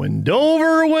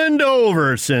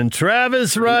 Wendover, send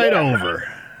Travis right over.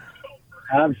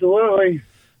 Absolutely.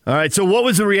 All right. So, what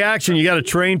was the reaction? You got a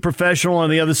trained professional on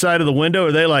the other side of the window.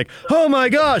 Are they like, "Oh my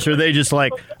gosh"? Or are they just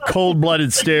like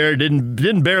cold-blooded stare?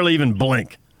 Didn't barely even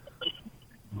blink.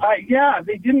 Yeah,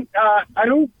 they didn't.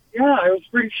 Yeah, I was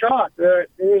pretty shocked.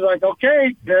 He was like,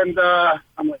 okay. And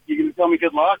I'm like, you going to tell me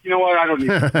good luck? You know what? I don't need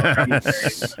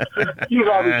to. He was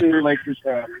obviously a Lakers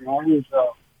fan. All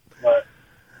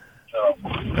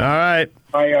right.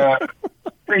 I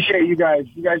appreciate you guys.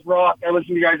 You guys rock. I listen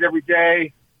to you guys every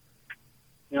day.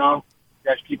 You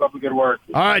guys keep up the good work.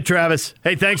 All right, Travis.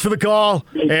 Hey, thanks for the call.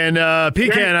 And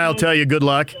PK and I will tell you good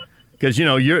luck, because,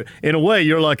 you're in a way,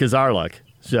 your luck is our luck.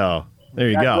 So there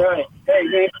you go. Right. Hey,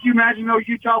 man, can you imagine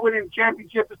Utah winning the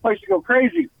championship? This place would go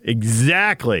crazy.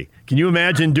 Exactly. Can you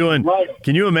imagine doing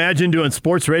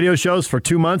sports radio shows for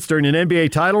 2 months during an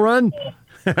NBA title run?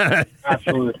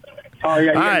 Absolutely. Oh,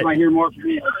 yeah, you guys might hear more from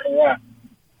me. Yeah.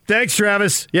 Thanks,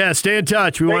 Travis. Yeah, stay in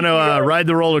touch. We want to ride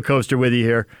the roller coaster with you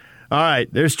here. All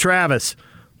right, there's Travis.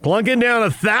 Plunking down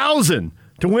 1,000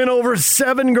 to win over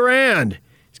 $7,000.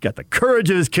 He's got the courage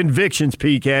of his convictions,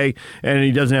 PK, and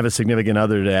he doesn't have a significant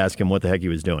other to ask him what the heck he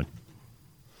was doing.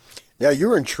 Yeah, you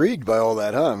were intrigued by all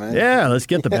that, huh, man? Yeah, let's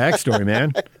get the backstory,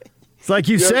 man. It's like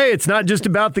you say, it's not just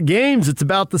about the games, it's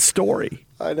about the story.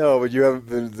 I know, but you have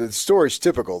the story's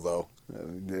typical, though.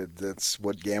 That's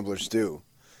what gamblers do.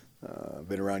 I've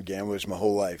been around gamblers my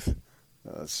whole life.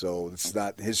 So it's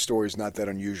not, his story's not that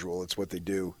unusual. It's what they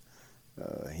do.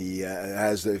 He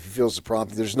feels the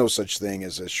prompt. There's no such thing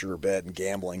as a sure bet in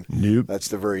gambling. Nope. That's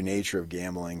the very nature of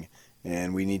gambling.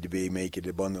 And we need to make it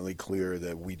abundantly clear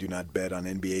that we do not bet on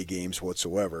NBA games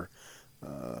whatsoever.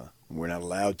 We're not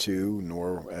allowed to,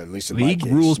 nor at least in my case,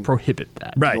 league rules prohibit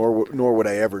that. Right. Nor would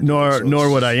I ever do. Nor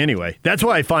would I anyway. That's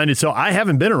why I find it so. I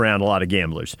haven't been around a lot of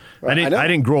gamblers. Right. I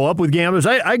didn't grow up with gamblers.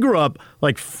 I grew up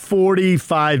like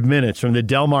 45 minutes from the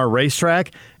Del Mar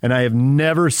racetrack, and I have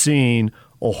never seen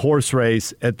a horse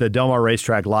race at the Del Mar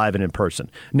racetrack live and in person.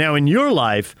 Now, in your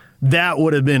life, that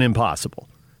would have been impossible.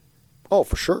 Oh,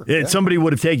 for sure. Somebody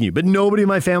would have taken you, but nobody in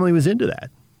my family was into that.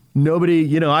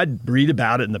 Nobody, I'd read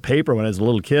about it in the paper when I was a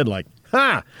little kid, like,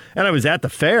 and I was at the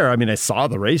fair. I mean, I saw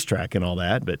the racetrack and all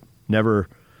that, but never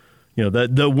You know,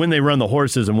 the when they run the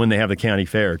horses and when they have the county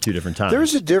fair are two different times.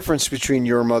 There's a difference between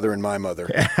your mother and my mother.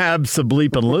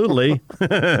 Absolutely.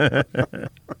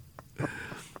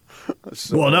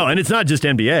 Well, no, and it's not just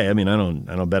NBA. I mean, I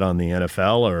don't bet on the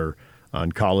NFL or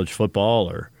on college football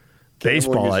or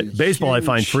baseball. Baseball, I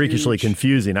find freakishly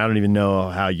confusing. I don't even know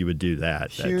how you would do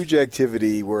that. Huge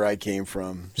activity where I came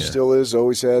from. Yeah. Still is,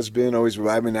 always has been, always.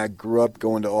 I mean, I grew up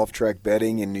going to off-track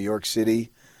betting in New York City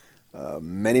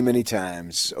many, many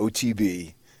times,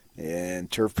 OTB. And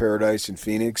Turf Paradise in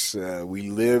Phoenix. We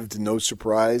lived, no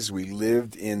surprise, we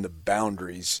lived in the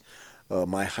boundaries.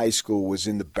 My high school was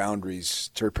in the boundaries.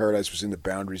 Turf Paradise was in the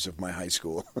boundaries of my high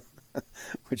school,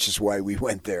 which is why we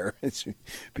went there. It's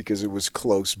because it was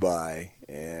close by.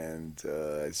 And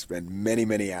I spent many,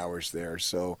 many hours there.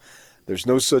 So there's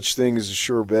no such thing as a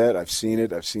sure bet. I've seen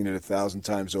it 1,000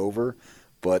 times over.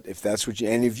 But if that's what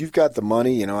and if you've got the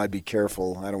money, you know, I'd be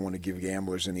careful. I don't want to give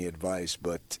gamblers any advice,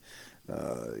 but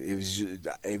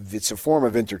if it's a form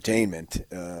of entertainment,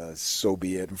 so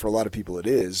be it. And for a lot of people it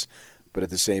is. But at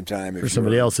the same time, for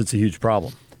somebody else, it's a huge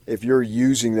problem. If you're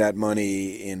using that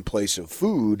money in place of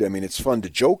food, I mean, it's fun to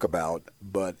joke about.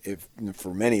 But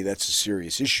for many, that's a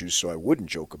serious issue, so I wouldn't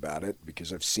joke about it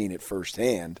because I've seen it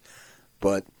firsthand.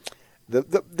 But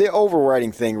the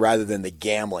overriding thing, rather than the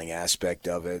gambling aspect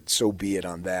of it, so be it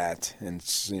on that. And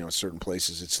certain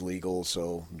places it's legal,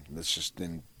 so it's just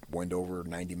in Wendover,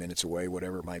 90 minutes away,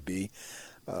 whatever it might be.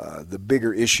 The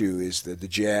bigger issue is that the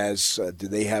Jazz, do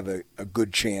they have a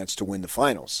good chance to win the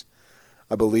finals?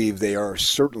 I believe they are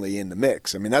certainly in the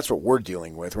mix. I mean, that's what we're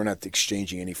dealing with. We're not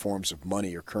exchanging any forms of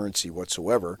money or currency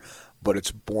whatsoever, but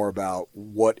it's more about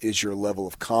what is your level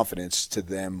of confidence to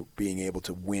them being able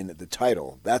to win the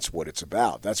title. That's what it's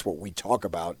about. That's what we talk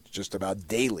about just about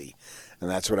daily. And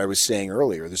that's what I was saying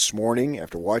earlier. This morning,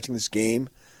 after watching this game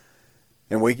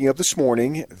and waking up this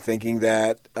morning thinking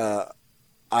that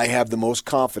I have the most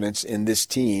confidence in this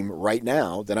team right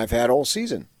now than I've had all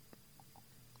season.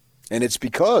 And it's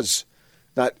because,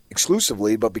 not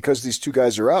exclusively, but because these two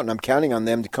guys are out and I'm counting on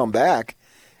them to come back.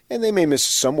 And they may miss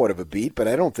somewhat of a beat, but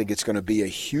I don't think it's going to be a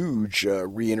huge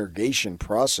reintegration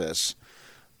process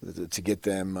to get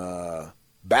them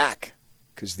back,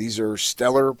 because these are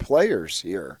stellar players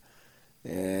here.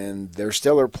 And they're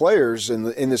stellar players in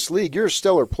this league. You're a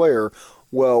stellar player.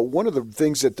 Well, one of the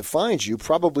things that defines you,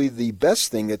 probably the best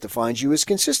thing that defines you, is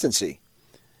consistency.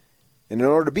 And in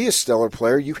order to be a stellar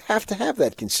player, you have to have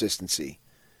that consistency.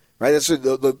 Right? That's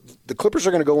the Clippers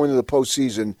are going to go into the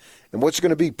postseason, and what's it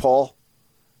going to be, Paul?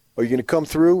 Are you going to come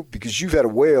through? Because you've had a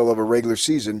whale of a regular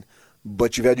season,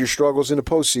 but you've had your struggles in the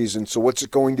postseason, so what's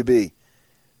it going to be?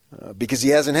 Because he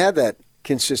hasn't had that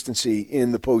consistency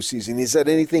in the postseason. He's had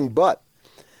anything but.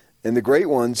 And the great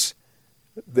ones,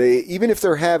 even if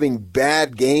they're having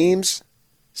bad games,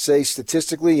 say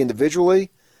statistically, individually,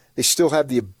 they still have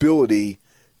the ability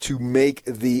to make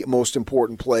the most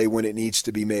important play when it needs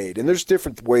to be made. And there's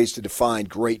different ways to define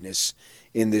greatness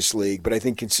in this league, but I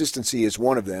think consistency is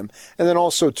one of them. And then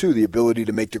also, too, the ability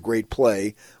to make the great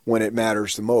play when it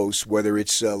matters the most, whether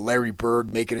it's Larry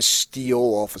Bird making a steal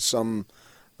off of some,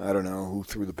 I don't know, who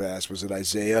threw the pass. Was it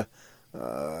Isaiah?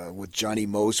 With Johnny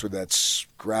Most with that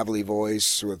gravelly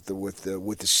voice, with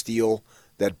the steal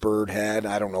that Bird had.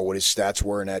 I don't know what his stats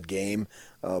were in that game,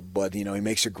 but he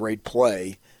makes a great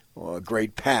play, a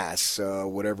great pass,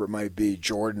 whatever it might be.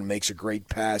 Jordan makes a great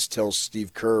pass, tells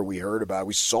Steve Kerr we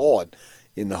saw it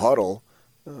in the huddle.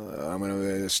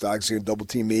 Stock's going to double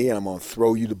team me, and I'm going to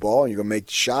throw you the ball, and you're going to make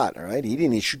the shot. All right, he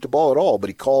didn't even shoot the ball at all, but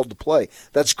he called the play.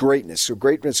 That's greatness. So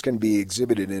greatness can be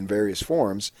exhibited in various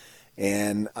forms.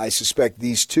 And I suspect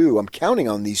these two, I'm counting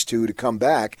on these two to come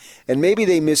back. And maybe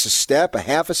they miss a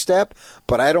half a step,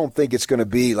 but I don't think it's going to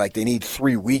be like they need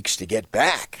 3 weeks to get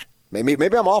back. Maybe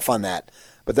I'm off on that,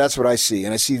 but that's what I see.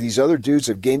 And I see these other dudes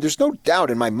have gained. There's no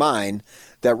doubt in my mind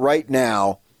that right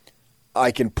now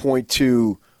I can point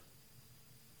to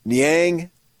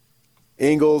Niang,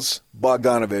 Ingles,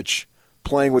 Bogdanovich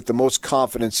playing with the most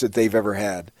confidence that they've ever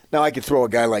had. Now, I could throw a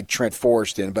guy like Trent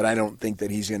Forrest in, but I don't think that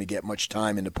he's going to get much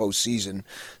time in the postseason.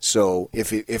 So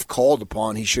if called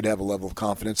upon, he should have a level of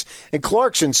confidence. And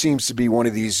Clarkson seems to be one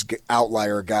of these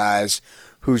outlier guys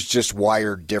who's just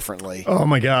wired differently. Oh,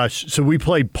 my gosh. So we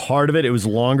played part of it. It was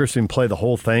longer, so we didn't play the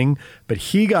whole thing. But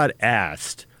he got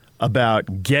asked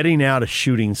about getting out of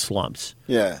shooting slumps.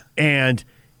 Yeah. And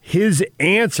his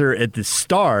answer at the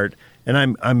start, and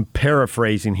I'm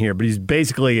paraphrasing here, but he's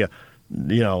basically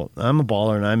I'm a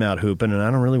baller and I'm out hooping and I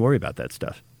don't really worry about that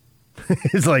stuff.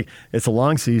 It's like, it's a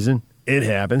long season. It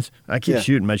happens. I keep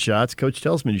shooting my shots. Coach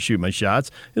tells me to shoot my shots.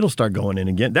 It'll start going in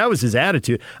again. That was his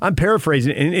attitude. I'm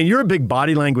paraphrasing, and you're a big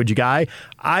body language guy.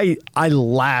 I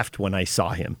laughed when I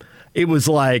saw him. It was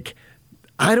like,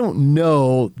 I don't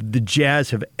know the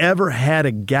Jazz have ever had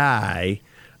a guy.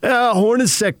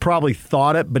 Hornacek probably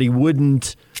thought it, but he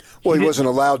wouldn't. Well, he wasn't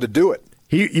allowed to do it.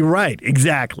 You're right,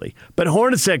 exactly. But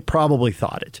Hornacek probably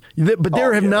thought it. But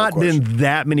there have not been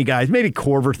that many guys. Maybe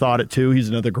Korver thought it too. He's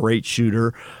another great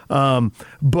shooter.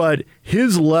 But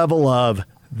his level of,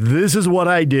 this is what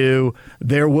I do.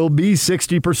 There will be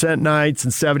 60% nights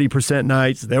and 70%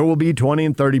 nights. There will be 20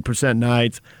 and 30%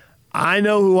 nights. I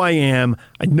know who I am.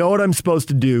 I know what I'm supposed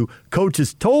to do. Coach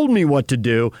has told me what to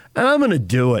do, and I'm going to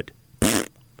do it.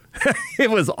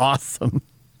 It was awesome.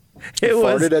 He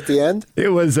farted at the end? It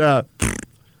was...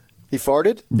 He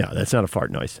farted? No, that's not a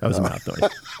fart noise. That was a mouth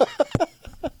noise.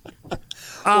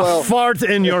 Fart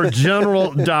in your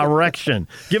general direction.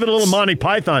 Give it a little Monty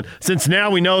Python, since now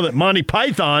we know that Monty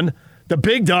Python, the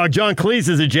big dog, John Cleese,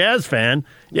 is a Jazz fan.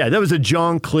 Yeah, that was a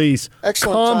John Cleese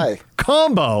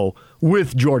combo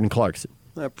with Jordan Clarkson.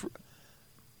 You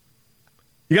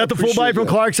got the full bite from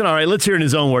Clarkson? All right, let's hear it in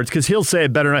his own words, because he'll say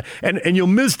it better. And you'll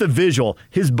miss the visual.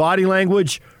 His body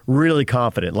language, really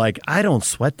confident. Like, I don't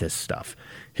sweat this stuff.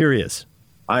 Here he is.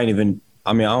 I don't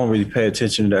really pay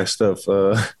attention to that stuff.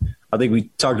 I think we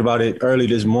talked about it early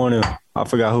this morning. I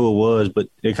forgot who it was, but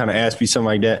they kind of asked me something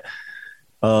like that.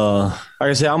 Like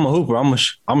I said, I'm a hooper. I'm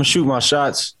gonna shoot my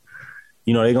shots.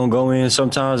 You know, they're going to go in.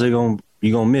 Sometimes you're going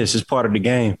to miss. It's part of the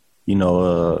game. You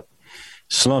know,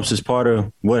 slumps is part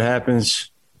of what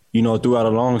happens, you know, throughout a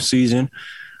long season.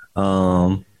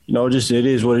 You know, just it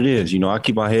is what it is. You know, I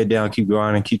keep my head down, keep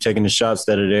grinding, keep taking the shots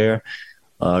that are there.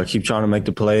 Keep trying to make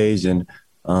the plays, and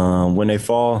when they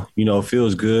fall, you know, it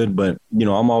feels good. But, you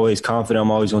know, I'm always confident.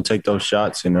 I'm always going to take those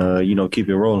shots and, you know, keep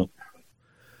it rolling.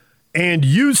 And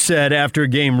you said after a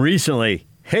game recently,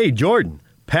 hey, Jordan,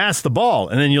 pass the ball.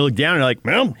 And then you look down and you're like,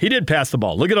 well, he did pass the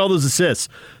ball. Look at all those assists.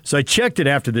 So I checked it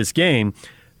after this game.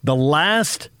 The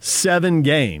last 7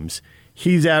 games,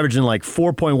 he's averaging like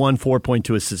 4.1,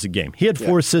 4.2 assists a game. He had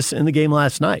 4 assists in the game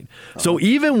last night. So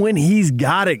even when he's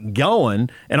got it going,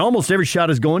 and almost every shot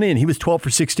is going in, he was 12 for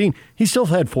 16. He still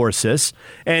had 4 assists.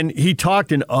 And he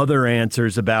talked in other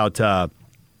answers about,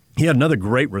 he had another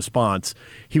great response.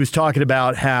 He was talking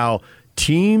about how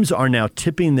teams are now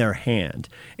tipping their hand,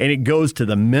 and it goes to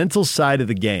the mental side of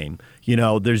the game. You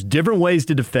know, there's different ways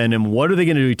to defend him. What are they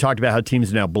going to do? He talked about how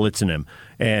teams are now blitzing him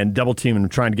and double teaming him,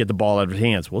 trying to get the ball out of his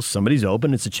hands. Well, somebody's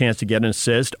open. It's a chance to get an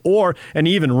assist. And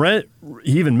he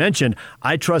even mentioned,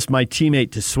 I trust my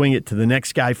teammate to swing it to the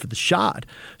next guy for the shot.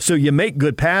 So you make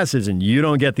good passes and you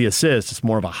don't get the assist. It's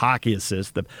more of a hockey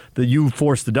assist. That you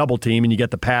force the double team and you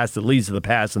get the pass that leads to the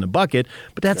pass in the bucket.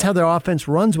 But that's how their offense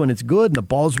runs when it's good and the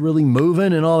ball's really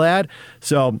moving and all that.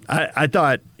 So I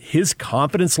thought his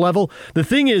confidence level, the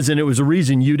thing is, and it was a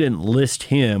reason you didn't list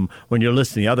him when you're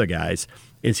listing the other guys,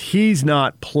 is he's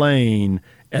not playing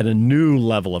at a new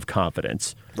level of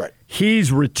confidence. Right.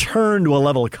 He's returned to a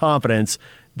level of confidence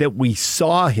that we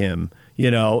saw him,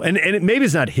 you know, and maybe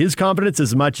it's not his confidence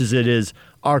as much as it is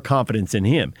our confidence in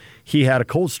him. He had a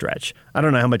cold stretch. I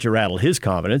don't know how much it rattled his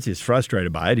confidence. He's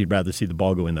frustrated by it. He'd rather see the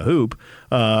ball go in the hoop.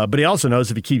 But he also knows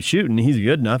if he keeps shooting, he's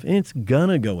good enough, and it's going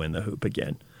to go in the hoop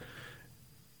again.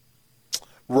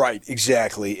 Right,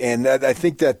 exactly. And I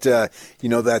think that,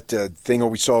 that thing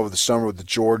we saw over the summer with the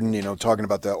Jordan, you know, talking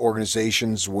about the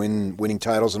organizations winning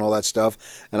titles and all that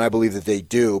stuff, and I believe that they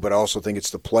do, but I also think it's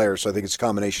the players, so I think it's a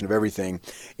combination of everything.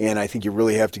 And I think you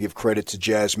really have to give credit to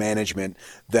Jazz management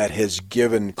that has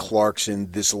given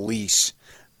Clarkson this leash,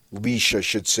 I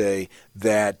should say,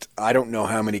 that I don't know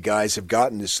how many guys have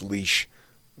gotten this leash,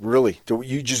 really.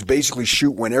 You just basically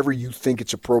shoot whenever you think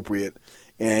it's appropriate,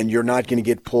 and you're not going to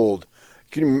get pulled.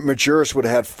 Majerus would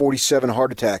have had 47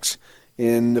 heart attacks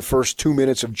in the first 2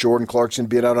 minutes of Jordan Clarkson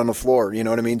being out on the floor. You know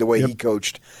what I mean? The way he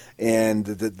coached and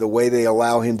the way they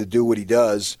allow him to do what he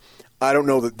does. I don't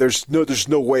know that there's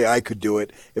no way I could do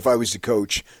it if I was the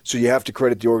coach. So you have to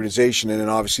credit the organization and then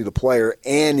obviously the player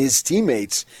and his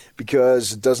teammates,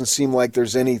 because it doesn't seem like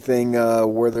there's anything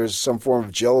where there's some form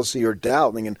of jealousy or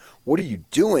doubt. Thinking, what are you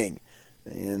doing?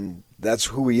 And that's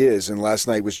who he is. And last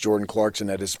night was Jordan Clarkson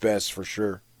at his best for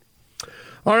sure.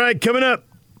 All right, coming up,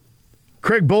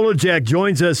 Craig Bolojak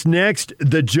joins us next.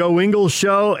 The Joe Ingles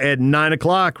Show at 9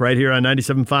 o'clock right here on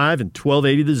 97.5 and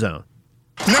 1280 The Zone.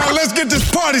 Now let's get this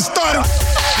party started.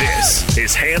 This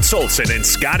is Hans Olsen and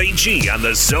Scotty G on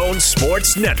the Zone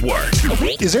Sports Network.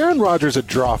 Is Aaron Rodgers a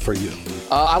draw for you?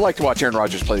 I like to watch Aaron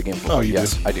Rodgers play the game.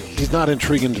 Yes, I do. He's not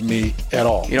intriguing to me at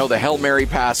all. You know, the Hail Mary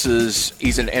passes,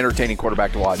 he's an entertaining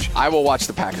quarterback to watch. I will watch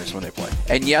the Packers when they play.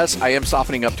 And yes, I am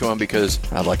softening up to him because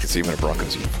I'd like to see him in a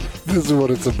Broncos uniform. This is what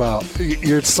it's about.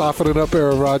 You're softening up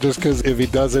Aaron Rodgers because if he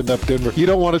does end up Denver, you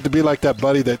don't want it to be like that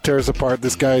buddy that tears apart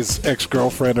this guy's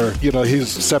ex-girlfriend, or, he's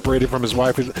separated from his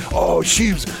wife. Oh,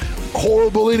 she's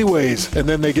horrible anyways. And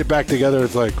then they get back together.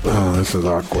 It's like, oh, this is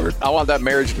awkward. I want that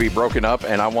marriage to be broken up,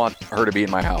 and I want her to be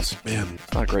in my house. Man,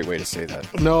 it's not a great way to say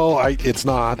that. No, it's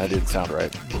not. That didn't sound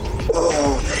right.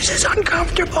 Oh, this is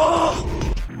uncomfortable.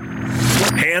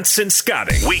 Hans and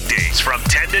Scotty, weekdays from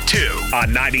 10 to 2 on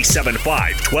 97.5,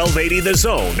 1280 The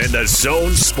Zone and the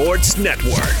Zone Sports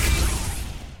Network.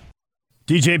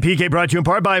 DJ and PK brought to you in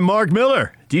part by Mark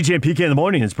Miller. DJ and PK in the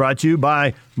morning is brought to you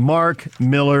by Mark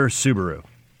Miller Subaru.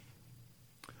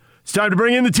 It's time to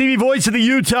bring in the TV voice of the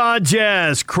Utah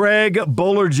Jazz, Craig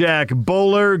Bolerjack.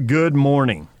 Bowler, good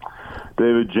morning.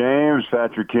 David James,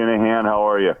 Patrick Kinahan, how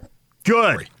are you?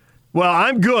 Good. Well,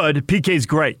 I'm good. PK's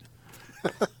great.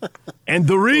 And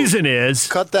the reason is...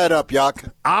 Cut that up, Yak.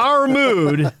 Our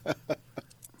mood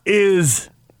is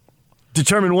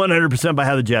determined 100% by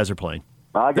how the Jazz are playing.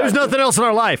 There's nothing else in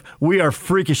our life. We are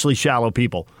freakishly shallow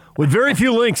people with very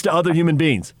few links to other human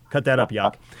beings. Cut that up,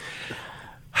 Yak.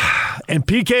 And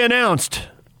PK announced,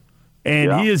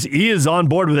 and he is on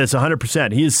board with this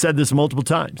 100%. He has said this multiple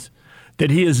times,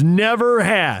 that he has never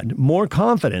had more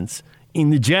confidence in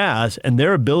the Jazz and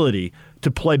their ability to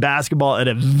play basketball at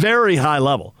a very high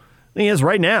level than he is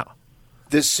right now.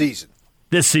 This season,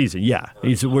 yeah.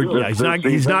 He's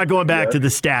not going back to the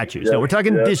statues. No, we're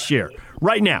talking this year,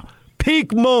 right now.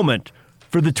 Peak moment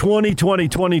for the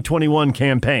 2020-2021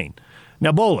 campaign.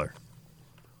 Now, Bowler,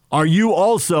 are you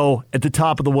also at the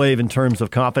top of the wave in terms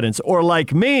of confidence? Or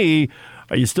like me,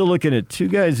 are you still looking at two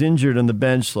guys injured on the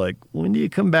bench, like, when do you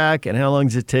come back and how long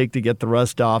does it take to get the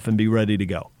rust off and be ready to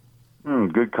go?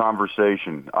 Good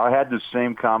conversation. I had the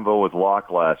same convo with Locke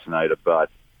last night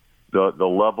about the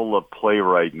level of play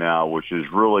right now, which is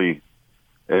really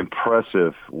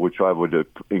impressive, which I would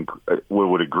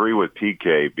agree with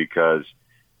PK, because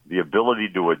the ability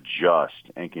to adjust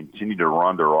and continue to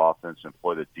run their offense and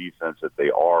play the defense that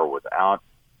they are without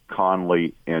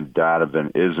Conley and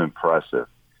Donovan is impressive.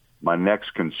 My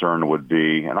next concern would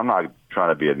be, and I'm not trying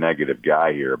to be a negative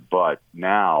guy here, but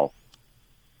now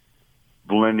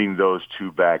blending those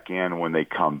two back in when they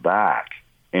come back,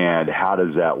 and how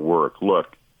does that work?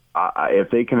 Look, if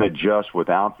they can adjust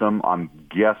without them, I'm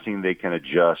guessing they can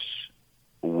adjust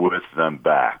with them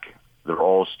back. They're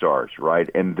all-stars, right?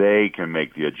 And they can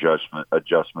make the adjustments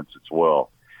as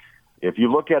well. If you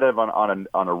look at it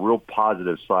on a real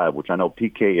positive side, which I know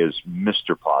PK is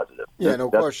Mr. Positive. Yeah, no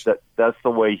question. That's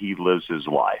the way he lives his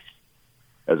life.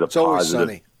 It's always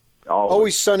sunny.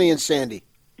 Always sunny and sandy.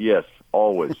 Yes,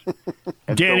 always.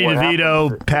 Danny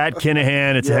DeVito, Pat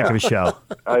Kinahan, it's a heck of a show.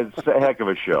 It's a heck of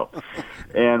a show.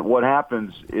 And what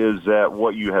happens is that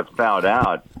what you have found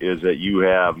out is that you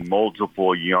have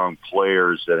multiple young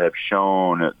players that have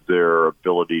shown their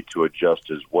ability to adjust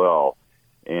as well.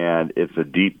 And it's a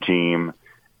deep team.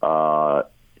 And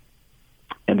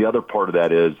the other part of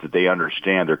that is that they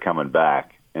understand they're coming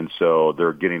back. And so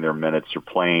they're getting their minutes. They're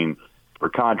playing for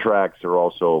contracts. They're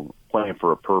also playing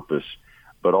for a purpose.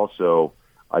 But also,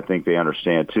 I think they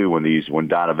understand, too, when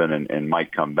Donovan and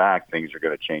Mike come back, things are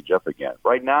going to change up again.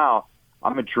 Right now,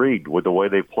 I'm intrigued with the way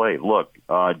they play. Look,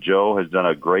 Joe has done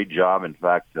a great job. In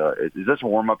fact, is this a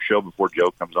warm-up show before Joe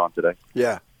comes on today?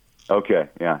 Yeah. Okay,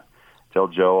 yeah. Tell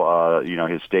Joe,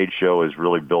 his stage show is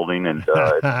really building, and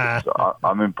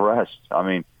I'm impressed. I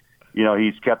mean,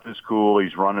 he's kept his cool.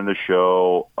 He's running the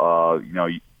show.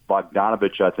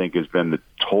 Bogdanovich, I think, has been the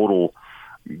total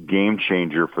game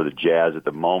changer for the Jazz at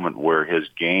the moment, where his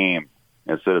game,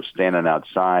 instead of standing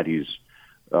outside, he's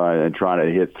and trying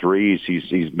to hit threes,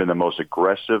 he's been the most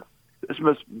aggressive. This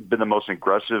has been the most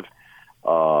aggressive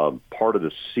part of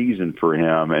the season for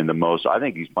him, and I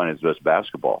think he's playing his best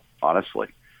basketball, honestly.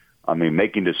 I mean,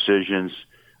 making decisions,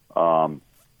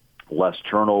 less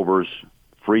turnovers,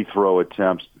 free throw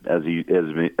attempts as he's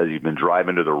been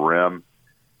driving to the rim.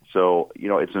 So,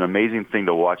 it's an amazing thing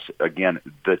to watch. Again,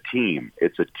 the team.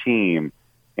 It's a team,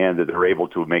 and that they're able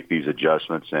to make these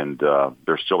adjustments, and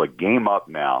they're still a game up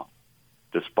now,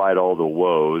 despite all the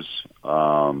woes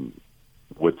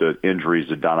with the injuries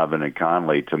to Donovan and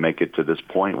Conley, to make it to this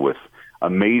point with,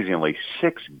 amazingly,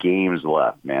 6 games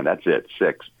left. Man, that's it,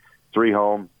 6. 3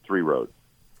 home, 3 road.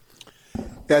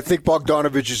 Yeah, I think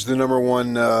Bogdanovich is the number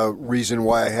one reason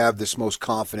why I have this most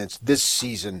confidence this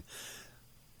season.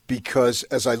 because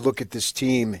as I look at this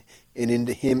team and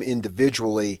into him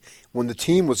individually, when the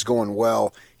team was going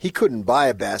well, he couldn't buy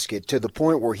a basket to the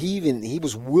point where he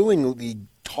was willingly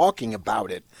talking about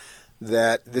it,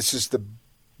 that this is the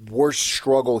worst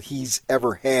struggle he's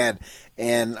ever had.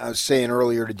 And I was saying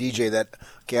earlier to DJ that,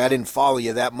 okay, I didn't follow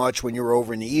you that much when you were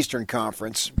over in the Eastern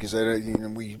Conference because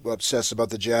we obsess about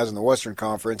the Jazz in the Western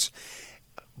Conference.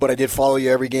 But I did follow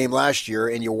you every game last year,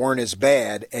 and you weren't as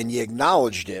bad, and you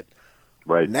acknowledged it.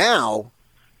 Right. Now,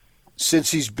 since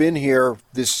he's been here,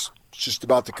 this just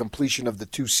about the completion of the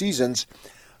 2 seasons,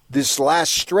 this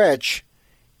last stretch,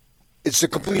 it's the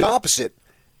complete opposite.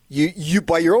 You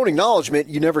by your own acknowledgement,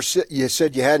 you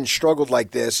said you hadn't struggled like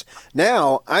this.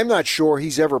 Now, I'm not sure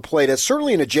he's ever played, as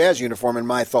certainly in a Jazz uniform, in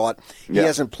my thought, he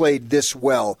hasn't played this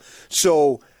well.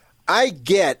 So I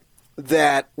get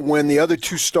that when the other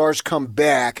 2 stars come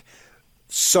back,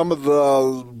 some of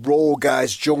the role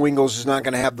guys, Joe Ingles is not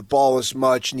going to have the ball as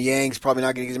much, and Yang's probably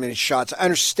not going to get as many shots. I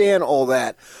understand all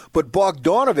that. But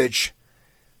Bogdanovich,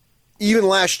 even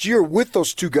last year with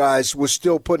those 2 guys, was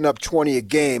still putting up 20 a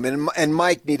game. And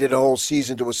Mike needed a whole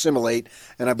season to assimilate,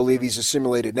 and I believe he's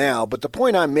assimilated now. But the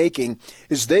point I'm making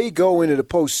is they go into the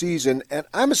postseason, and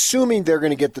I'm assuming they're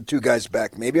going to get the 2 guys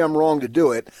back. Maybe I'm wrong to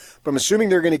do it, but I'm assuming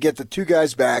they're going to get the 2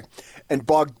 guys back, and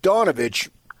Bogdanovich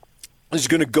is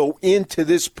going to go into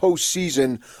this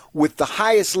postseason with the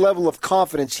highest level of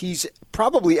confidence he's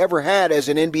probably ever had as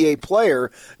an NBA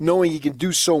player, knowing he can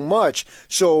do so much.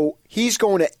 So he's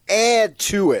going to add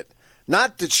to it.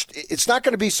 It's not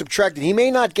going to be subtracted. He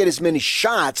may not get as many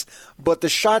shots, but the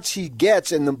shots he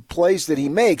gets and the plays that he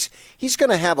makes, he's going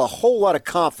to have a whole lot of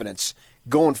confidence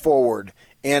going forward.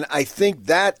 And I think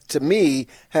that, to me,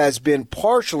 has been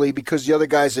partially because the other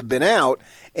guys have been out,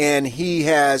 and he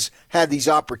has had these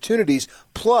opportunities.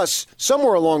 Plus,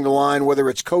 somewhere along the line,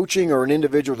 whether it's coaching or an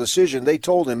individual decision, they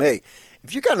told him, hey,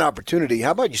 if you got an opportunity,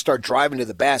 how about you start driving to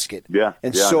the basket? Yeah.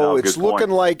 And so it's looking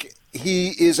like he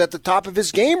is at the top of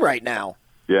his game right now.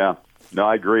 Yeah. No,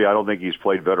 I agree. I don't think he's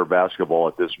played better basketball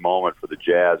at this moment for the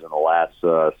Jazz in the last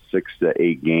 6 to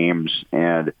 8 games.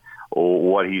 And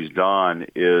what he's done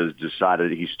is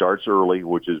decided he starts early,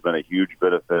 which has been a huge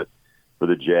benefit for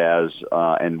the Jazz.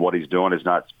 And what he's doing is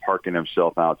not parking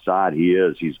himself outside.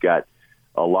 He's got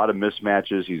a lot of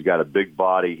mismatches. He's got a big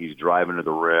body. He's driving to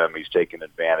the rim. He's taking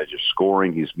advantage of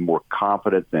scoring. He's more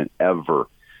confident than ever.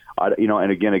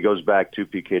 And again, it goes back to,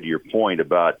 PK, to your point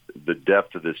about the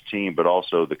depth of this team, but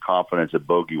also the confidence that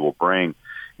Bogey will bring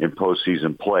in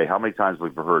postseason play. How many times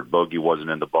have we heard Bogey wasn't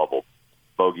in the bubble?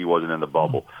 Bogey wasn't in the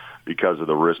bubble because of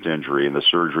the wrist injury and the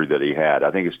surgery that he had. I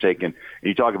think it's taken,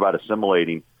 you talk about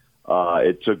assimilating,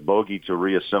 it took Bogey to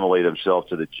re-assimilate himself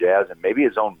to the Jazz and maybe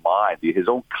his own mind, his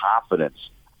own confidence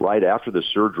right after the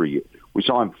surgery. We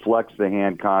saw him flex the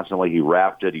hand constantly. He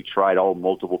wrapped it. He tried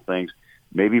multiple things,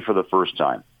 maybe for the first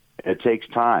time. It takes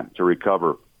time to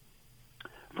recover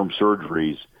from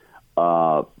surgeries,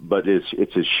 but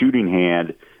it's a shooting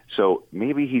hand. So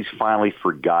maybe he's finally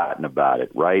forgotten about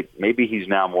it, right? Maybe he's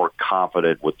now more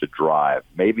confident with the drive.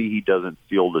 Maybe he doesn't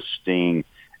feel the sting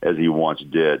as he once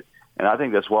did. And I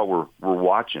think that's what we're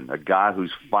watching, a guy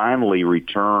who's finally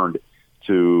returned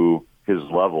to his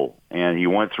level. And he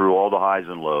went through all the highs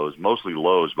and lows, mostly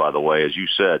lows, by the way, as you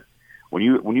said. When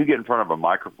you get in front of a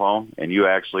microphone and you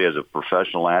actually, as a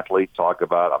professional athlete, talk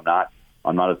about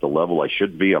I'm not at the level I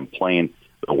should be. I'm playing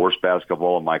the worst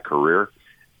basketball of my career.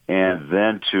 And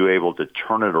then to able to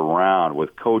turn it around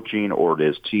with coaching or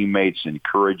his teammates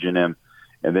encouraging him,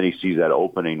 and then he sees that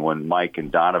opening when Mike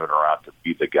and Donovan are out to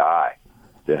be the guy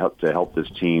to help this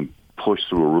team push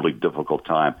through a really difficult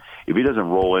time. If he doesn't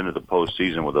roll into the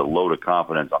postseason with a load of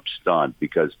confidence, I'm stunned,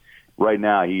 because right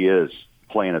now he is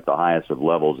playing at the highest of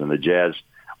levels, and the Jazz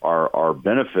are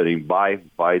benefiting by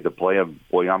the play of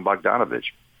Bojan Bogdanovich.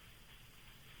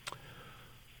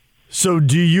 So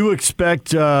do you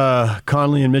expect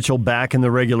Conley and Mitchell back in the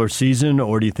regular season,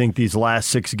 or do you think these last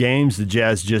 6 games the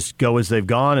Jazz just go as they've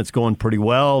gone? It's going pretty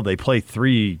well. They play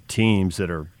 3 teams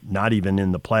that are not even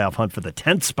in the playoff hunt for the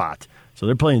 10th spot. So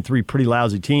they're playing 3 pretty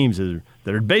lousy teams that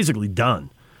are basically done.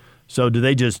 So do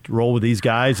they just roll with these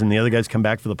guys and the other guys come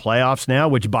back for the playoffs now,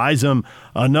 which buys them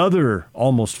another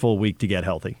almost full week to get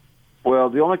healthy?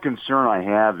 Well, the only concern I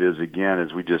have is, again,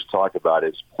 as we just talked about,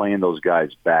 is playing those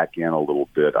guys back in a little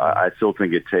bit. I still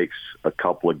think it takes a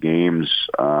couple of games.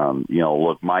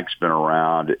 Look, Mike's been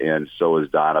around, and so is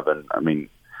Donovan. I mean,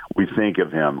 we think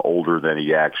of him older than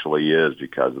he actually is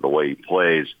because of the way he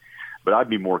plays. But I'd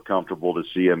be more comfortable to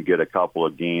see him get a couple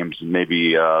of games,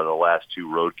 maybe the last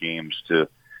 2 road games,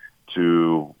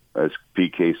 to as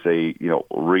PK say,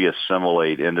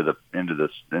 reassimilate into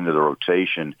the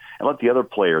rotation, and let the other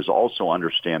players also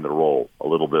understand the role a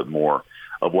little bit more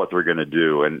of what they're going to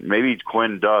do. And maybe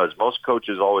Quinn does. Most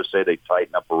coaches always say they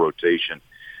tighten up a rotation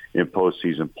in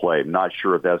postseason play. I'm not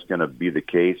sure if that's going to be the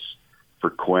case for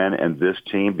Quinn and this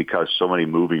team because so many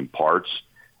moving parts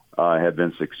have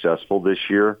been successful this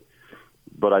year.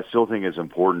 But I still think it's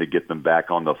important to get them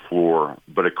back on the floor.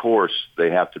 But, of course, they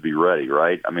have to be ready,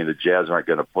 right? I mean, the Jazz aren't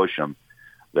going to push them.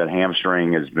 That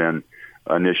hamstring has been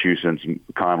an issue since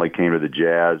Conley came to the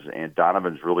Jazz, and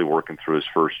Donovan's really working through his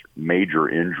first major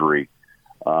injury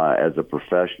as a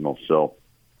professional. So,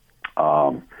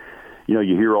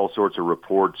 you hear all sorts of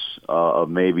reports of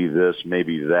maybe this,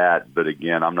 maybe that. But,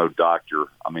 again, I'm no doctor.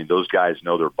 I mean, those guys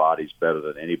know their bodies better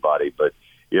than anybody. But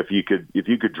if you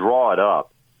could draw it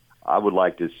up, I would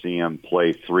like to see him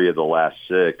play 3 of the last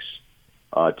 6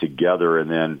 together and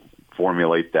then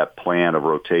formulate that plan of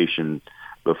rotation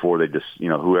before they just,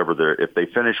 whoever they're, if they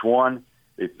finish 1,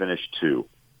 they finish 2.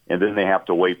 And then they have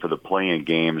to wait for the play-in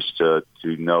games to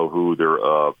know who their,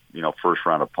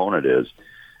 first-round opponent is.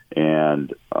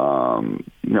 And,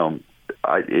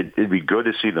 it'd be good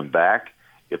to see them back.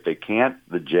 If they can't,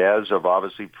 the Jazz have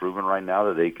obviously proven right now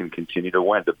that they can continue to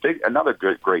win. Another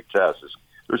great test is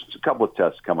there's a couple of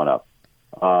tests coming up.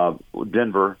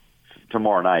 Denver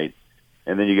tomorrow night,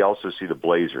 and then you also see the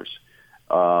Blazers.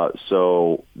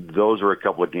 So those are a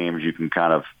couple of games you can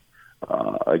kind of,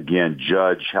 again,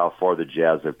 judge how far the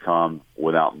Jazz have come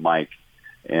without Mike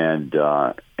and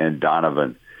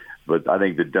Donovan. But I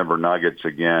think the Denver Nuggets,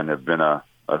 again, have been a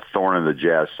thorn in the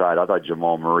Jazz side. I thought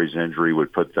Jamal Murray's injury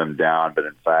would put them down, but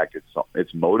in fact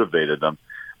it's motivated them,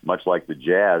 much like the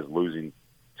Jazz losing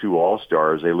 2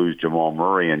 All-Stars. They lose Jamal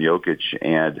Murray and Jokic,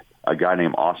 and a guy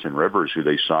named Austin Rivers, who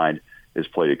they signed, has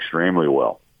played extremely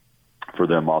well for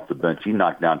them off the bench. He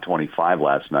knocked down 25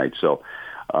 last night. So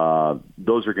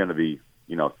those are going to be,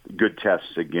 good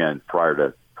tests again prior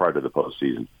to the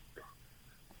postseason.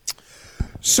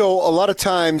 So a lot of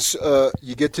times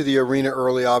you get to the arena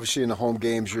early, obviously in the home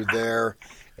games you're there,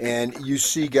 and you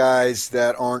see guys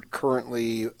that aren't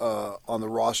currently on the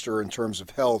roster in terms of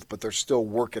health, but they're still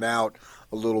working out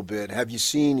a little bit. Have you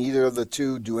seen either of the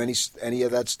two do any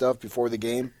of that stuff before the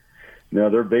game? No,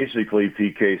 they're basically,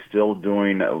 PK, still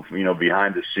doing,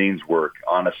 behind-the-scenes work,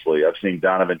 honestly. I've seen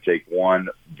Donovan take one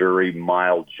very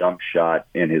mild jump shot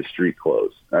in his street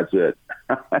clothes. That's it.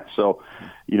 So,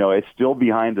 it's still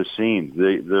behind the scenes.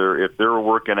 If they're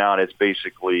working out, it's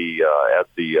basically at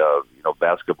the,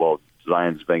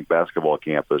 Zions Bank basketball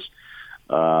campus.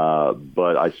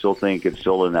 But I still think it's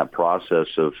still in that process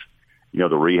of, the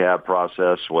rehab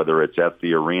process, whether it's at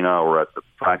the arena or at the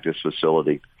practice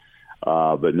facility.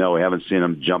 But no, we haven't seen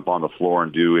them jump on the floor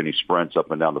and do any sprints up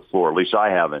and down the floor. At least I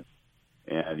haven't.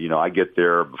 And, I get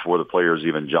there before the players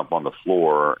even jump on the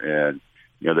floor, and,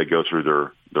 they go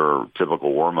through their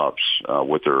typical warm-ups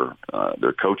with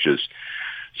their coaches.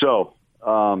 So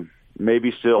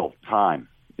maybe still time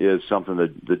is something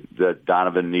that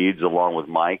Donovan needs along with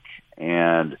Mike.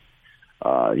 And,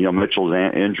 Mitchell's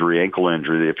ankle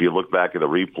injury, if you look back at the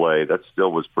replay, that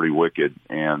still was pretty wicked.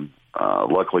 And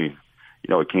luckily,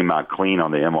 it came out clean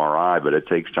on the MRI, but it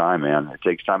takes time, man. It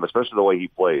takes time, especially the way he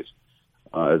plays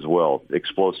as well.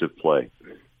 Explosive play.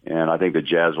 And I think the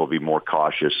Jazz will be more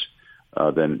cautious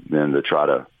than to try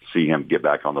to see him get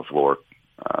back on the floor.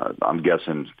 I'm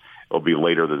guessing it'll be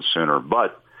later than sooner.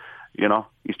 But,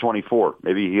 he's 24.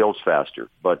 Maybe he heals faster.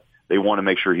 But they want to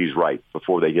make sure he's right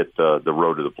before they hit the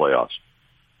road to the playoffs.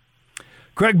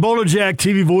 Craig Bolojak,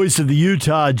 TV voice of the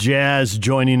Utah Jazz,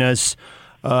 joining us.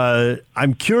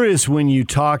 I'm curious when you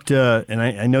talk to, and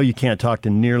I know you can't talk to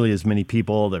nearly as many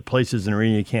people, there are places in the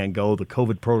arena you can't go, the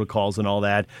COVID protocols and all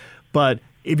that, but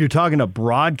if you're talking to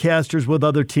broadcasters with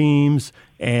other teams,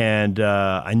 and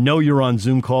I know you're on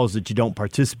Zoom calls that you don't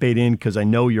participate in because I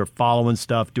know you're following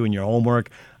stuff, doing your homework.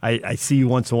 I see you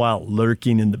once in a while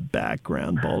lurking in the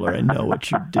background, Bowler. I know what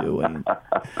you're doing.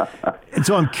 And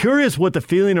so I'm curious what the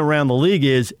feeling around the league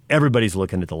is. Everybody's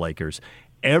looking at the Lakers.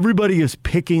 Everybody is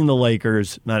picking the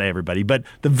Lakers, not everybody, but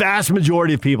the vast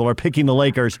majority of people are picking the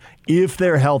Lakers if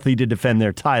they're healthy to defend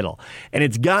their title. And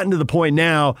it's gotten to the point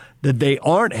now that they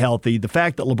aren't healthy. The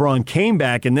fact that LeBron came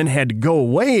back and then had to go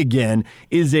away again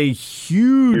is a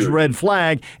huge red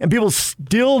flag, and people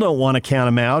still don't want to count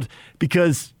him out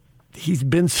because he's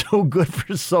been so good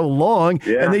for so long,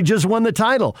 and they just won the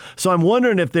title. So I'm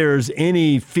wondering if there's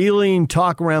any feeling,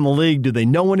 talk around the league. Do they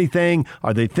know anything?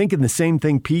 Are they thinking the same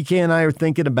thing PK and I are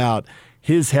thinking about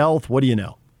his health? What do you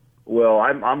know? Well,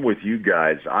 I'm with you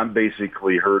guys. I'm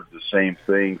basically heard the same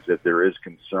things, that there is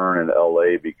concern in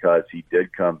L.A. because he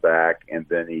did come back and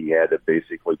then he had to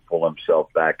basically pull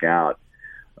himself back out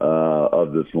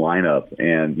of this lineup.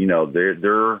 And,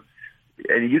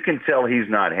 and you can tell he's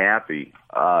not happy,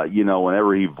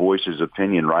 whenever he voices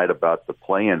opinion, right, about the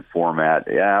play-in format.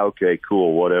 Yeah, okay,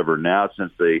 cool, whatever. Now,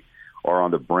 since they are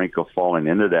on the brink of falling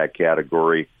into that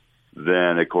category,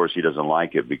 then, of course, he doesn't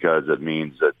like it because it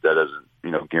means that doesn't,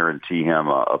 guarantee him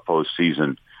a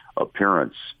postseason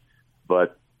appearance.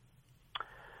 But,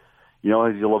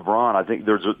 LeBron, I think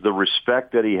the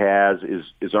respect that he has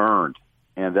is earned.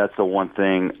 And that's the one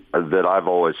thing that I've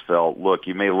always felt. Look,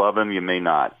 you may love him, you may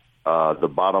not. The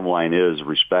bottom line is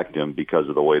respect him because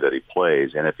of the way that he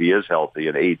plays. And if he is healthy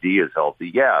and AD is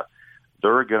healthy, yeah,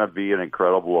 they're going to be an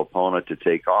incredible opponent to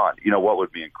take on. What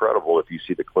would be incredible if you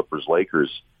see the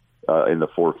Clippers-Lakers in the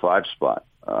 4-5 spot?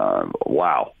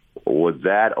 Wow. Would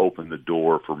that open the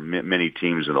door for many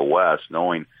teams in the West,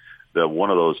 knowing that one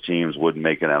of those teams wouldn't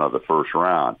make it out of the first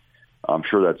round? I'm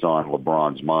sure that's on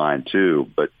LeBron's mind, too.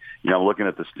 But, I'm looking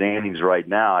at the standings right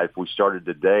now. If we started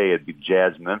today, it'd be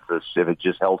Jazz-Memphis. If it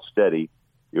just held steady,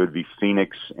 it would be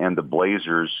Phoenix and the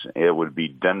Blazers. It would be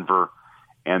Denver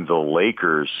and the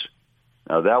Lakers.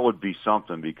 Now, that would be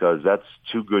something because that's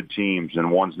two good teams,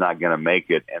 and one's not going to make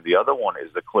it. And the other one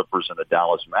is the Clippers and the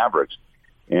Dallas Mavericks.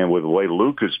 And with the way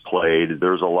Luka's played,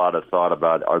 there's a lot of thought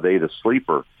about, are they the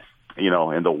sleeper,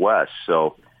 in the West?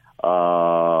 So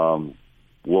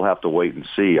we'll have to wait and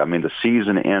see. I mean, the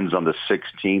season ends on the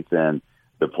 16th, and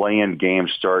the play-in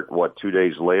games start, 2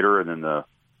 days later, and then the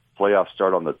playoffs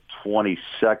start on the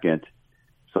 22nd.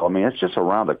 So, I mean, it's just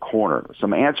around the corner.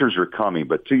 Some answers are coming,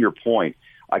 but to your point,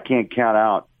 I can't count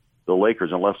out the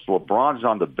Lakers unless LeBron's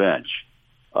on the bench.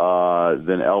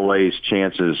 Then LA's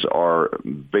chances are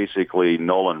basically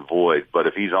null and void. But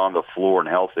if he's on the floor and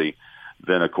healthy,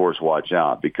 then of course watch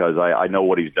out because I know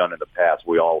what he's done in the past.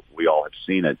 We all have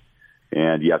seen it,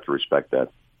 and you have to respect that.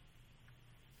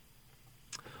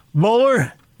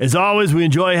 Bowler, as always, we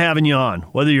enjoy having you on.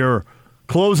 Whether you're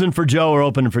closing for Joe or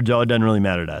opening for Joe, it doesn't really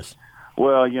matter to us.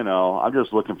 Well, I'm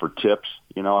just looking for tips.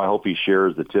 I hope he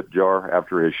shares the tip jar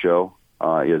after his show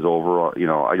is over.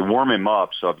 I warm him up,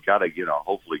 so I've got to,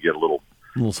 hopefully get a little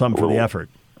something for the effort.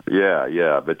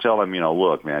 Yeah. But tell him,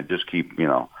 look, man, just keep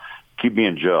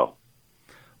being Joe.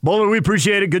 Bowler, we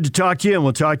appreciate it. Good to talk to you, and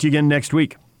we'll talk to you again next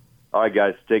week. All right,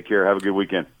 guys. Take care. Have a good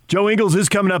weekend. Joe Ingles is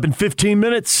coming up in 15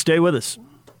 minutes. Stay with us.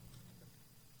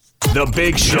 The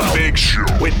Big Show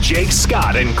with Jake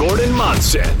Scott and Gordon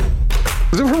Monson.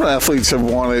 Different athletes have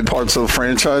wanted parts of the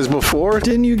franchise before.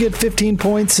 Didn't you get 15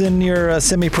 points in your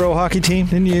semi-pro hockey team?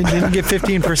 Didn't you get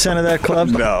 15% of that club?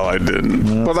 No, I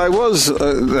didn't. But I was,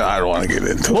 I don't want to get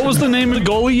into it. What was the name of the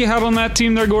goalie you had on that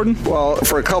team there, Gordon? Well,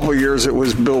 for a couple of years it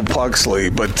was Bill Puxley,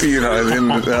 but,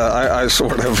 I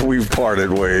sort of, we've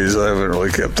parted ways. I haven't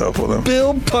really kept up with him.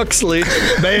 Bill Puxley.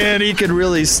 Man, he could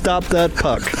really stop that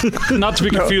puck. Not to be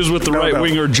confused with the right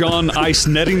winger, John Ice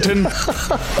Neddington.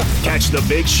 Catch the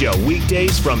Big Show weekdays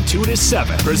from 2 to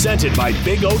 7, presented by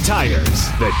Big O Tires,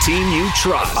 the team you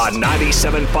trust, on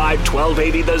 97.5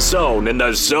 1280 The Zone and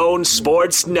the Zone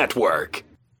Sports Network.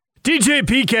 DJ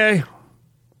PK,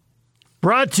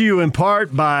 brought to you in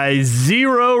part by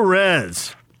Zero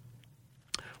Res.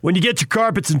 When you get your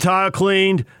carpets and tile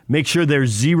cleaned, make sure they're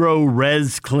Zero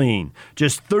Res clean.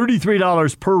 Just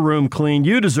 $33 per room clean.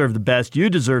 You deserve the best. You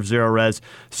deserve Zero Res.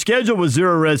 Schedule with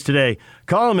Zero Res today.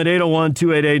 Call them at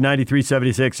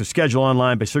 801-288-9376 or schedule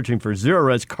online by searching for Zero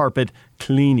Res Carpet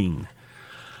Cleaning.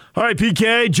 All right,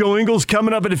 PK, Joe Ingles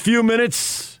coming up in a few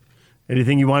minutes.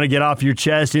 Anything you want to get off your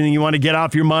chest? Anything you want to get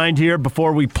off your mind here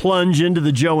before we plunge into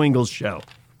the Joe Ingles Show?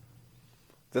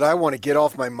 That I want to get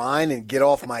off my mind and get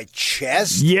off my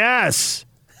chest? Yes.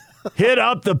 Hit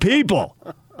up the people.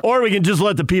 Or we can just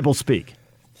let the people speak.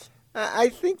 I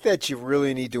think that you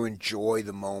really need to enjoy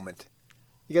the moment.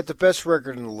 You got the best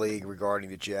record in the league regarding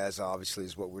the Jazz, obviously,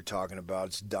 is what we're talking about.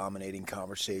 It's dominating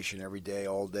conversation every day,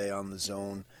 all day on the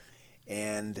Zone.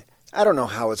 And I don't know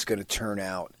how it's going to turn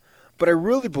out. But I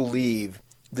really believe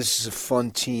this is a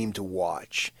fun team to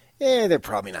watch. They're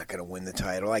probably not going to win the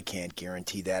title. I can't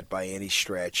guarantee that by any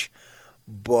stretch.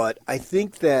 But I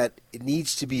think that it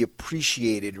needs to be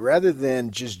appreciated rather than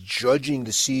just judging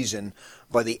the season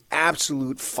by the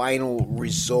absolute final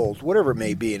result, whatever it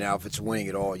may be. Now, if it's winning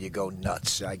it all, you go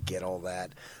nuts. I get all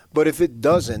that. But if it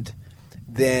doesn't,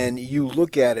 then you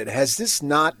look at it. Has this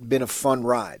not been a fun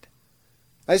ride?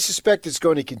 I suspect it's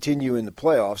going to continue in the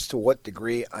playoffs. To what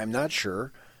degree, I'm not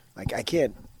sure. I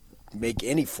can't make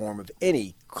any form of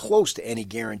any close to any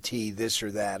guarantee this or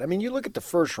that. I mean, you look at the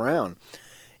first round,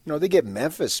 They get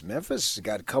Memphis. Memphis has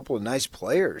got a couple of nice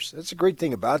players. That's a great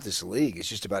thing about this league. It's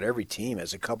just about every team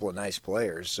has a couple of nice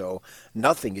players, so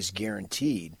nothing is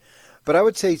guaranteed. But I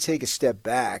would say take a step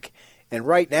back, and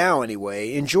right now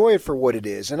anyway, enjoy it for what it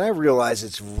is. And I realize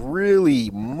it's really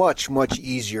much, much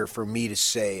easier for me to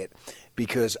say it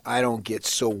because I don't get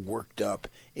so worked up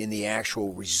in the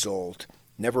actual result.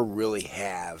 Never really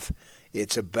have.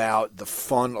 It's about the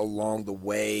fun along the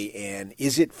way, and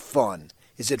is it fun?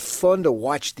 Is it fun to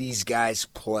watch these guys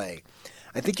play?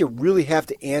 I think you really have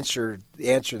to answer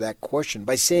that question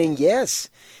by saying yes.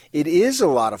 It is a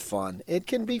lot of fun. It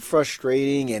can be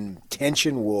frustrating, and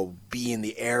tension will be in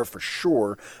the air for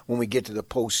sure when we get to the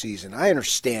postseason. I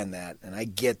understand that, and I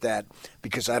get that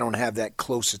because I don't have that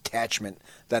close attachment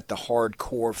that the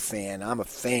hardcore fan. I'm a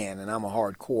fan, and I'm a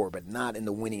hardcore, but not in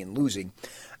the winning and losing.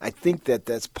 I think that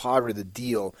that's part of the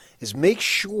deal, is make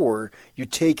sure you're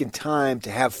taking time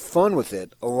to have fun with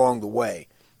it along the way.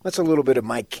 That's a little bit of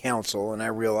my counsel, and I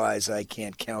realize I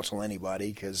can't counsel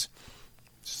anybody because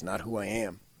it's not who I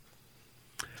am.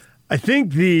 I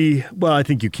think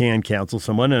you can counsel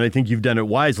someone, and I think you've done it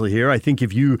wisely here. I think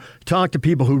if you talk to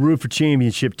people who root for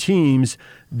championship teams,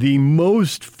 the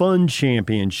most fun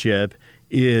championship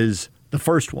is the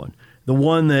first one. The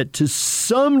one that to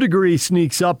some degree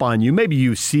sneaks up on you. Maybe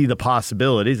you see the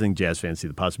possibilities. I think Jazz fans see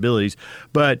the possibilities,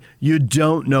 but you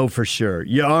don't know for sure.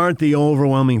 You aren't the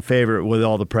overwhelming favorite with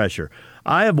all the pressure.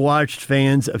 I have watched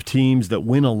fans of teams that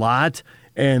win a lot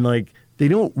and they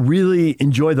don't really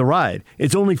enjoy the ride.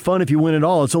 It's only fun if you win it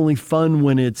all. It's only fun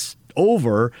when it's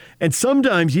over. And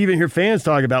sometimes you even hear fans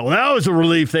talk about, well, that was a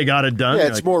relief they got it done. Yeah,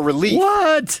 it's more relief.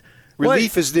 What?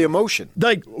 Relief is the emotion.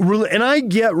 And I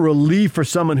get relief for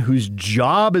someone whose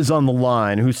job is on the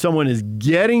line, who someone is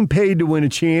getting paid to win a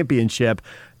championship.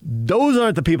 Those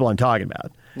aren't the people I'm talking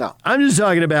about. No. I'm just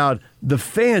talking about the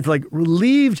fans,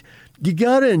 relieved. You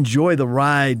got to enjoy the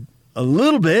ride a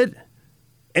little bit.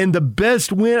 And the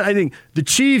best win, I think, the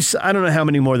Chiefs, I don't know how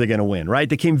many more they're going to win, right?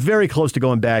 They came very close to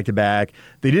going back-to-back.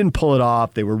 They didn't pull it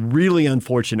off. They were really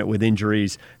unfortunate with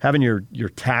injuries. Having your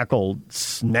tackle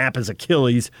snap his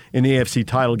Achilles in the AFC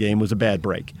title game was a bad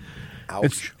break.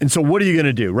 Ouch. And so what are you going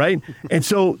to do, right? And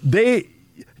so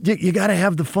you got to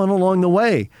have the fun along the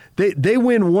way. They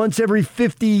win once every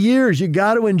 50 years. You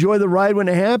got to enjoy the ride when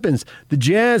it happens. The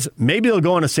Jazz, maybe they'll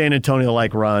go on a San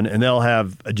Antonio-like run, and they'll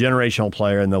have a generational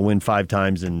player, and they'll win 5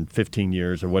 times in 15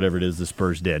 years or whatever it is the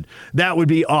Spurs did. That would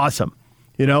be awesome,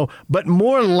 But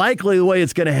more likely the way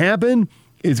it's going to happen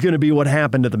is going to be what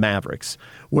happened to the Mavericks,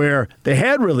 where they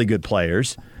had really good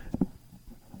players.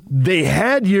 They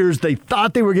had years they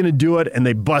thought they were going to do it, and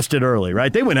they busted early,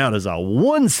 right? They went out as a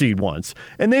 1 seed once,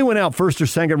 and they went out first or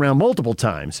second round multiple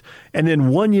times. And then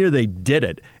one year they did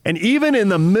it. And even in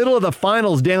the middle of the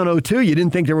finals down 0-2, you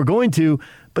didn't think they were going to,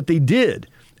 but they did.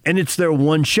 And it's their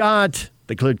one shot.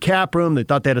 They cleared cap room. They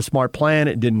thought they had a smart plan.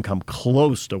 It didn't come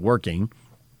close to working.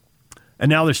 And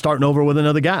now they're starting over with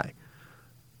another guy.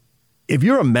 If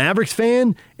you're a Mavericks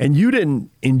fan and you didn't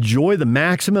enjoy the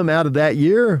maximum out of that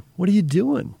year, what are you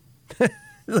doing?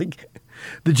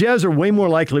 The Jazz are way more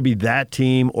likely to be that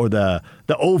team or the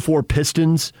 04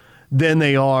 Pistons than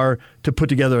they are to put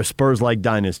together a Spurs-like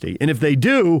dynasty. And if they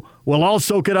do, well, I'll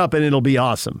soak it up and it'll be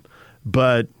awesome.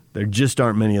 But there just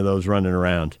aren't many of those running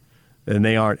around. And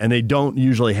they aren't. And they don't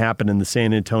usually happen in the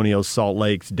San Antonio, Salt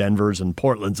Lakes, Denvers, and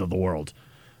Portlands of the world.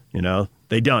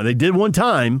 They don't. They did one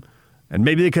time. And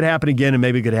maybe it could happen again, and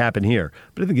maybe it could happen here.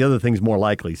 But I think the other thing's more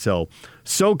likely. So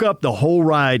soak up the whole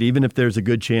ride, even if there's a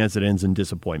good chance it ends in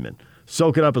disappointment.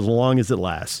 Soak it up as long as it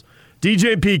lasts.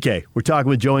 DJ and PK, we're talking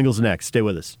with Joe Ingles next. Stay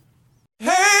with us. Hey,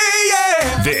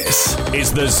 yeah! This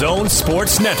is the Zone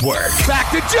Sports Network.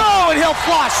 Back to Joe, and he'll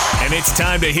flush. And it's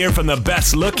time to hear from the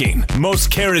best-looking, most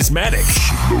charismatic,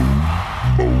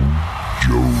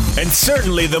 and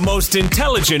certainly the most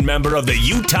intelligent member of the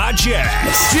Utah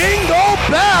Jazz. Jingle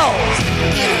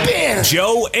bells!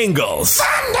 Joe Ingles.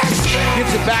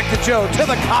 Gives it back to Joe. To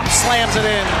the cup, slams it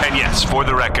in. And yes, for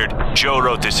the record, Joe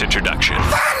wrote this introduction.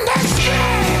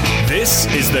 This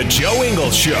is the Joe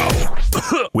Ingles Show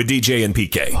with DJ and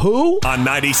PK. Who? On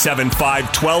 97.5,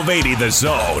 1280 The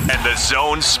Zone and the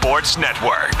Zone Sports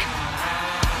Network.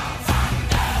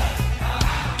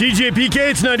 DJ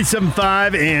PK, it's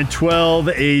 97.5 and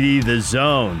 1280 The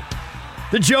Zone.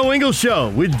 The Joe Ingles Show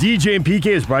with DJ and PK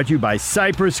is brought to you by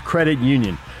Cyprus Credit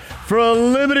Union. For a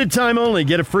limited time only,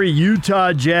 get a free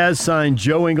Utah Jazz signed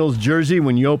Joe Ingles jersey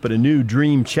when you open a new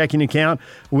Dream checking account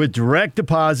with direct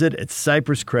deposit at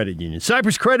Cyprus Credit Union.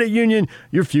 Cyprus Credit Union,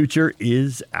 your future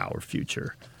is our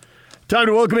future. Time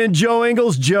to welcome in Joe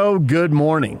Ingles. Joe, good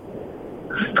morning.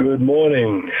 Good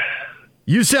morning.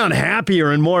 You sound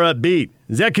happier and more upbeat.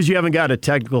 Is that because you haven't got a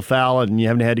technical foul and you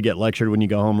haven't had to get lectured when you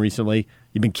go home recently?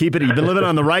 You've been living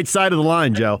on the right side of the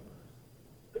line, Joe.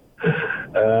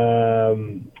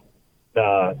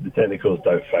 Nah, the technicals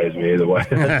don't faze me either way.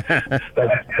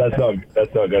 that's not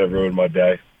going to ruin my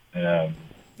day. No,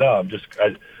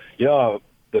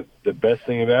 the best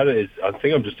thing about it is I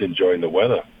think I'm just enjoying the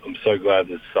weather. I'm so glad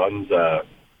the sun's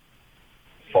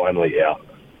finally out,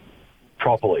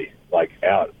 properly, like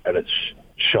out, and it's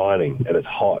shining and it's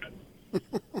hot.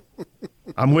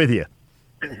 I'm with you.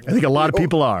 I think a lot of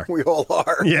people are. We all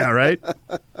are. Yeah, right?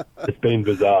 It's been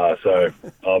bizarre, so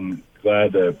I'm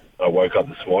glad that I woke up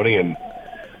this morning and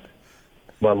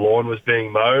my lawn was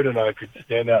being mowed and I could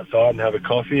stand outside and have a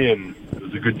coffee, and it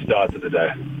was a good start to the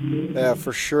day. Yeah,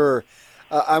 for sure.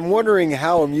 I'm wondering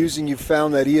how amusing you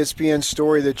found that ESPN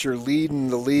story that you're leading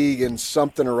the league in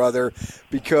something or other,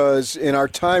 because in our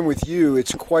time with you,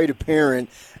 it's quite apparent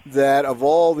that of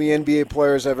all the NBA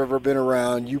players I've ever been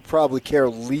around, you probably care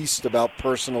least about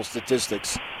personal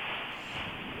statistics.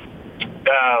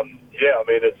 Yeah, I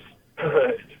mean, it's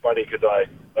funny because I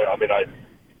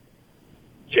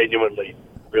genuinely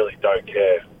really don't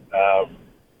care.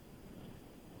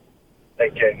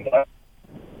 Again, I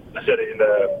said it in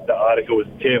the article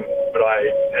with Tim, but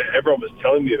everyone was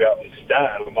telling me about this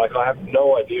stat, and I'm like, I have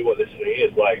no idea what this thing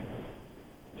is. Like,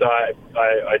 so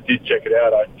I did check it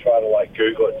out. I tried to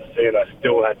Google it to see, and I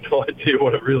still had no idea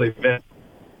what it really meant.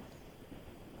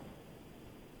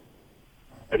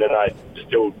 And then I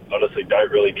still honestly don't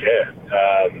really care.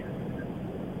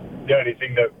 The only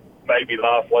thing that made me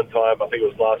laugh one time, I think it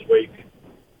was last week,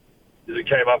 is it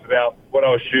came up about when I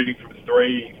was shooting from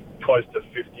three, close to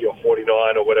 50 or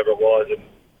 49 or whatever it was, and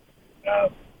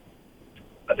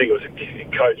I think it was a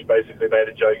coach basically made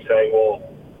a joke saying, well,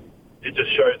 it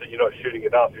just shows that you're not shooting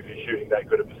enough if you're shooting that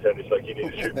good a percentage, like you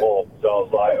need to shoot more. So I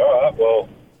was like, all right, well,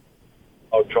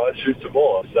 I'll try to shoot some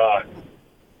more. So,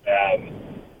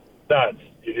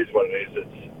 it is what it is.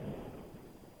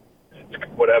 It's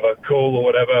whatever, cool or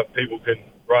whatever. People can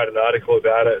write an article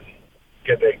about it and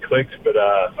get their clicks, but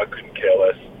I couldn't care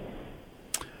less.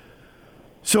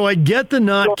 So I get the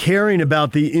not caring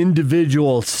about the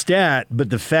individual stat, but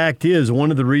the fact is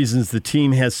one of the reasons the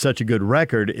team has such a good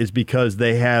record is because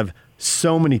they have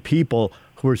so many people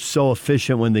who are so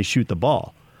efficient when they shoot the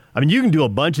ball. I mean, you can do a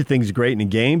bunch of things great in a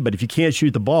game, but if you can't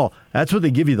shoot the ball, that's what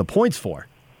they give you the points for.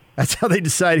 That's how they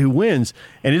decide who wins.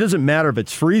 And it doesn't matter if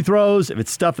it's free throws, if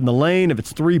it's stuff in the lane, if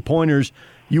it's three-pointers,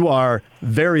 you are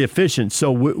very efficient.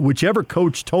 So whichever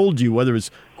coach told you, whether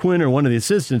it's Quinn or one of the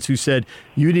assistants who said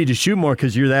you need to shoot more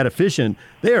because you're that efficient,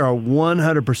 they are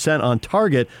 100% on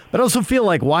target. But I also feel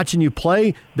like watching you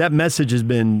play, that message has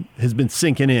been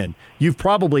sinking in. You've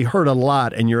probably heard a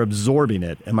lot and you're absorbing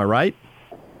it. Am I right?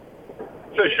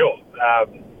 For sure.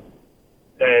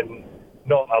 And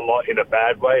not a lot in a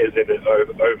bad way, as in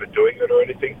overdoing it or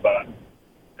anything, but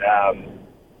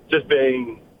just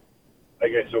being, I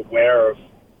guess, aware of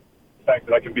the fact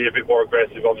that I can be a bit more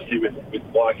aggressive. Obviously, with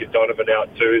Mike and Donovan out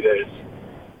too, there's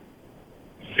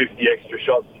 50 extra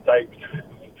shots to take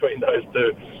between those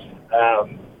two.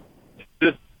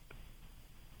 Just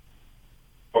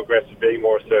more aggressive, being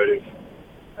more assertive.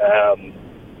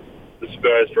 The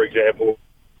Spurs, for example,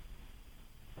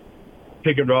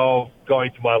 pick and roll,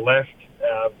 going to my left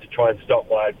to try and stop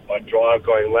my drive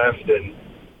going left, and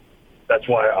that's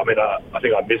why, I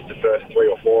think I missed the first 3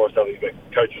 or 4 or something, but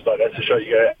coach was like, that's a shot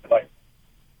you get.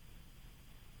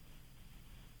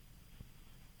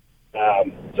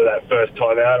 So that first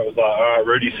time out, it was like, all right,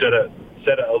 Rudy set it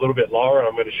a little bit lower, and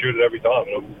I'm going to shoot it every time.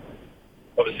 And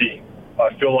obviously,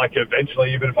 I feel like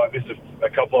eventually, even if I miss a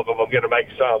couple of them, I'm going to make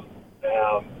some.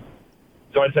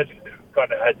 So I just had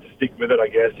to stick with it, I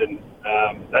guess, and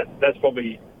that's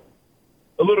probably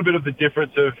a little bit of the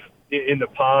difference of in the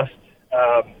past.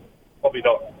 Probably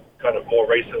not kind of more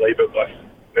recently, but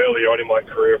earlier on in my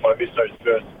career, if I missed those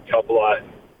first couple, I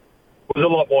was a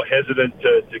lot more hesitant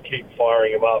to keep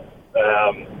firing them up.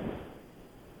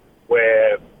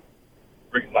 Where,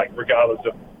 regardless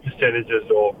of percentages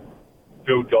or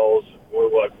field goals or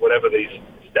whatever these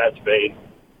stats mean,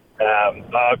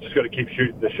 I've just got to keep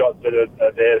shooting the shots that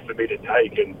are there for me to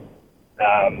take. And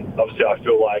obviously, I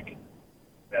feel like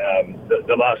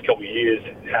the last couple of years,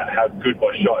 how good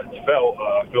my shots felt,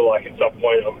 I feel like at some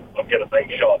point I'm going to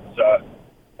make shots. So,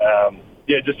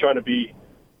 just trying to be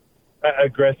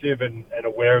aggressive and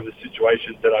aware of the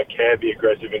situations that I can be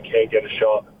aggressive and can get a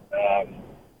shot.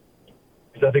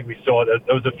 Because I think we saw that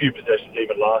there was a few possessions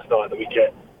even last night that we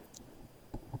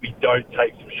don't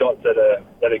take some shots that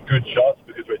are good shots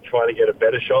because we're trying to get a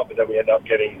better shot, but then we end up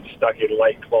getting stuck in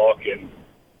late clock. And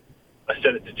I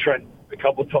said it to Trent a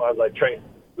couple of times, Trent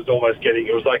was almost getting,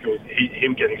 it was like it was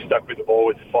him getting stuck with the ball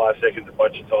with 5 seconds a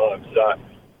bunch of times. So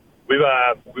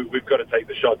we've got to take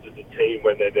the shots as a team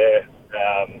when they're there.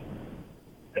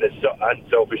 And as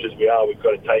unselfish as we are, we've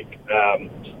got to take,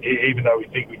 even though we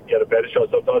think we can get a better shot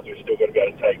sometimes, we've still got to be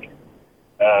able to take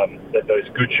those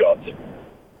good shots.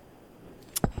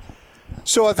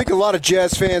 So I think a lot of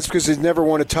Jazz fans, because they've never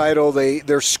won a title,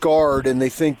 they're scarred, and they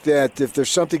think that if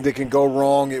there's something that can go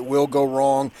wrong, it will go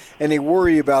wrong, and they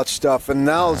worry about stuff. And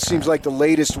now it seems like the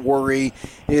latest worry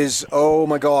is, oh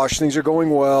my gosh, things are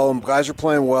going well, and guys are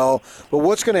playing well, but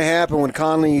what's going to happen when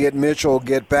Conley and Mitchell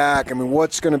get back? I mean,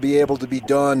 what's going to be able to be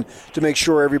done to make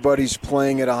sure everybody's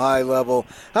playing at a high level?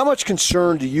 How much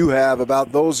concern do you have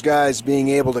about those guys being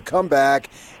able to come back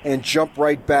and jump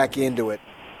right back into it?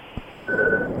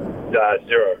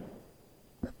 Zero.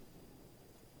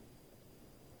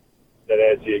 That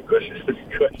answer your question.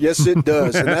 Yes, it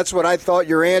does, and that's what I thought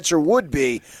your answer would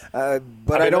be.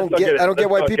 But I don't get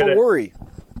why people worry.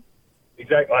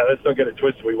 Exactly. Let's not get it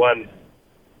twisted. We won,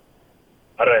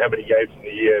 I don't know how many games in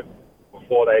the year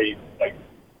before they,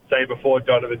 before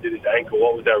Donovan did his ankle.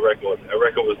 What was our record? Our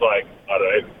record was I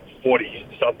don't know,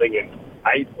 40-something and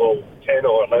 8 or 10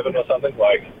 or 11 or something.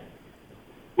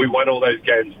 We won all those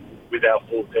games with our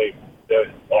full team.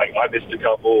 I missed a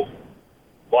couple.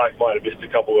 Mike might have missed a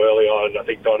couple early on. I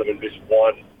think Donovan missed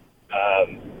one.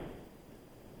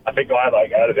 I think out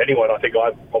of anyone, I think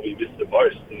I probably missed the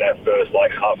most in that first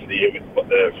half of the year with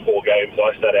the 4 games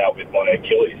I sat out with my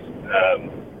Achilles.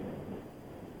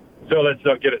 So let's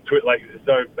not get it twisted. There's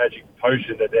no magic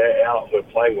potion that they're out and we're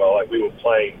playing well. We were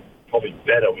playing probably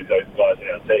better with those guys in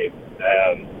our team.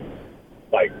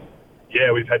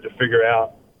 We've had to figure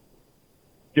out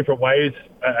different ways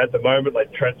at the moment.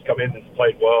 Trent's come in and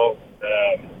played well.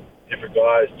 Different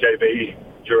guys, JB,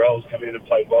 Jarrell's come in and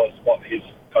played well. His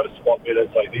kind of spot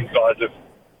minutes. These guys have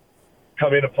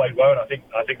come in and played well, and I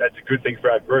think that's a good thing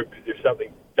for our group. Because if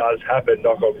something does happen,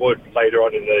 knock on wood, later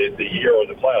on in the year or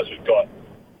the playoffs, we've got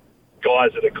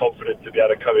guys that are confident to be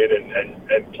able to come in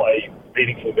and play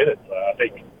meaningful minutes. I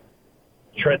think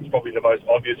Trent's probably the most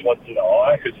obvious one to the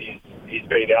eye because he's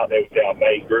been out there with our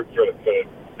main group for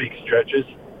big stretches.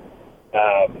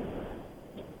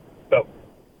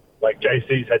 But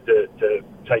JC's had to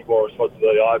take more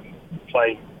responsibility. I'm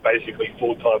playing basically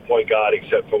full-time point guard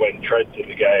except for when Trent's in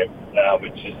the game,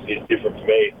 which is different for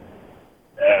me.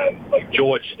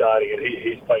 George starting it,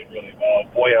 he's played really well.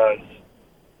 Boyan's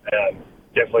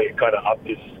definitely kind of upped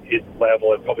his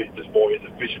level and probably just more his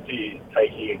efficiency.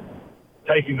 He's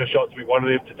taking the shots we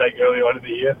wanted him to take early on in the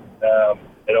year,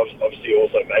 and obviously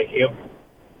also making them.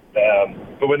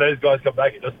 But when those guys come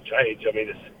back, it doesn't change.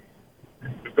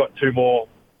 We've got 2 more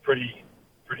pretty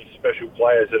special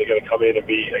players that are going to come in and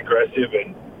be aggressive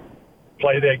and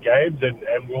play their games,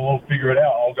 and we'll all figure it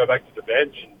out. I'll go back to the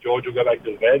bench, and George will go back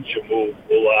to the bench, and we'll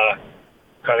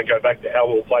kind of go back to how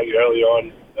we were playing early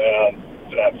on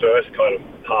for that first kind of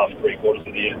half, 3/4 of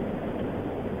the year.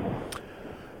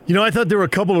 I thought there were a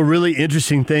couple of really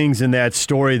interesting things in that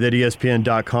story that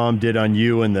ESPN.com did on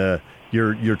you and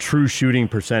your true shooting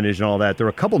percentage and all that. There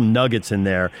were a couple nuggets in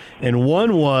there, and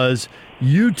one was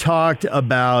you talked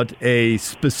about a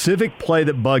specific play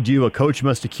that bugged you. A coach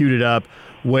must have queued it up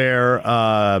where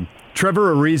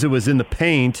Trevor Ariza was in the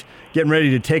paint getting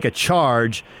ready to take a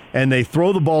charge, and they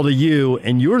throw the ball to you,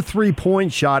 and your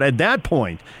three-point shot at that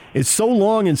point is so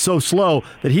long and so slow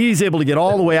that he's able to get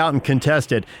all the way out and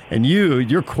contest it, and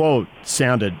your quote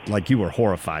sounded like you were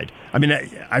horrified.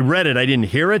 I read it, I didn't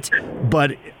hear it,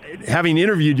 but having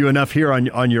interviewed you enough here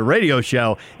on your radio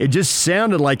show, it just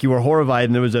sounded like you were horrified,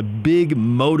 and there was a big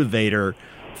motivator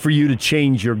for you to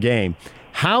change your game.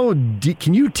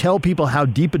 Can you tell people how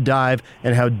deep a dive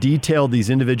and how detailed these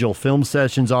individual film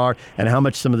sessions are, and how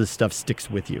much some of this stuff sticks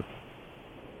with you?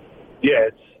 Yeah,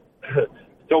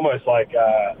 it's almost like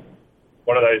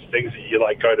one of those things that you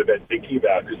go to bed thinking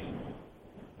about,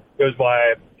 because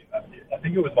I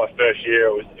think it was my first year.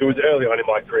 It was early on in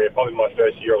my career, probably my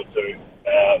first year or two.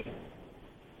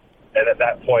 And at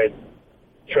that point,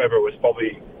 Trevor was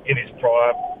probably in his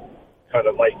prime, kind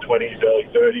of late 20s, early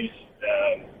 30s.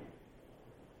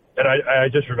 And I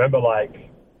just remember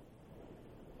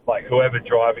whoever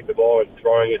driving the ball and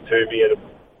throwing it to me, and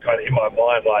kind of in my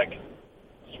mind,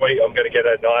 sweet, I'm going to get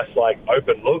a nice,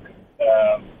 open look.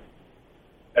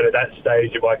 And at that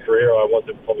stage in my career, I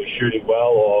wasn't probably shooting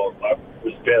well, or I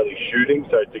was barely shooting,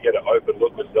 so to get an open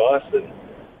look was nice. And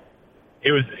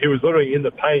he was literally in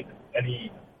the paint, and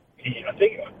I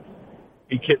think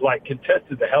he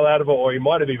contested the hell out of it, or he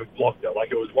might have even blocked it.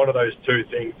 It was one of those two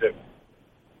things that,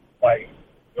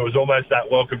 it was almost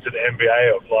that welcome to the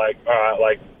NBA of all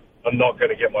right, I'm not going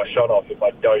to get my shot off if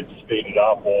I don't speed it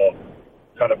up or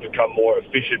kind of become more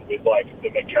efficient with like the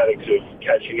mechanics of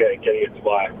catching it and getting it to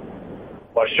my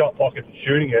shot pocket and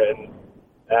shooting it. And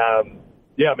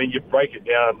I mean, you break it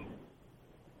down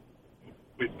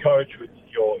with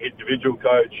your individual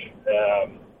coach,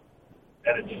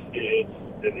 and it's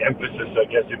an emphasis, I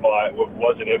guess,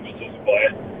 was an emphasis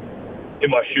in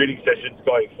my shooting sessions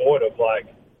going forward of like,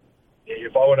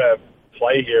 if I want to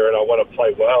play here and I want to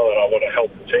play well and I want to help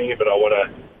the team and I want to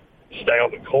stay on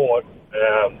the court,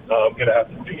 I'm going to have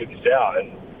to figure this out.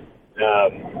 And I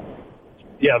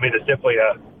mean, it's definitely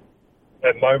a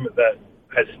moment that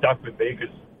has stuck with me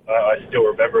because I still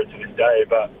remember it to this day.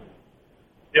 But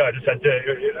I just had to,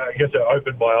 I guess it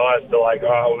opened my eyes to like,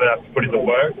 I'm going to have to put in the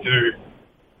work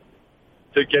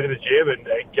to get in the gym and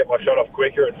get my shot off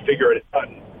quicker and figure it out.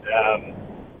 And,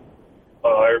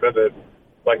 I remember,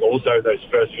 like, also those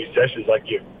first few sessions, like,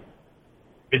 you're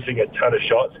missing a ton of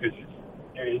shots because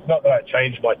it's not that I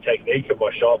changed my technique of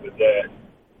my shot, but the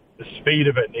speed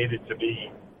of it needed to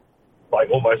be, like,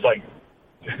 almost like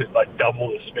double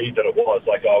the speed that it was.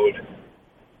 Like,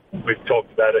 we've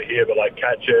talked about it here, but, like,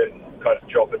 catch it and kind of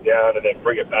drop it down and then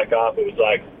bring it back up. It was,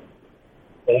 like,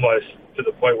 almost to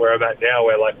the point where I'm at now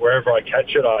where, like, wherever I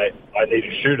catch it, I need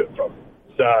to shoot it from.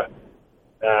 So,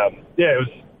 it was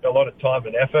a lot of time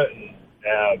and effort and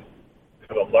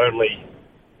kind of lonely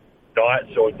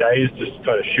nights or days just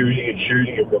kind of shooting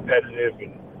and repetitive.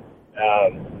 And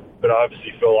but I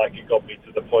obviously feel like it got me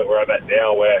to the point where I'm at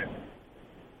now where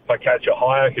if I catch it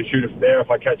higher, I can shoot it from there.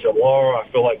 If I catch it lower, I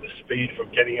feel like the speed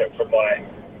from getting it from my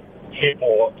hip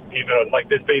or even like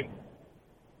there's been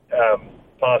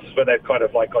passes where they've kind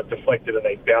of like got deflected and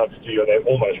they bounce to you and they're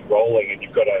almost rolling and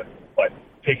you've got to like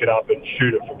pick it up and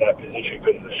shoot it from that position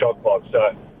because of the shot clock.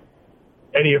 So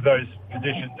any of those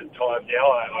positions and time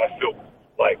now, I feel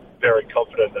like very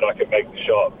confident that I can make the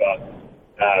shot. But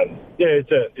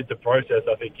it's a process.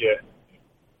 I think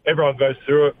everyone goes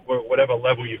through it. Whatever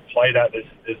level you've played at,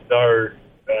 there's no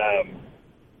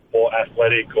more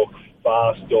athletic or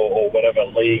fast or whatever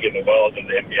league in the world than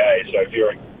the NBA. So if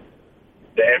you're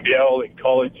the NBL in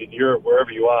college, in Europe,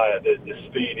 wherever you are, the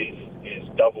speed is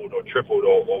doubled or tripled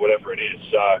or whatever it is.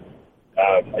 So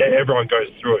everyone goes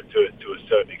through it to a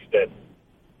certain extent.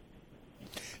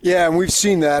 Yeah, and we've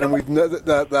seen that, and we've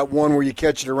that one where you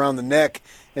catch it around the neck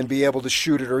and be able to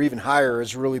shoot it or even higher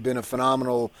has really been a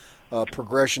phenomenal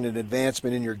progression and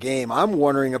advancement in your game. I'm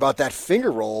wondering about that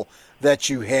finger roll that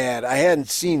you had. I hadn't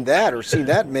seen that or seen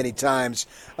that many times.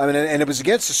 I mean, and it was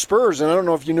against the Spurs, and I don't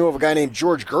know if you knew of a guy named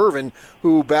George Gervin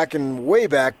who way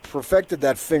back perfected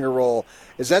that finger roll.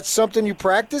 Is that something you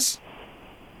practice?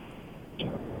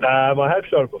 I have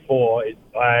shot it before.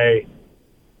 I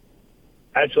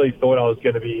actually thought I was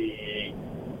going to be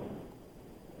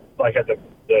like at the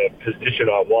position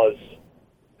I was.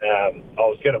 I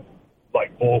was going to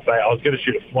like ball fake. I was going to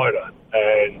shoot a floater,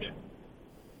 and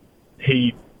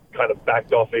he kind of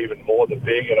backed off even more than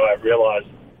big, and I realized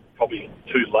probably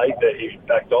too late that he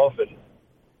backed off, and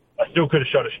I still could have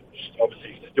shot a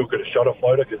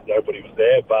floater because nobody was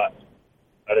there, but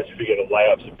I just figured a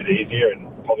layup's a bit easier and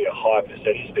probably a high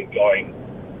percentage thing going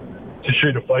to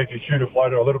shoot a floater. If you shoot a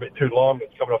floater a little bit too long,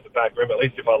 it's coming off the back rim. At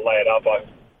least if I lay it up,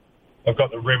 I've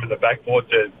got the rim and the backboard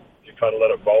to kind of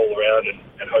let it roll around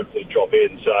and hopefully drop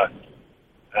in. So,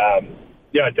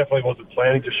 I definitely wasn't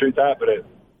planning to shoot that, but at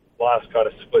last kind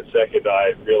of split second,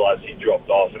 I realized he dropped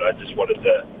off, and I wanted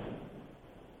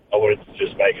to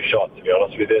just make a shot, to be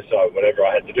honest with you. So whatever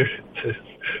I had to do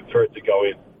for it to go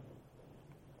in.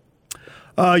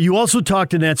 You also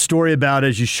talked in that story about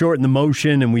as you shorten the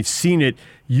motion, and we've seen it,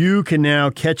 you can now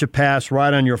catch a pass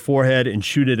right on your forehead and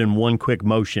shoot it in one quick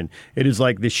motion. It is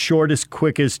like the shortest,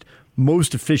 quickest,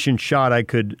 most efficient shot I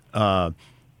could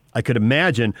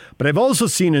imagine. But I've also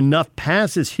seen enough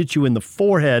passes hit you in the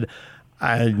forehead.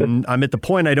 I'm at the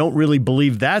point I don't really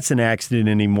believe that's an accident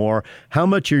anymore. How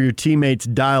much are your teammates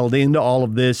dialed into all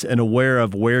of this and aware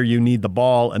of where you need the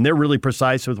ball, and they're really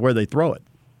precise with where they throw it?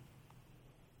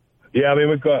 Yeah, I mean,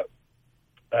 we've got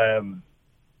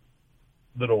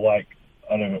little,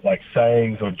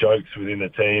 sayings or jokes within the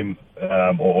team,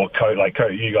 or coach,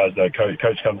 you guys know,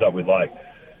 coach comes up with,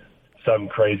 some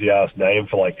crazy-ass name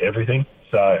for, everything.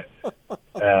 So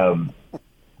there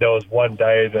was one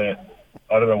day that,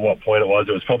 I don't know what point it was.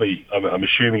 It was probably, I'm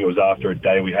assuming it was after a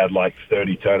day we had,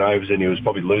 30 turnovers, and he was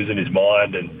probably losing his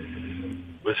mind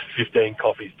and was 15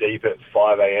 coffees deep at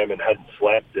 5 a.m. and hadn't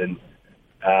slept. And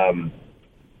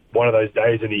one of those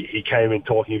days, and he came in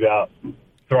talking about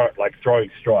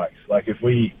throwing strikes. If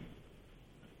we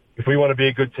want to be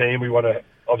a good team, we want to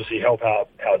obviously help our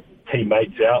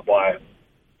teammates out by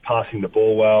passing the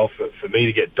ball well, for me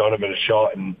to get Donovan a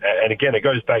shot. And again, it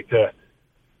goes back to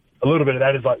a little bit of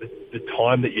that is like the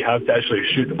time that you have to actually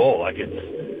shoot the ball. Like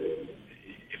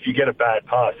if you get a bad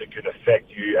pass, it can affect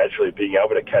you actually being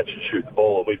able to catch and shoot the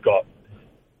ball. And we've got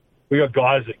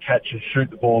guys that catch and shoot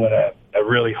the ball at a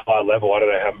really high level. I don't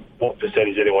know what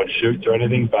percentage anyone shoots or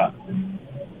anything, but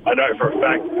I know for a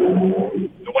fact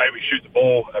the way we shoot the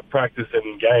ball at practice and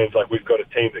in games, like we've got a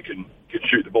team that can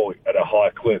shoot the ball at a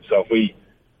high clip. So if we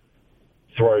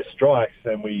throw strikes,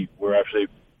 then we're obviously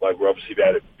be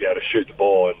able to shoot the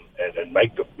ball and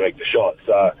make the shot.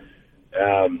 So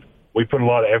we put a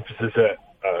lot of emphasis at.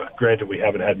 Granted, we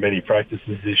haven't had many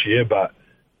practices this year, but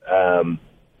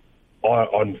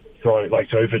on throwing, like,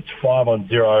 so if it's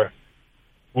 5-on-0,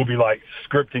 we'll be like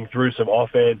scripting through some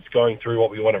offense, going through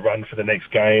what we want to run for the next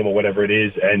game or whatever it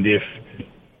is. And if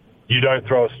you don't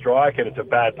throw a strike and it's a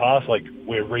bad pass, like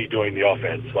we're redoing the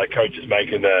offense. Like coach is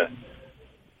making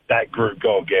that group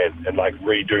go again and like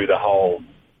redo the whole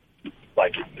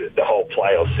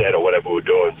play or set or whatever we're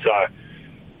doing. So,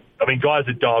 I mean, guys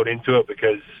are dialed into it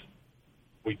because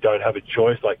we don't have a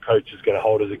choice. Like coach is going to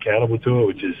hold us accountable to it,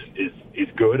 which is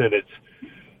good. And it's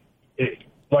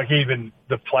like even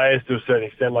the players to a certain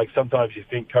extent, like sometimes you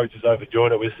think coach is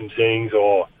overdoing it with some things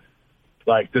or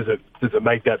like does it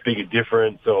make that big a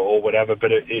difference or whatever,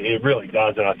 but it really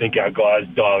does. And I think our guys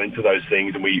dial into those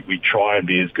things and we try and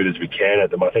be as good as we can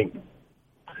at them. I think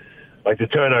like the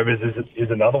turnovers is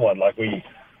another one. Like we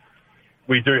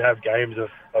do have games of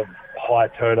high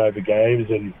turnover games,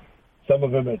 and some of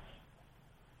them it's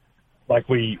like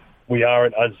we are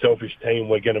an unselfish team.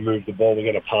 We're going to move the ball. We're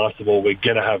going to pass the ball. We're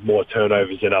going to have more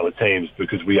turnovers than other teams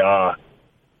because we are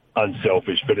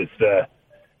unselfish. But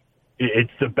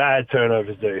it's the bad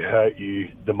turnovers that hurt you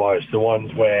the most. The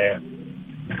ones where,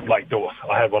 like,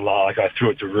 I had one like I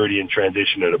threw it to Rudy in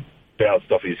transition and it bounced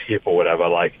off his hip or whatever.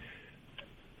 Like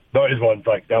those ones,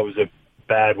 like that was a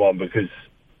bad one because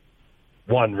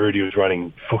one, Rudy was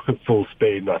running full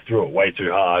speed and I threw it way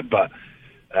too hard. But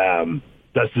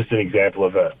that's just an example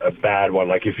of a bad one.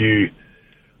 Like if you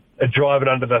are driving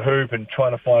under the hoop and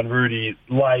trying to find Rudy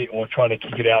late or trying to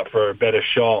kick it out for a better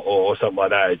shot or something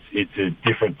like that, it's a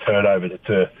different turnover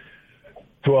to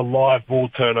a live ball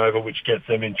turnover, which gets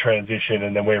them in transition,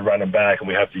 and then we're running back and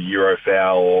we have to Euro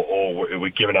foul or we're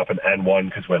giving up an and one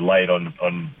because we're late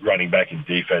on running back in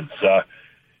defense. So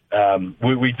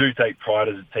we do take pride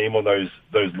as a team on those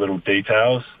little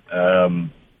details, and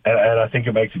I think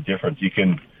it makes a difference. You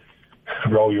can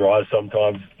roll your eyes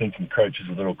sometimes thinking coach is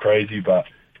a little crazy, but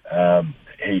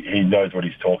he knows what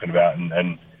he's talking about,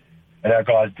 and our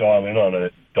guys dial in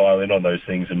on those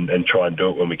things and try and do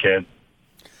it when we can.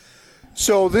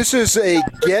 So this is a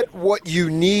get what you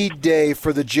need day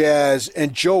for the Jazz,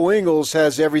 and Joe Ingles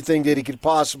has everything that he could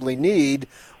possibly need.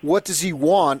 What does he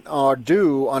want or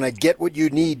do on a get what you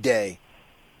need day?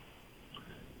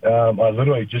 I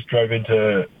literally just drove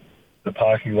into the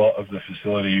parking lot of the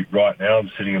facility right now.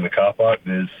 I'm sitting in the car park.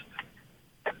 There's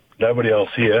nobody else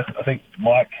here. I think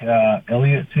Mike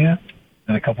Elliott's here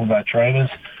and a couple of our trainers.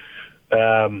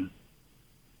 So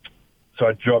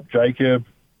I dropped Jacob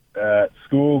at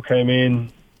school, came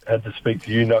in, had to speak to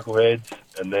you knuckleheads,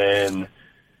 and then,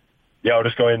 I'll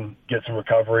just go in, get some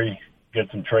recovery,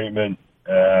 get some treatment.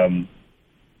 For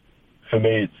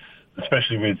me, it's,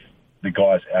 especially with the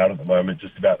guys out at the moment,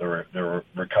 just about the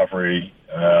recovery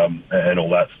and all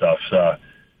that stuff. So,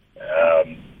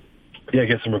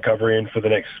 get some recovery in for the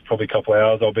next probably couple of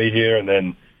hours. I'll be here and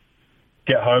then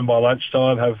get home by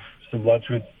lunchtime, have some lunch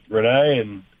with Renee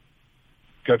and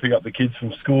go pick up the kids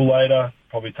from school later,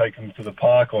 probably take them to the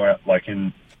park or out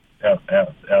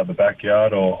the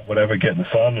backyard or whatever, get in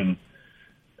the sun,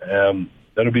 and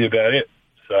that'll be about it.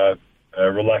 So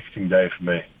a relaxing day for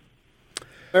me.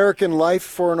 American life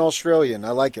for an Australian.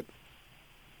 I like it.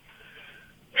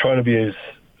 Trying to be as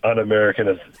un-American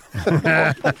as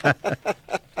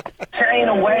Ain't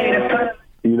a way to put it.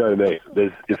 You know me.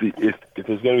 If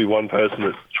there's going to be one person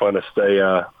that's trying to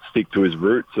stick to his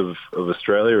roots of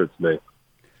Australia, it's me.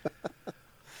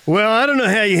 Well, I don't know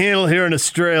how you handle here in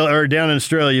Australia or down in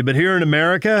Australia, but here in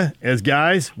America, as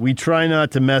guys, we try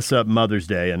not to mess up Mother's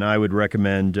Day, and I would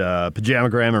recommend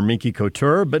Pajamagram or Minky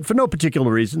Couture, but for no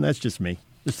particular reason. That's just me,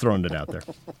 just throwing it out there.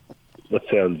 That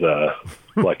sounds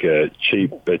like a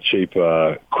cheap,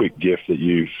 quick gift that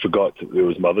you forgot it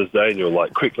was Mother's Day, and you were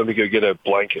like, "Quick, let me go get a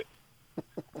blanket."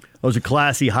 Those are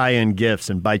classy, high-end gifts,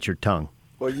 and bite your tongue.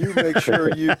 Well, you make sure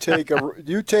you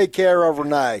take care of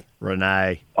Renee.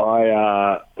 Renee.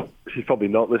 She's probably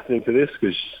not listening to this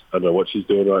because I don't know what she's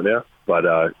doing right now. But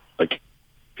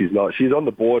She's on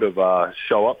the board of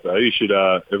Show Up, though.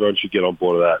 Everyone should get on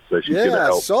board of that. So she's going to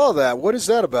help. I saw that. What is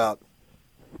that about?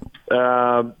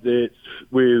 It's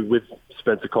with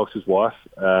Spencer Cox's wife,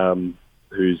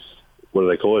 who's, what do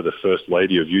they call her, the First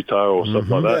Lady of Utah or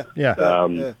something like that.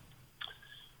 Yeah.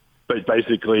 But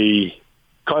basically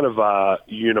kind of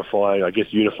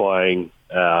unifying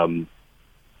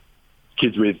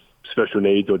kids with special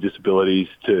needs or disabilities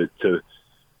to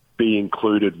be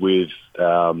included with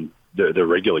the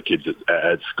regular kids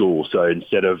at school. So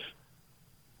instead of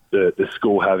the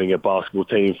school having a basketball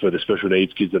team for the special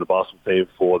needs kids and a basketball team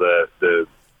for the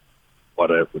I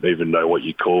don't even know what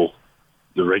you call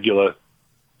the regular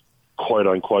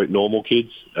quote-unquote normal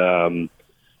kids,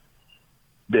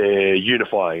 they're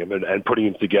unifying them and putting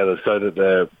them together so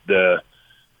that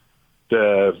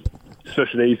the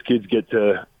special needs kids get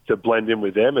to blend in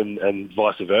with them and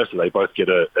vice versa. They both get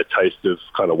a taste of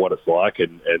kind of what it's like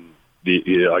and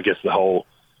I guess the whole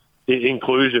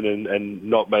inclusion and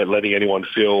not letting anyone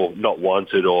feel not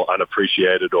wanted or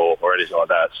unappreciated or anything like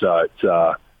that. So it's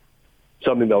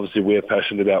something that obviously we're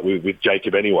passionate about with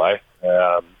Jacob anyway.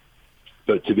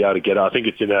 But to be able to get, I think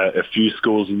it's in a few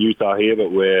schools in Utah here, but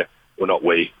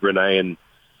Renee and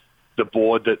the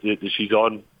board that she's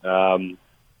on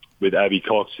with Abby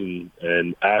Cox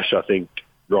and Ash, I think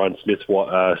Ryan Smith's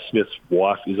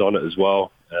wife is on it as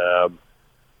well.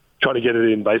 Trying to get it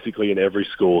in basically in every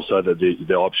school so that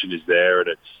the option is there. And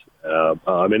it's,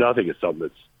 I think it's something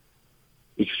that's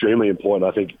extremely important.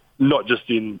 I think not just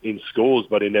in schools,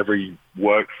 but in every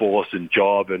workforce and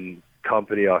job and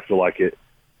company. I feel like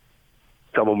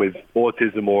someone with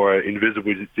autism or an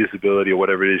invisible disability or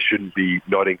whatever it is shouldn't be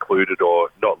not included or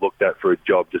not looked at for a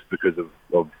job just because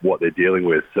of what they're dealing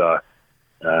with. So,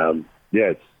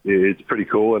 it's pretty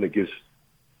cool, and it gives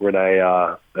Renee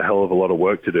a hell of a lot of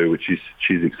work to do, which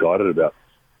she's excited about.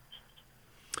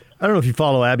 I don't know if you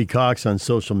follow Abby Cox on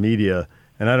social media,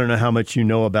 and I don't know how much you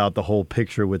know about the whole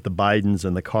picture with the Bidens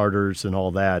and the Carters and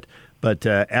all that, but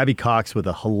Abby Cox with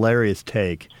a hilarious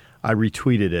take. I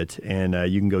retweeted it, and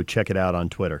you can go check it out on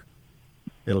Twitter.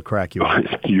 It'll crack you up.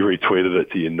 You retweeted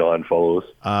it to your 9 followers?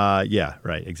 Yeah,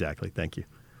 right, exactly. Thank you.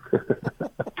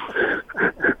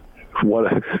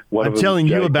 I'm telling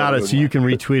you about it so you can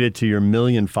retweet it to your 1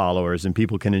 million followers, and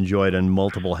people can enjoy it in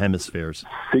multiple hemispheres.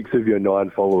 6 of your 9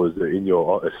 followers are in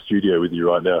your studio with you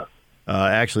right now.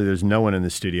 Actually, there's no one in the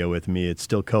studio with me. It's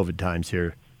still COVID times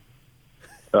here.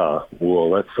 Well,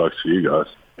 that sucks for you guys.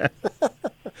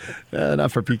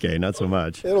 Not for PK, not so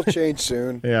much. It'll change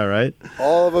soon. Yeah, right?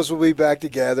 All of us will be back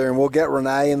together, and we'll get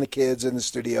Renee and the kids in the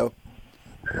studio.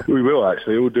 We will,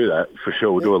 actually. We'll do that for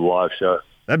sure. We'll do a live show.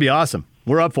 That'd be awesome.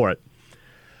 We're up for it.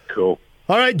 Cool.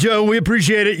 All right, Joe, we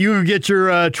appreciate it. You get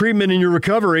your treatment and your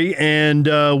recovery, and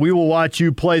we will watch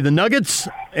you play the Nuggets,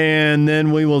 and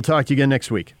then we will talk to you again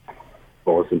next week.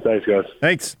 Awesome. Thanks, guys.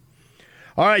 Thanks.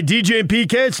 All right, DJ and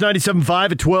PK, it's 97.5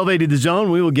 at 1280 The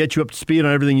Zone. We will get you up to speed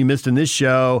on everything you missed in this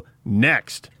show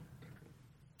next.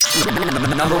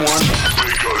 Number one.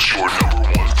 Make us your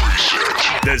number one preset.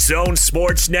 The Zone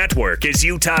Sports Network is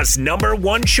Utah's number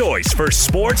one choice for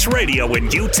sports radio in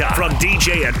Utah. From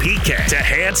DJ and PK to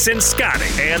Hanson Scotty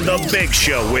and The Big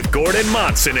Show with Gordon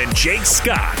Monson and Jake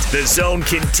Scott. The Zone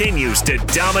continues to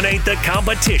dominate the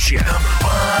competition.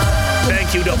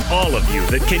 Thank you to all of you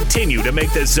that continue to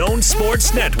make the Zone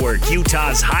Sports Network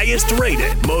Utah's highest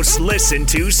rated, most listened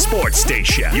to sports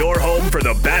station. Your home for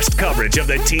the best coverage of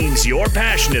the teams you're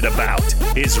passionate about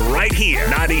is right here.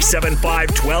 97.5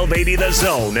 1280 The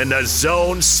Zone and the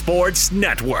Zone Sports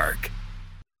Network.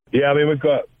 Yeah, I mean, we've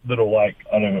got little,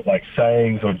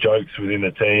 sayings or jokes within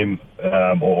the team,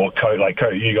 or coach,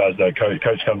 you guys know,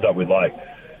 coach comes up with,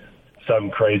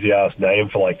 some crazy-ass name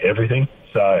for, everything.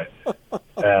 So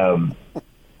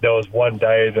there was one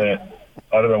day that,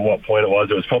 I don't know what point it was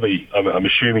probably, I'm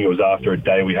assuming it was after a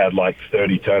day we had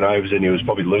 30 turnovers, and he was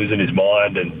probably losing his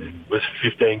mind and was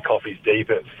 15 coffees deep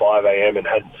at 5 a.m. and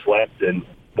hadn't slept. And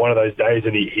one of those days,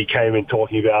 and he came in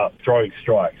talking about throwing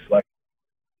strikes.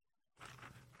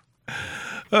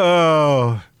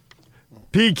 Oh,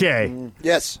 PK.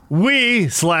 Yes.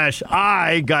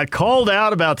 I got called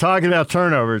out about talking about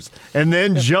turnovers, and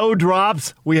then Joe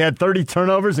drops, we had 30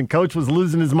 turnovers and coach was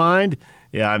losing his mind.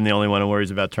 Yeah, I'm the only one who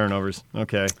worries about turnovers.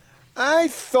 Okay. I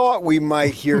thought we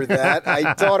might hear that.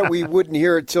 I thought we wouldn't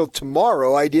hear it till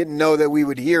tomorrow. I didn't know that we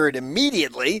would hear it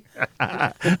immediately.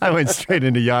 I went straight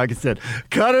into Yak and said,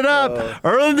 cut it up.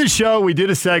 Early in the show, we did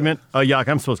a segment. Oh, Yak,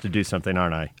 I'm supposed to do something,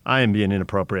 aren't I? I am being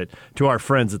inappropriate. To our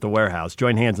friends at the Warehouse.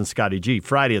 Join Hands and Scotty G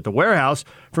Friday at the Warehouse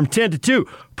from 10 to 2.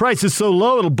 Price is so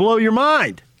low, it'll blow your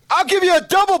mind. I'll give you a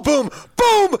double boom.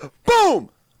 Boom, boom.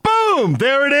 boom,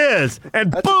 there it is.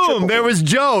 And boom, there was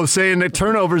Joe saying that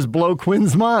turnovers blow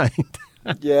Quinn's mind.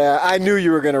 Yeah, I knew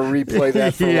you were going to replay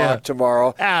that for Lock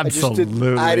tomorrow.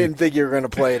 Absolutely. I didn't think you were going to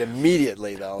play it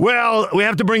immediately, though. Well, we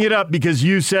have to bring it up because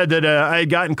you said that I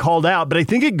had gotten called out, but I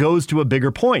think it goes to a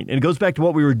bigger point. And it goes back to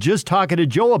what we were just talking to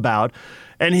Joe about,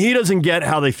 and he doesn't get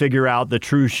how they figure out the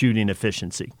true shooting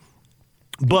efficiency.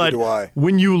 But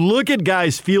when you look at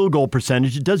guys' field goal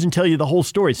percentage, it doesn't tell you the whole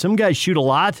story. Some guys shoot a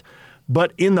lot,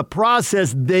 but in the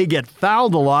process, they get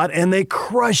fouled a lot, and they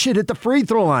crush it at the free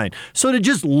throw line. So to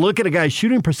just look at a guy's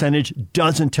shooting percentage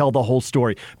doesn't tell the whole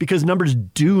story because numbers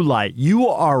do lie. You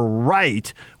are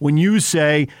right when you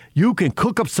say you can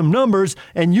cook up some numbers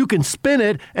and you can spin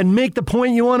it and make the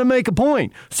point you want to make a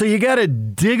point. So you got to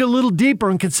dig a little deeper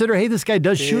and consider, hey, this guy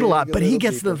does shoot a lot, but he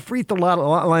gets the free throw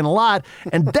line a lot,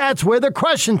 and that's where they're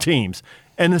crushing teams.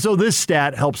 And so this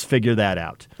stat helps figure that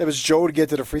out. It was Joe to get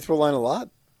to the free throw line a lot?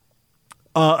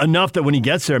 Enough that when he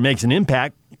gets there, it makes an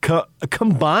impact,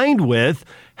 combined with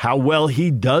how well he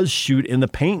does shoot in the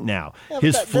paint now.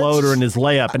 His floater and his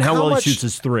layup, and how well he shoots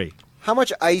his three. How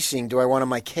much icing do I want on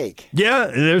my cake? Yeah,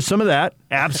 there's some of that.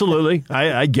 Absolutely.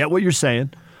 I get what you're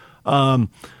saying. But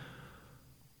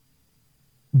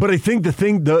I think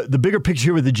the bigger picture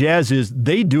here with the Jazz is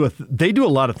they do a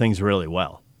lot of things really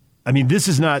well. I mean, this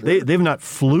is not they've not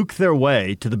fluked their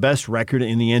way to the best record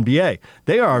in the NBA.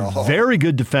 They are very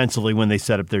good defensively when they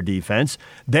set up their defense.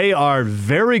 They are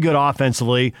very good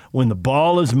offensively when the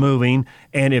ball is moving.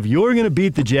 And if you're going to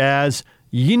beat the Jazz,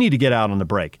 you need to get out on the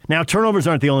break. Now, turnovers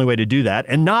aren't the only way to do that,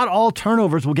 and not all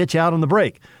turnovers will get you out on the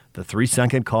break. The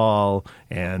 3-second call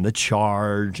and the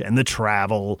charge and the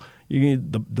travel,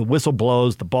 the whistle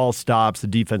blows, the ball stops, the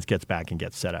defense gets back and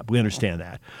gets set up. We understand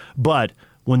that. But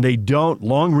when they don't,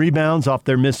 long rebounds off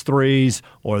their missed threes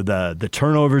or the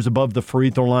turnovers above the free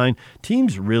throw line,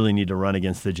 teams really need to run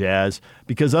against the Jazz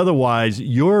because otherwise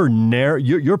your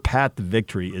path to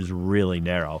victory is really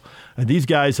narrow. And these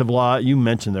guys have lost. You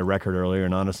mentioned their record earlier,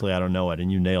 and honestly, I don't know it,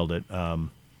 and you nailed it.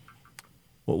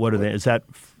 What are they? Is that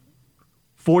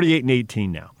 48-18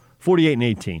 now?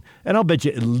 48-18. And I'll bet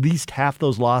you at least half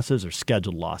those losses are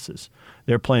scheduled losses.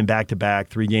 They're playing back-to-back,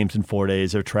 3 games in 4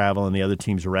 days. They're traveling. The other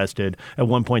team's rested. At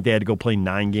one point, they had to go play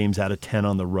 9 games out of 10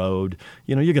 on the road.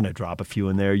 You know, you're going to drop a few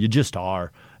in there. You just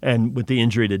are. And with the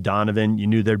injury to Donovan, you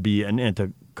knew there'd be, and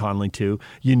to Conley too,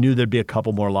 you knew there'd be a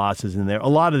couple more losses in there. A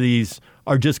lot of these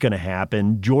are just going to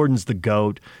happen. Jordan's the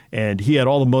GOAT, and he had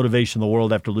all the motivation in the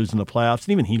world after losing the playoffs. And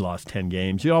even he lost 10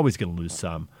 games. You're always going to lose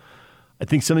some. I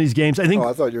think some of these games, I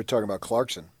thought you were talking about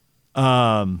Clarkson.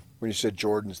 When you said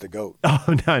Jordan's the GOAT.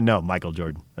 Oh, no, Michael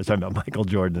Jordan. I was talking about Michael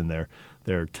Jordan in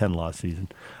their 10-loss season.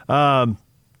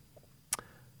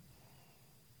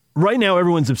 Right now,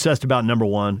 everyone's obsessed about number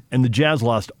one, and the Jazz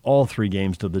lost all 3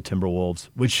 games to the Timberwolves,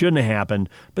 which shouldn't have happened,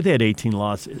 but they had 18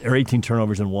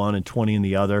 turnovers in one and 20 in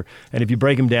the other. And if you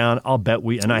break them down, I'll bet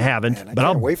and I haven't, but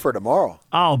I'll wait for tomorrow.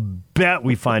 I'll bet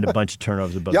we find a bunch of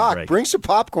turnovers above the break. Bring some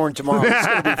popcorn tomorrow. It's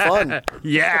going to be fun.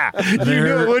 Yeah, you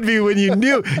knew it would be when you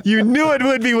knew it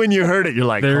would be when you heard it. You're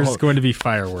like, there's going to be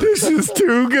fireworks. This is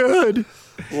too good.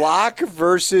 Locke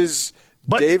versus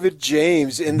David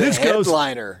James in the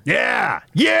headliner. Yeah.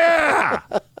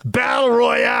 Battle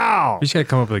Royale. You just got to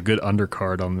come up with a good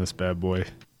undercard on this bad boy.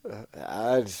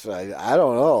 I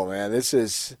don't know, man. This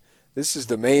is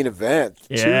the main event.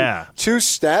 Yeah. Two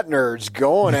stat nerds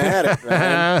going at it,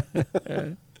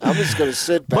 man. I'm just going to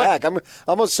sit back. I'm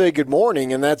going to say good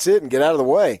morning, and that's it, and get out of the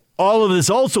way. All of this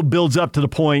also builds up to the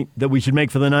point that we should make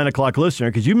for the 9 o'clock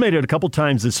listener, because you made it a couple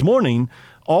times this morning.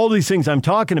 All these things I'm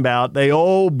talking about, they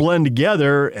all blend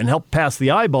together and help pass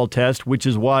the eyeball test, which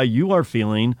is why you are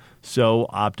feeling so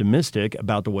optimistic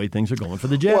about the way things are going for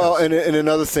the Jazz. Well, and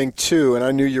another thing, too, and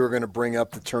I knew you were going to bring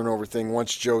up the turnover thing.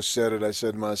 Once Joe said it, I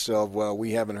said to myself, well,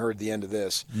 we haven't heard the end of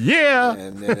this. Yeah.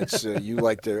 And then it's you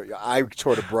like to – I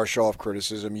sort of brush off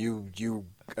criticism. You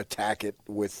attack it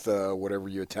with whatever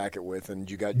you attack it with, and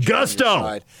you got gusto. On your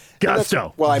side.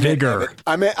 Gusto. Well, I vigor.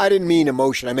 I didn't mean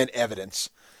emotion. I meant evidence.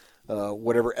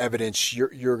 Whatever evidence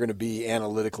you're going to be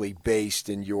analytically based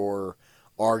in your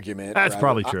argument. That's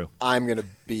probably true. I'm going to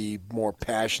be more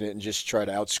passionate and just try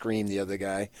to outscream the other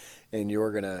guy, and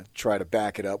you're going to try to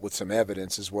back it up with some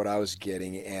evidence is what I was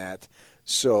getting at.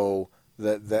 So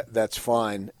that's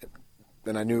fine,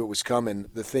 and I knew it was coming.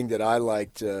 The thing that I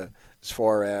liked as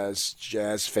far as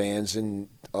Jazz fans and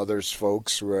others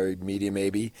folks, media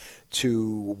maybe,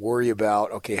 to worry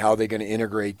about, okay, how are they going to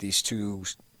integrate these two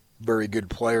very good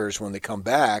players when they come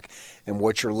back, and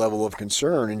what's your level of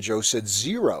concern? And Joe said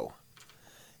 0.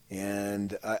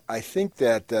 And I think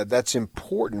that that's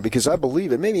important because I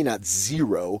believe it, maybe not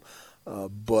 0,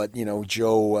 But,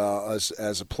 Joe,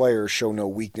 as a player, show no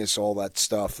weakness, all that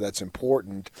stuff, that's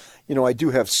important. I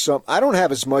do have I don't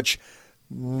have as much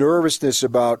nervousness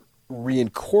about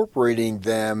reincorporating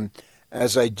them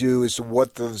as I do as to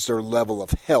what is their level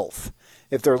of health.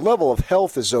 If their level of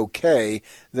health is okay,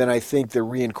 then I think the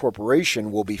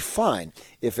reincorporation will be fine.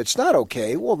 If it's not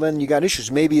okay, well, then you got issues.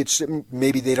 Maybe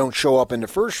they don't show up in the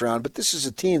first round, but this is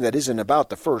a team that isn't about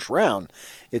the first round.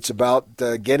 It's about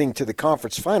getting to the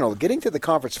conference final. Getting to the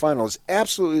conference final is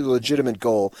absolutely a legitimate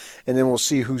goal, and then we'll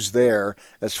see who's there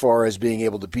as far as being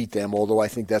able to beat them, although I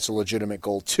think that's a legitimate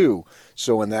goal too.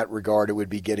 So in that regard, it would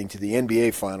be getting to the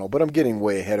NBA final, but I'm getting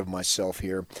way ahead of myself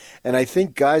here. And I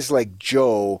think guys like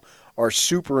Joe are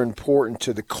super important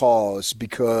to the cause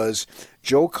because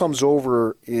Joe comes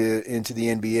over into the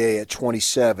NBA at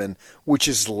 27, which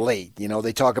is late.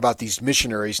 They talk about these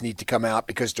missionaries need to come out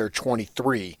because they're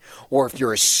 23. Or if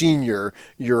you're a senior,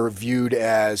 you're viewed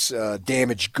as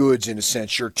damaged goods in a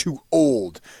sense. You're too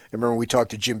old. I remember we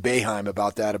talked to Jim Boeheim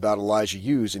about that, about Elijah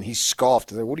Hughes, and he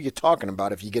scoffed. What are you talking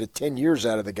about? If you get 10 years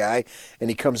out of the guy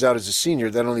and he comes out as a senior,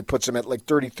 that only puts him at like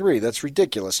 33. That's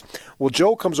ridiculous. Well,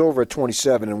 Joe comes over at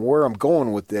 27, and where I'm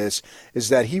going with this is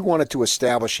that he wanted to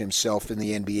establish himself in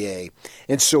the NBA,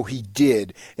 and so he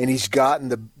did, and he's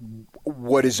gotten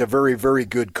what is a very, very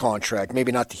good contract.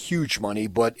 Maybe not the huge money,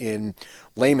 but in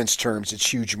layman's terms,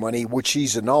 it's huge money, which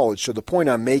he's acknowledged. So the point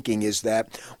I'm making is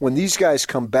that when these guys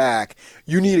come back,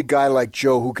 you need a guy like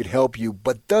Joe who could help you,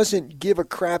 but doesn't give a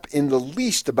crap in the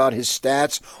least about his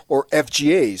stats or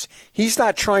FGAs. He's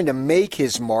not trying to make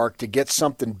his mark to get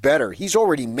something better. He's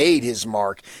already made his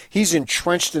mark. He's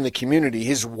entrenched in the community.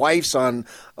 His wife's on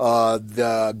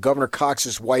the Governor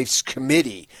Cox's wife's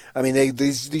committee. I mean,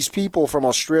 these people from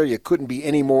Australia couldn't be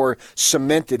any more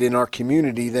cemented in our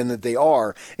community than that they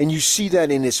are. And you see that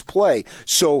in his play.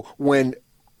 So when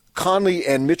Conley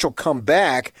and Mitchell come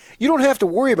back, you don't have to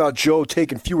worry about Joe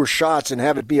taking fewer shots and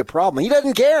have it be a problem. He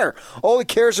doesn't care. All he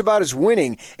cares about is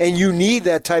winning, and you need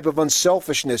that type of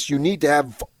unselfishness. You need to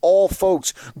have all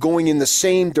folks going in the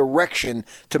same direction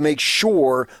to make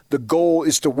sure the goal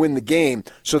is to win the game.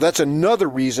 So that's another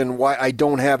reason why I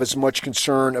don't have as much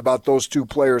concern about those two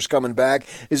players coming back,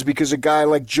 is because a guy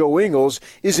like Joe Ingles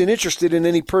isn't interested in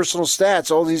any personal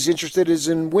stats. All he's interested is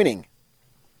in winning.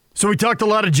 So we talked a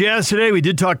lot of Jazz today. We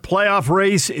did talk playoff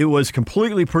race. It was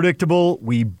completely predictable.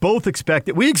 We both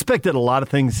expected a lot of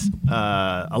things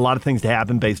to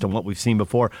happen based on what we've seen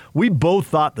before. We both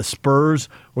thought the Spurs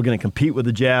were going to compete with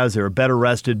the Jazz. They were better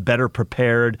rested, better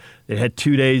prepared. They had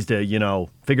 2 days to,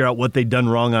 figure out what they'd done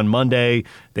wrong on Monday.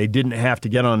 They didn't have to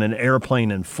get on an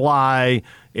airplane and fly.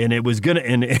 And it was going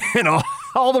to, and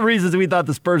all the reasons we thought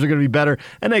the Spurs were going to be better,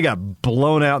 and they got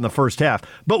blown out in the first half.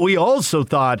 But we also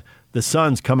thought the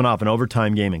Suns, coming off an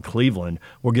overtime game in Cleveland,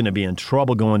 were going to be in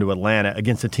trouble going to Atlanta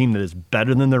against a team that is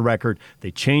better than their record.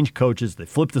 They changed coaches. They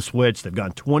flipped the switch. They've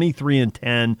gone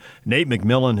 23-10. Nate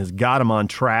McMillan has got them on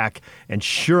track. And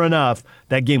sure enough,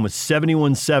 that game was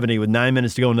 71-70 with 9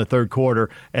 minutes to go in the third quarter.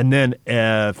 And then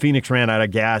Phoenix ran out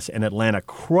of gas, and Atlanta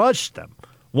crushed them,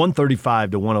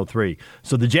 135-103.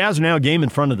 So the Jazz are now a game in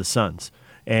front of the Suns.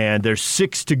 And there's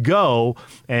 6 to go,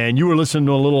 and you were listening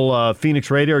to a little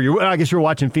Phoenix radio, I guess you were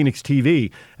watching Phoenix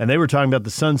TV, and they were talking about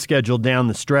the Suns' schedule down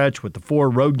the stretch with the 4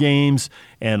 road games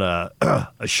and a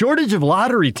shortage of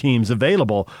lottery teams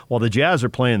available while the Jazz are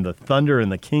playing the Thunder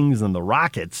and the Kings and the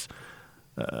Rockets.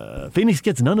 Phoenix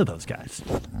gets none of those guys.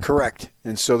 Correct.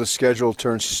 And so the schedule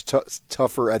turns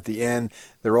tougher at the end.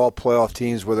 They're all playoff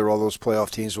teams. Whether all those playoff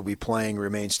teams will be playing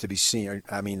remains to be seen.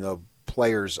 I mean, the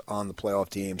players on the playoff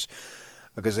teams,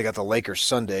 because they got the Lakers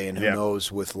Sunday, and who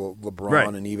knows with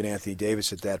LeBron and even Anthony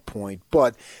Davis at that point.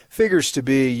 But figures to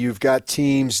be, you've got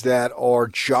teams that are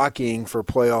jockeying for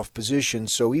playoff position,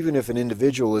 so even if an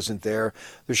individual isn't there,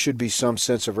 there should be some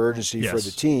sense of urgency for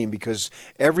the team, because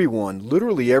everyone,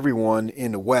 literally everyone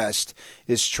in the West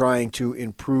is trying to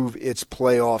improve its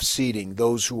playoff seeding.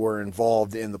 Those who are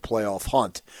involved in the playoff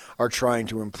hunt are trying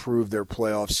to improve their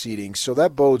playoff seeding. So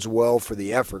that bodes well for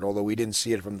the effort, although we didn't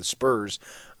see it from the Spurs.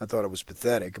 I thought it was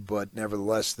pathetic, but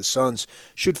nevertheless, the Suns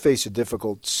should face a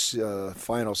difficult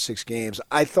final 6 games.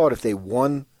 I thought if they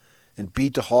won and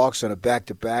beat the Hawks on a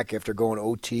back-to-back after going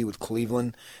OT with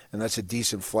Cleveland, and that's a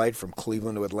decent flight from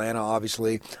Cleveland to Atlanta,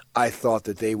 obviously, I thought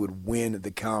that they would win the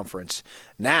conference.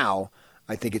 Now,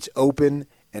 I think it's open,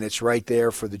 and it's right there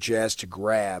for the Jazz to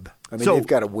grab. I mean, they've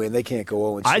got to win. They can't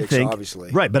go 0-6, obviously.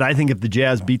 Right, but I think if the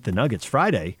Jazz beat the Nuggets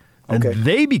Friday, and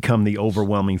they become the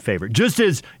overwhelming favorite. Just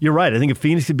as, you're right, I think if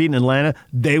Phoenix had beaten Atlanta,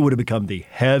 they would have become the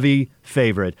heavy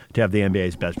favorite to have the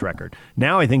NBA's best record.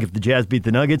 Now I think if the Jazz beat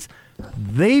the Nuggets,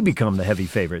 they become the heavy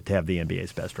favorite to have the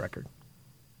NBA's best record.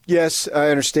 Yes, I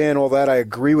understand all that. I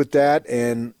agree with that.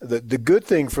 And the good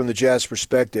thing from the Jazz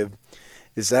perspective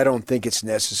is I don't think it's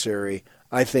necessary.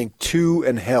 I think 2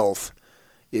 and health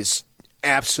is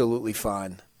absolutely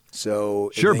fine.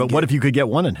 So sure, but what if you could get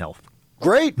 1 in health?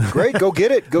 Great. Go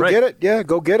get it. Go Right. get it. Yeah,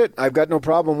 go get it. I've got no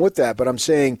problem with that. But I'm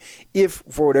saying if,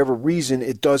 for whatever reason,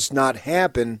 it does not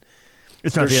happen,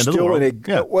 it's not the end of the still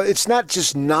world. Well, it's not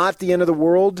just not the end of the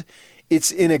world.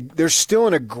 They're still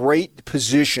in a great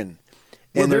position.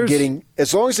 Well, And they're getting,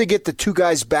 as long as they get the 2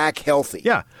 guys back healthy.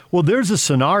 Yeah. Well, there's a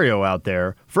scenario out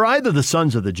there for either the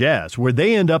Suns or the Jazz where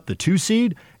they end up the 2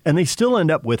 seed and they still end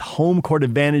up with home court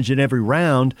advantage in every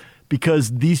round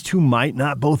because these 2 might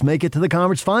not both make it to the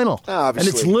conference final. Obviously.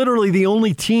 And it's literally the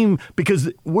only team because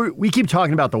we keep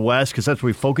talking about the West because that's what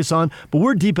we focus on, but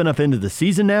we're deep enough into the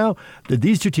season now that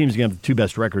these 2 teams are going to have the 2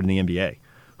 best record in the NBA.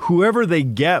 Whoever they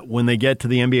get when they get to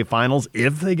the NBA Finals,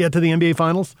 if they get to the NBA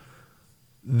Finals,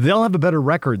 they'll have a better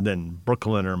record than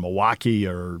Brooklyn or Milwaukee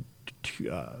or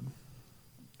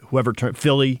whoever,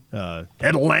 Philly,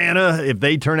 Atlanta, if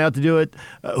they turn out to do it.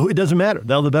 It doesn't matter.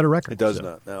 They'll have a better record. It does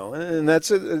not, no. And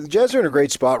the Jazz are in a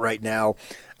great spot right now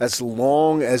as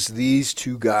long as these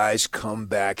 2 guys come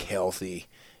back healthy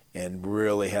and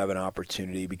really have an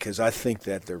opportunity because I think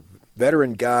that they're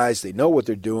veteran guys. They know what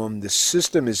they're doing. The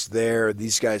system is there.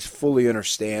 These guys fully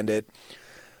understand it.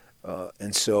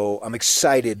 And so I'm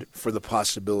excited for the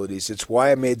possibilities. It's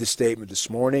why I made the statement this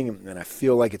morning, and I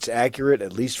feel like it's accurate,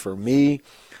 at least for me,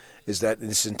 is that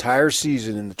this entire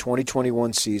season, in the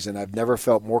 2021 season, I've never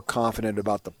felt more confident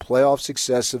about the playoff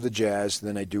success of the Jazz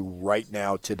than I do right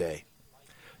now today.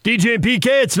 DJ and PK,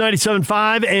 it's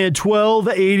 97.5 and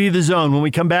 1280 The Zone. When we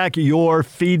come back, your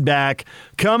feedback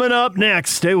coming up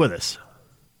next. Stay with us.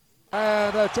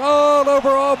 And it's all over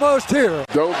almost here.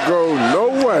 Don't go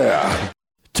nowhere.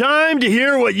 Time to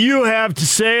hear what you have to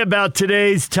say about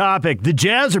today's topic. The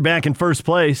Jazz are back in first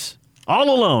place, all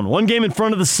alone, 1 game in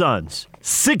front of the Suns.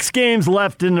 6 games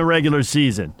left in the regular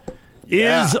season.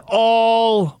 Yeah. Is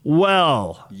all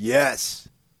well? Yes.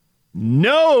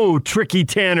 No, Tricky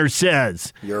Tanner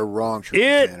says. You're wrong, Tricky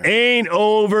Tanner. It ain't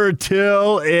over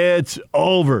till it's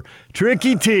over.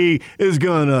 Tricky T is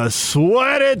going to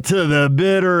sweat it to the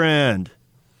bitter end.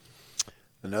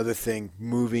 Another thing,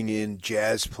 moving in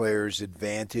Jazz players'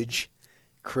 advantage,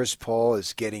 Chris Paul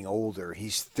is getting older.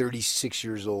 He's 36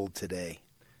 years old today.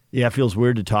 Yeah, it feels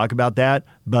weird to talk about that,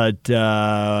 but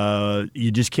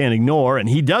you just can't ignore, and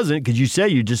he doesn't, because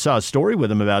you just saw a story with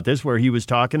him about this where he was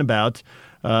talking about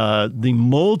the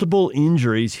multiple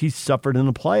injuries he suffered in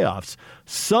the playoffs.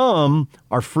 Some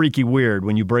are freaky weird.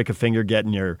 When you break a finger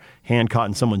getting your hand caught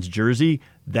in someone's jersey,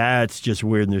 that's just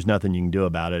weird, and there's nothing you can do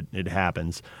about it. It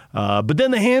happens. But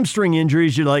then the hamstring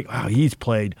injuries, you're like, oh, he's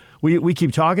played. We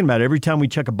keep talking about it. Every time we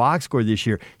check a box score this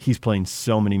year, he's playing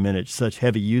so many minutes, such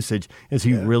heavy usage. Is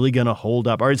he really going to hold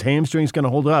up? Are his hamstrings going to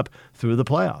hold up through the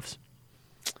playoffs?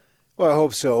 Well, I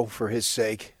hope so for his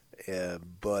sake.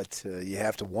 But you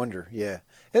have to wonder,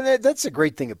 And that's the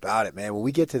great thing about it, man. When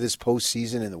we get to this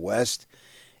postseason in the West,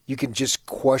 you can just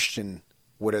question.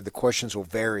 The questions will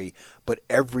vary, but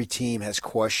every team has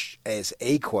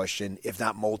a question, if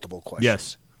not multiple questions.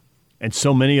 Yes, and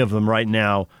so many of them right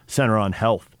now center on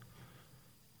health.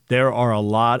 There are a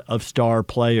lot of star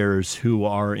players who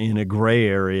are in a gray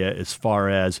area as far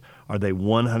as, are they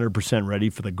 100% ready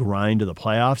for the grind of the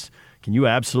playoffs? Can you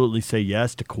absolutely say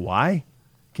yes to Kawhi?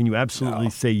 Can you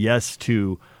absolutely say yes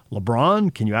to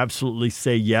LeBron? Can you absolutely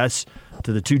say yes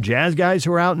to the 2 Jazz guys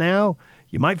who are out now?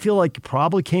 You might feel like you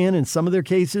probably can in some of their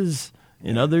cases,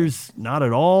 in others, not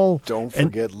at all. Don't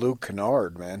forget Luke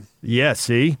Kennard, man. Yeah,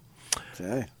 see?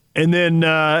 Okay. And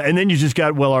then you just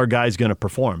got, our guy's going to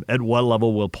perform. At what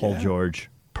level will Paul George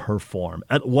perform?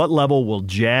 At what level will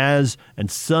Jazz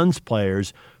and Suns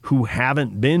players who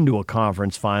haven't been to a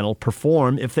conference final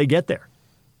perform if they get there?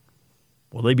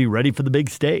 Will they be ready for the big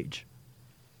stage?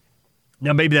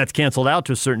 Now, maybe that's canceled out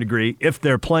to a certain degree if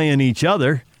they're playing each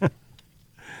other.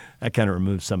 That kind of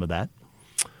removes some of that.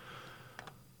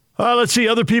 Let's see.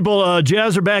 Other people,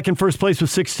 Jazz are back in first place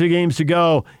with 6 games to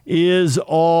go. Is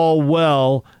all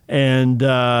well. And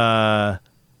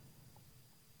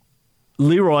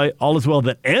Leroy, all is well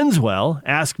that ends well.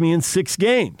 Ask me in 6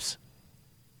 games.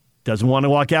 Doesn't want to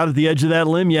walk out at the edge of that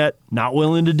limb yet. Not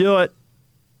willing to do it.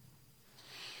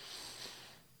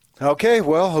 Okay,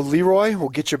 well, Leroy, we'll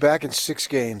get you back in 6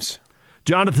 games.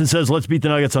 Jonathan says, let's beat the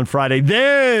Nuggets on Friday.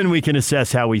 Then we can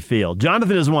assess how we feel.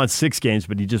 Jonathan doesn't want 6 games,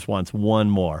 but he just wants 1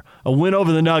 more. A win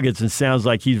over the Nuggets, and sounds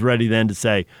like he's ready then to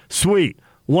say, sweet,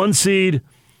 1 seed,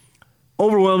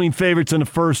 overwhelming favorites in the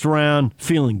first round,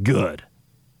 feeling good.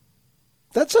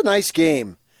 That's a nice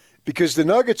game. because the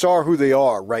Nuggets are who they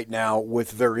are right now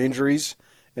with their injuries.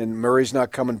 And Murray's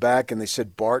not coming back, and they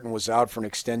said Barton was out for an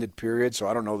extended period, so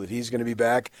I don't know that he's going to be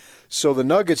back. So the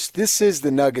Nuggets, this is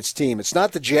the Nuggets team. It's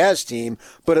not the Jazz team,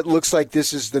 but it looks like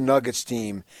this is the Nuggets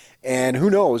team. And who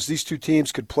knows, these two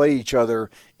teams could play each other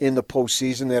in the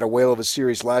postseason. They had a whale of a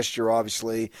series last year,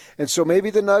 obviously. And so maybe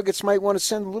the Nuggets might want to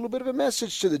send a little bit of a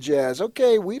message to the Jazz.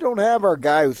 Okay, we don't have our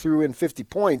guy who threw in 50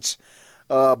 points,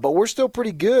 but we're still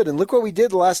pretty good. And look what we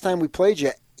did the last time we played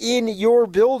you. In your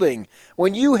building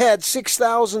when you had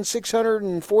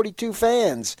 6,642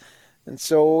 fans. And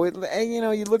so,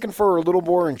 you're looking for a little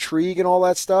more intrigue and all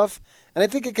that stuff. And I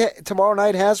think tomorrow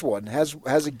night has one,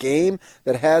 has a game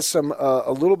that has some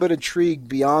a little bit of intrigue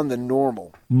beyond the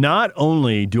normal. Not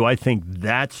only do I think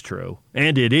that's true,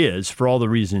 and it is for all the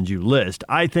reasons you list,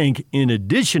 I think in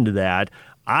addition to that,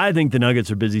 I think the Nuggets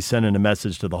are busy sending a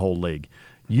message to the whole league.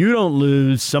 You don't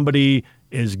lose somebody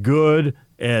as good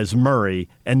as Murray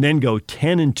and then go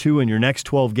 10-2 in your next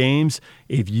 12 games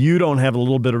if you don't have a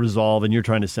little bit of resolve and you're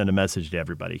trying to send a message to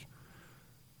everybody.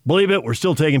 Believe it, we're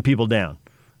still taking people down.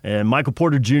 And Michael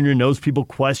Porter Jr. knows people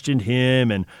questioned him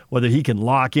and whether he can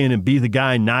lock in and be the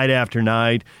guy night after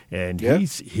night. And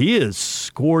he has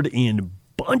scored in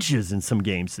bunches in some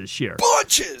games this year.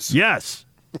 Bunches! Yes.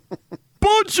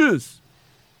 Bunches!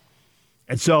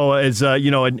 And so, as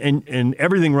and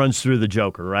everything runs through the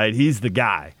Joker, right? He's the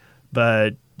guy.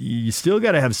 But you still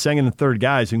got to have second and third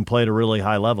guys who can play at a really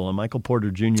high level. And Michael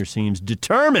Porter Jr. seems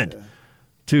determined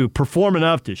to perform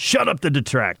enough to shut up the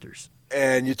detractors.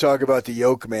 And you talk about the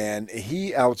yoke man.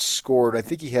 He outscored, I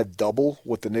think he had double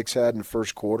what the Knicks had in the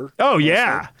first quarter. Oh,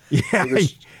 yeah. Yeah.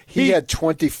 He had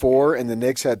 24 and the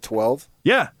Knicks had 12.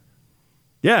 Yeah.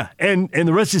 Yeah. And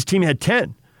the rest of his team had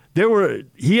 10.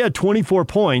 He had 24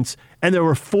 points, and there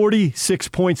were 46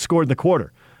 points scored in the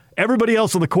quarter. Everybody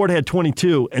else on the court had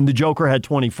 22, and the Joker had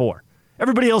 24.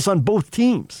 Everybody else on both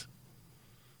teams.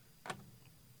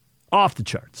 Off the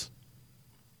charts.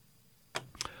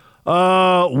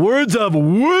 Words of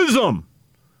wisdom.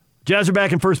 Jazz are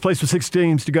back in first place with 6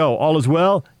 games to go. All is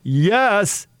well?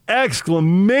 Yes!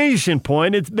 Exclamation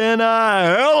point. It's been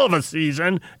a hell of a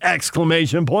season!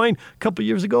 Exclamation point. A couple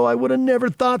years ago, I would have never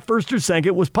thought first or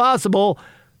second was possible.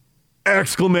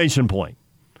 Exclamation point.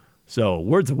 So,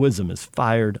 Words of Wisdom is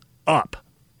fired up.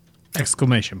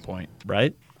 Exclamation point.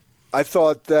 Right? I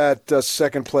thought that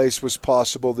second place was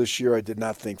possible this year. I did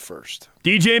not think first.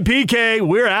 DJ and PK,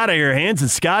 we're out of here. Hans and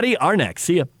Scotty are next.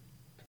 See ya.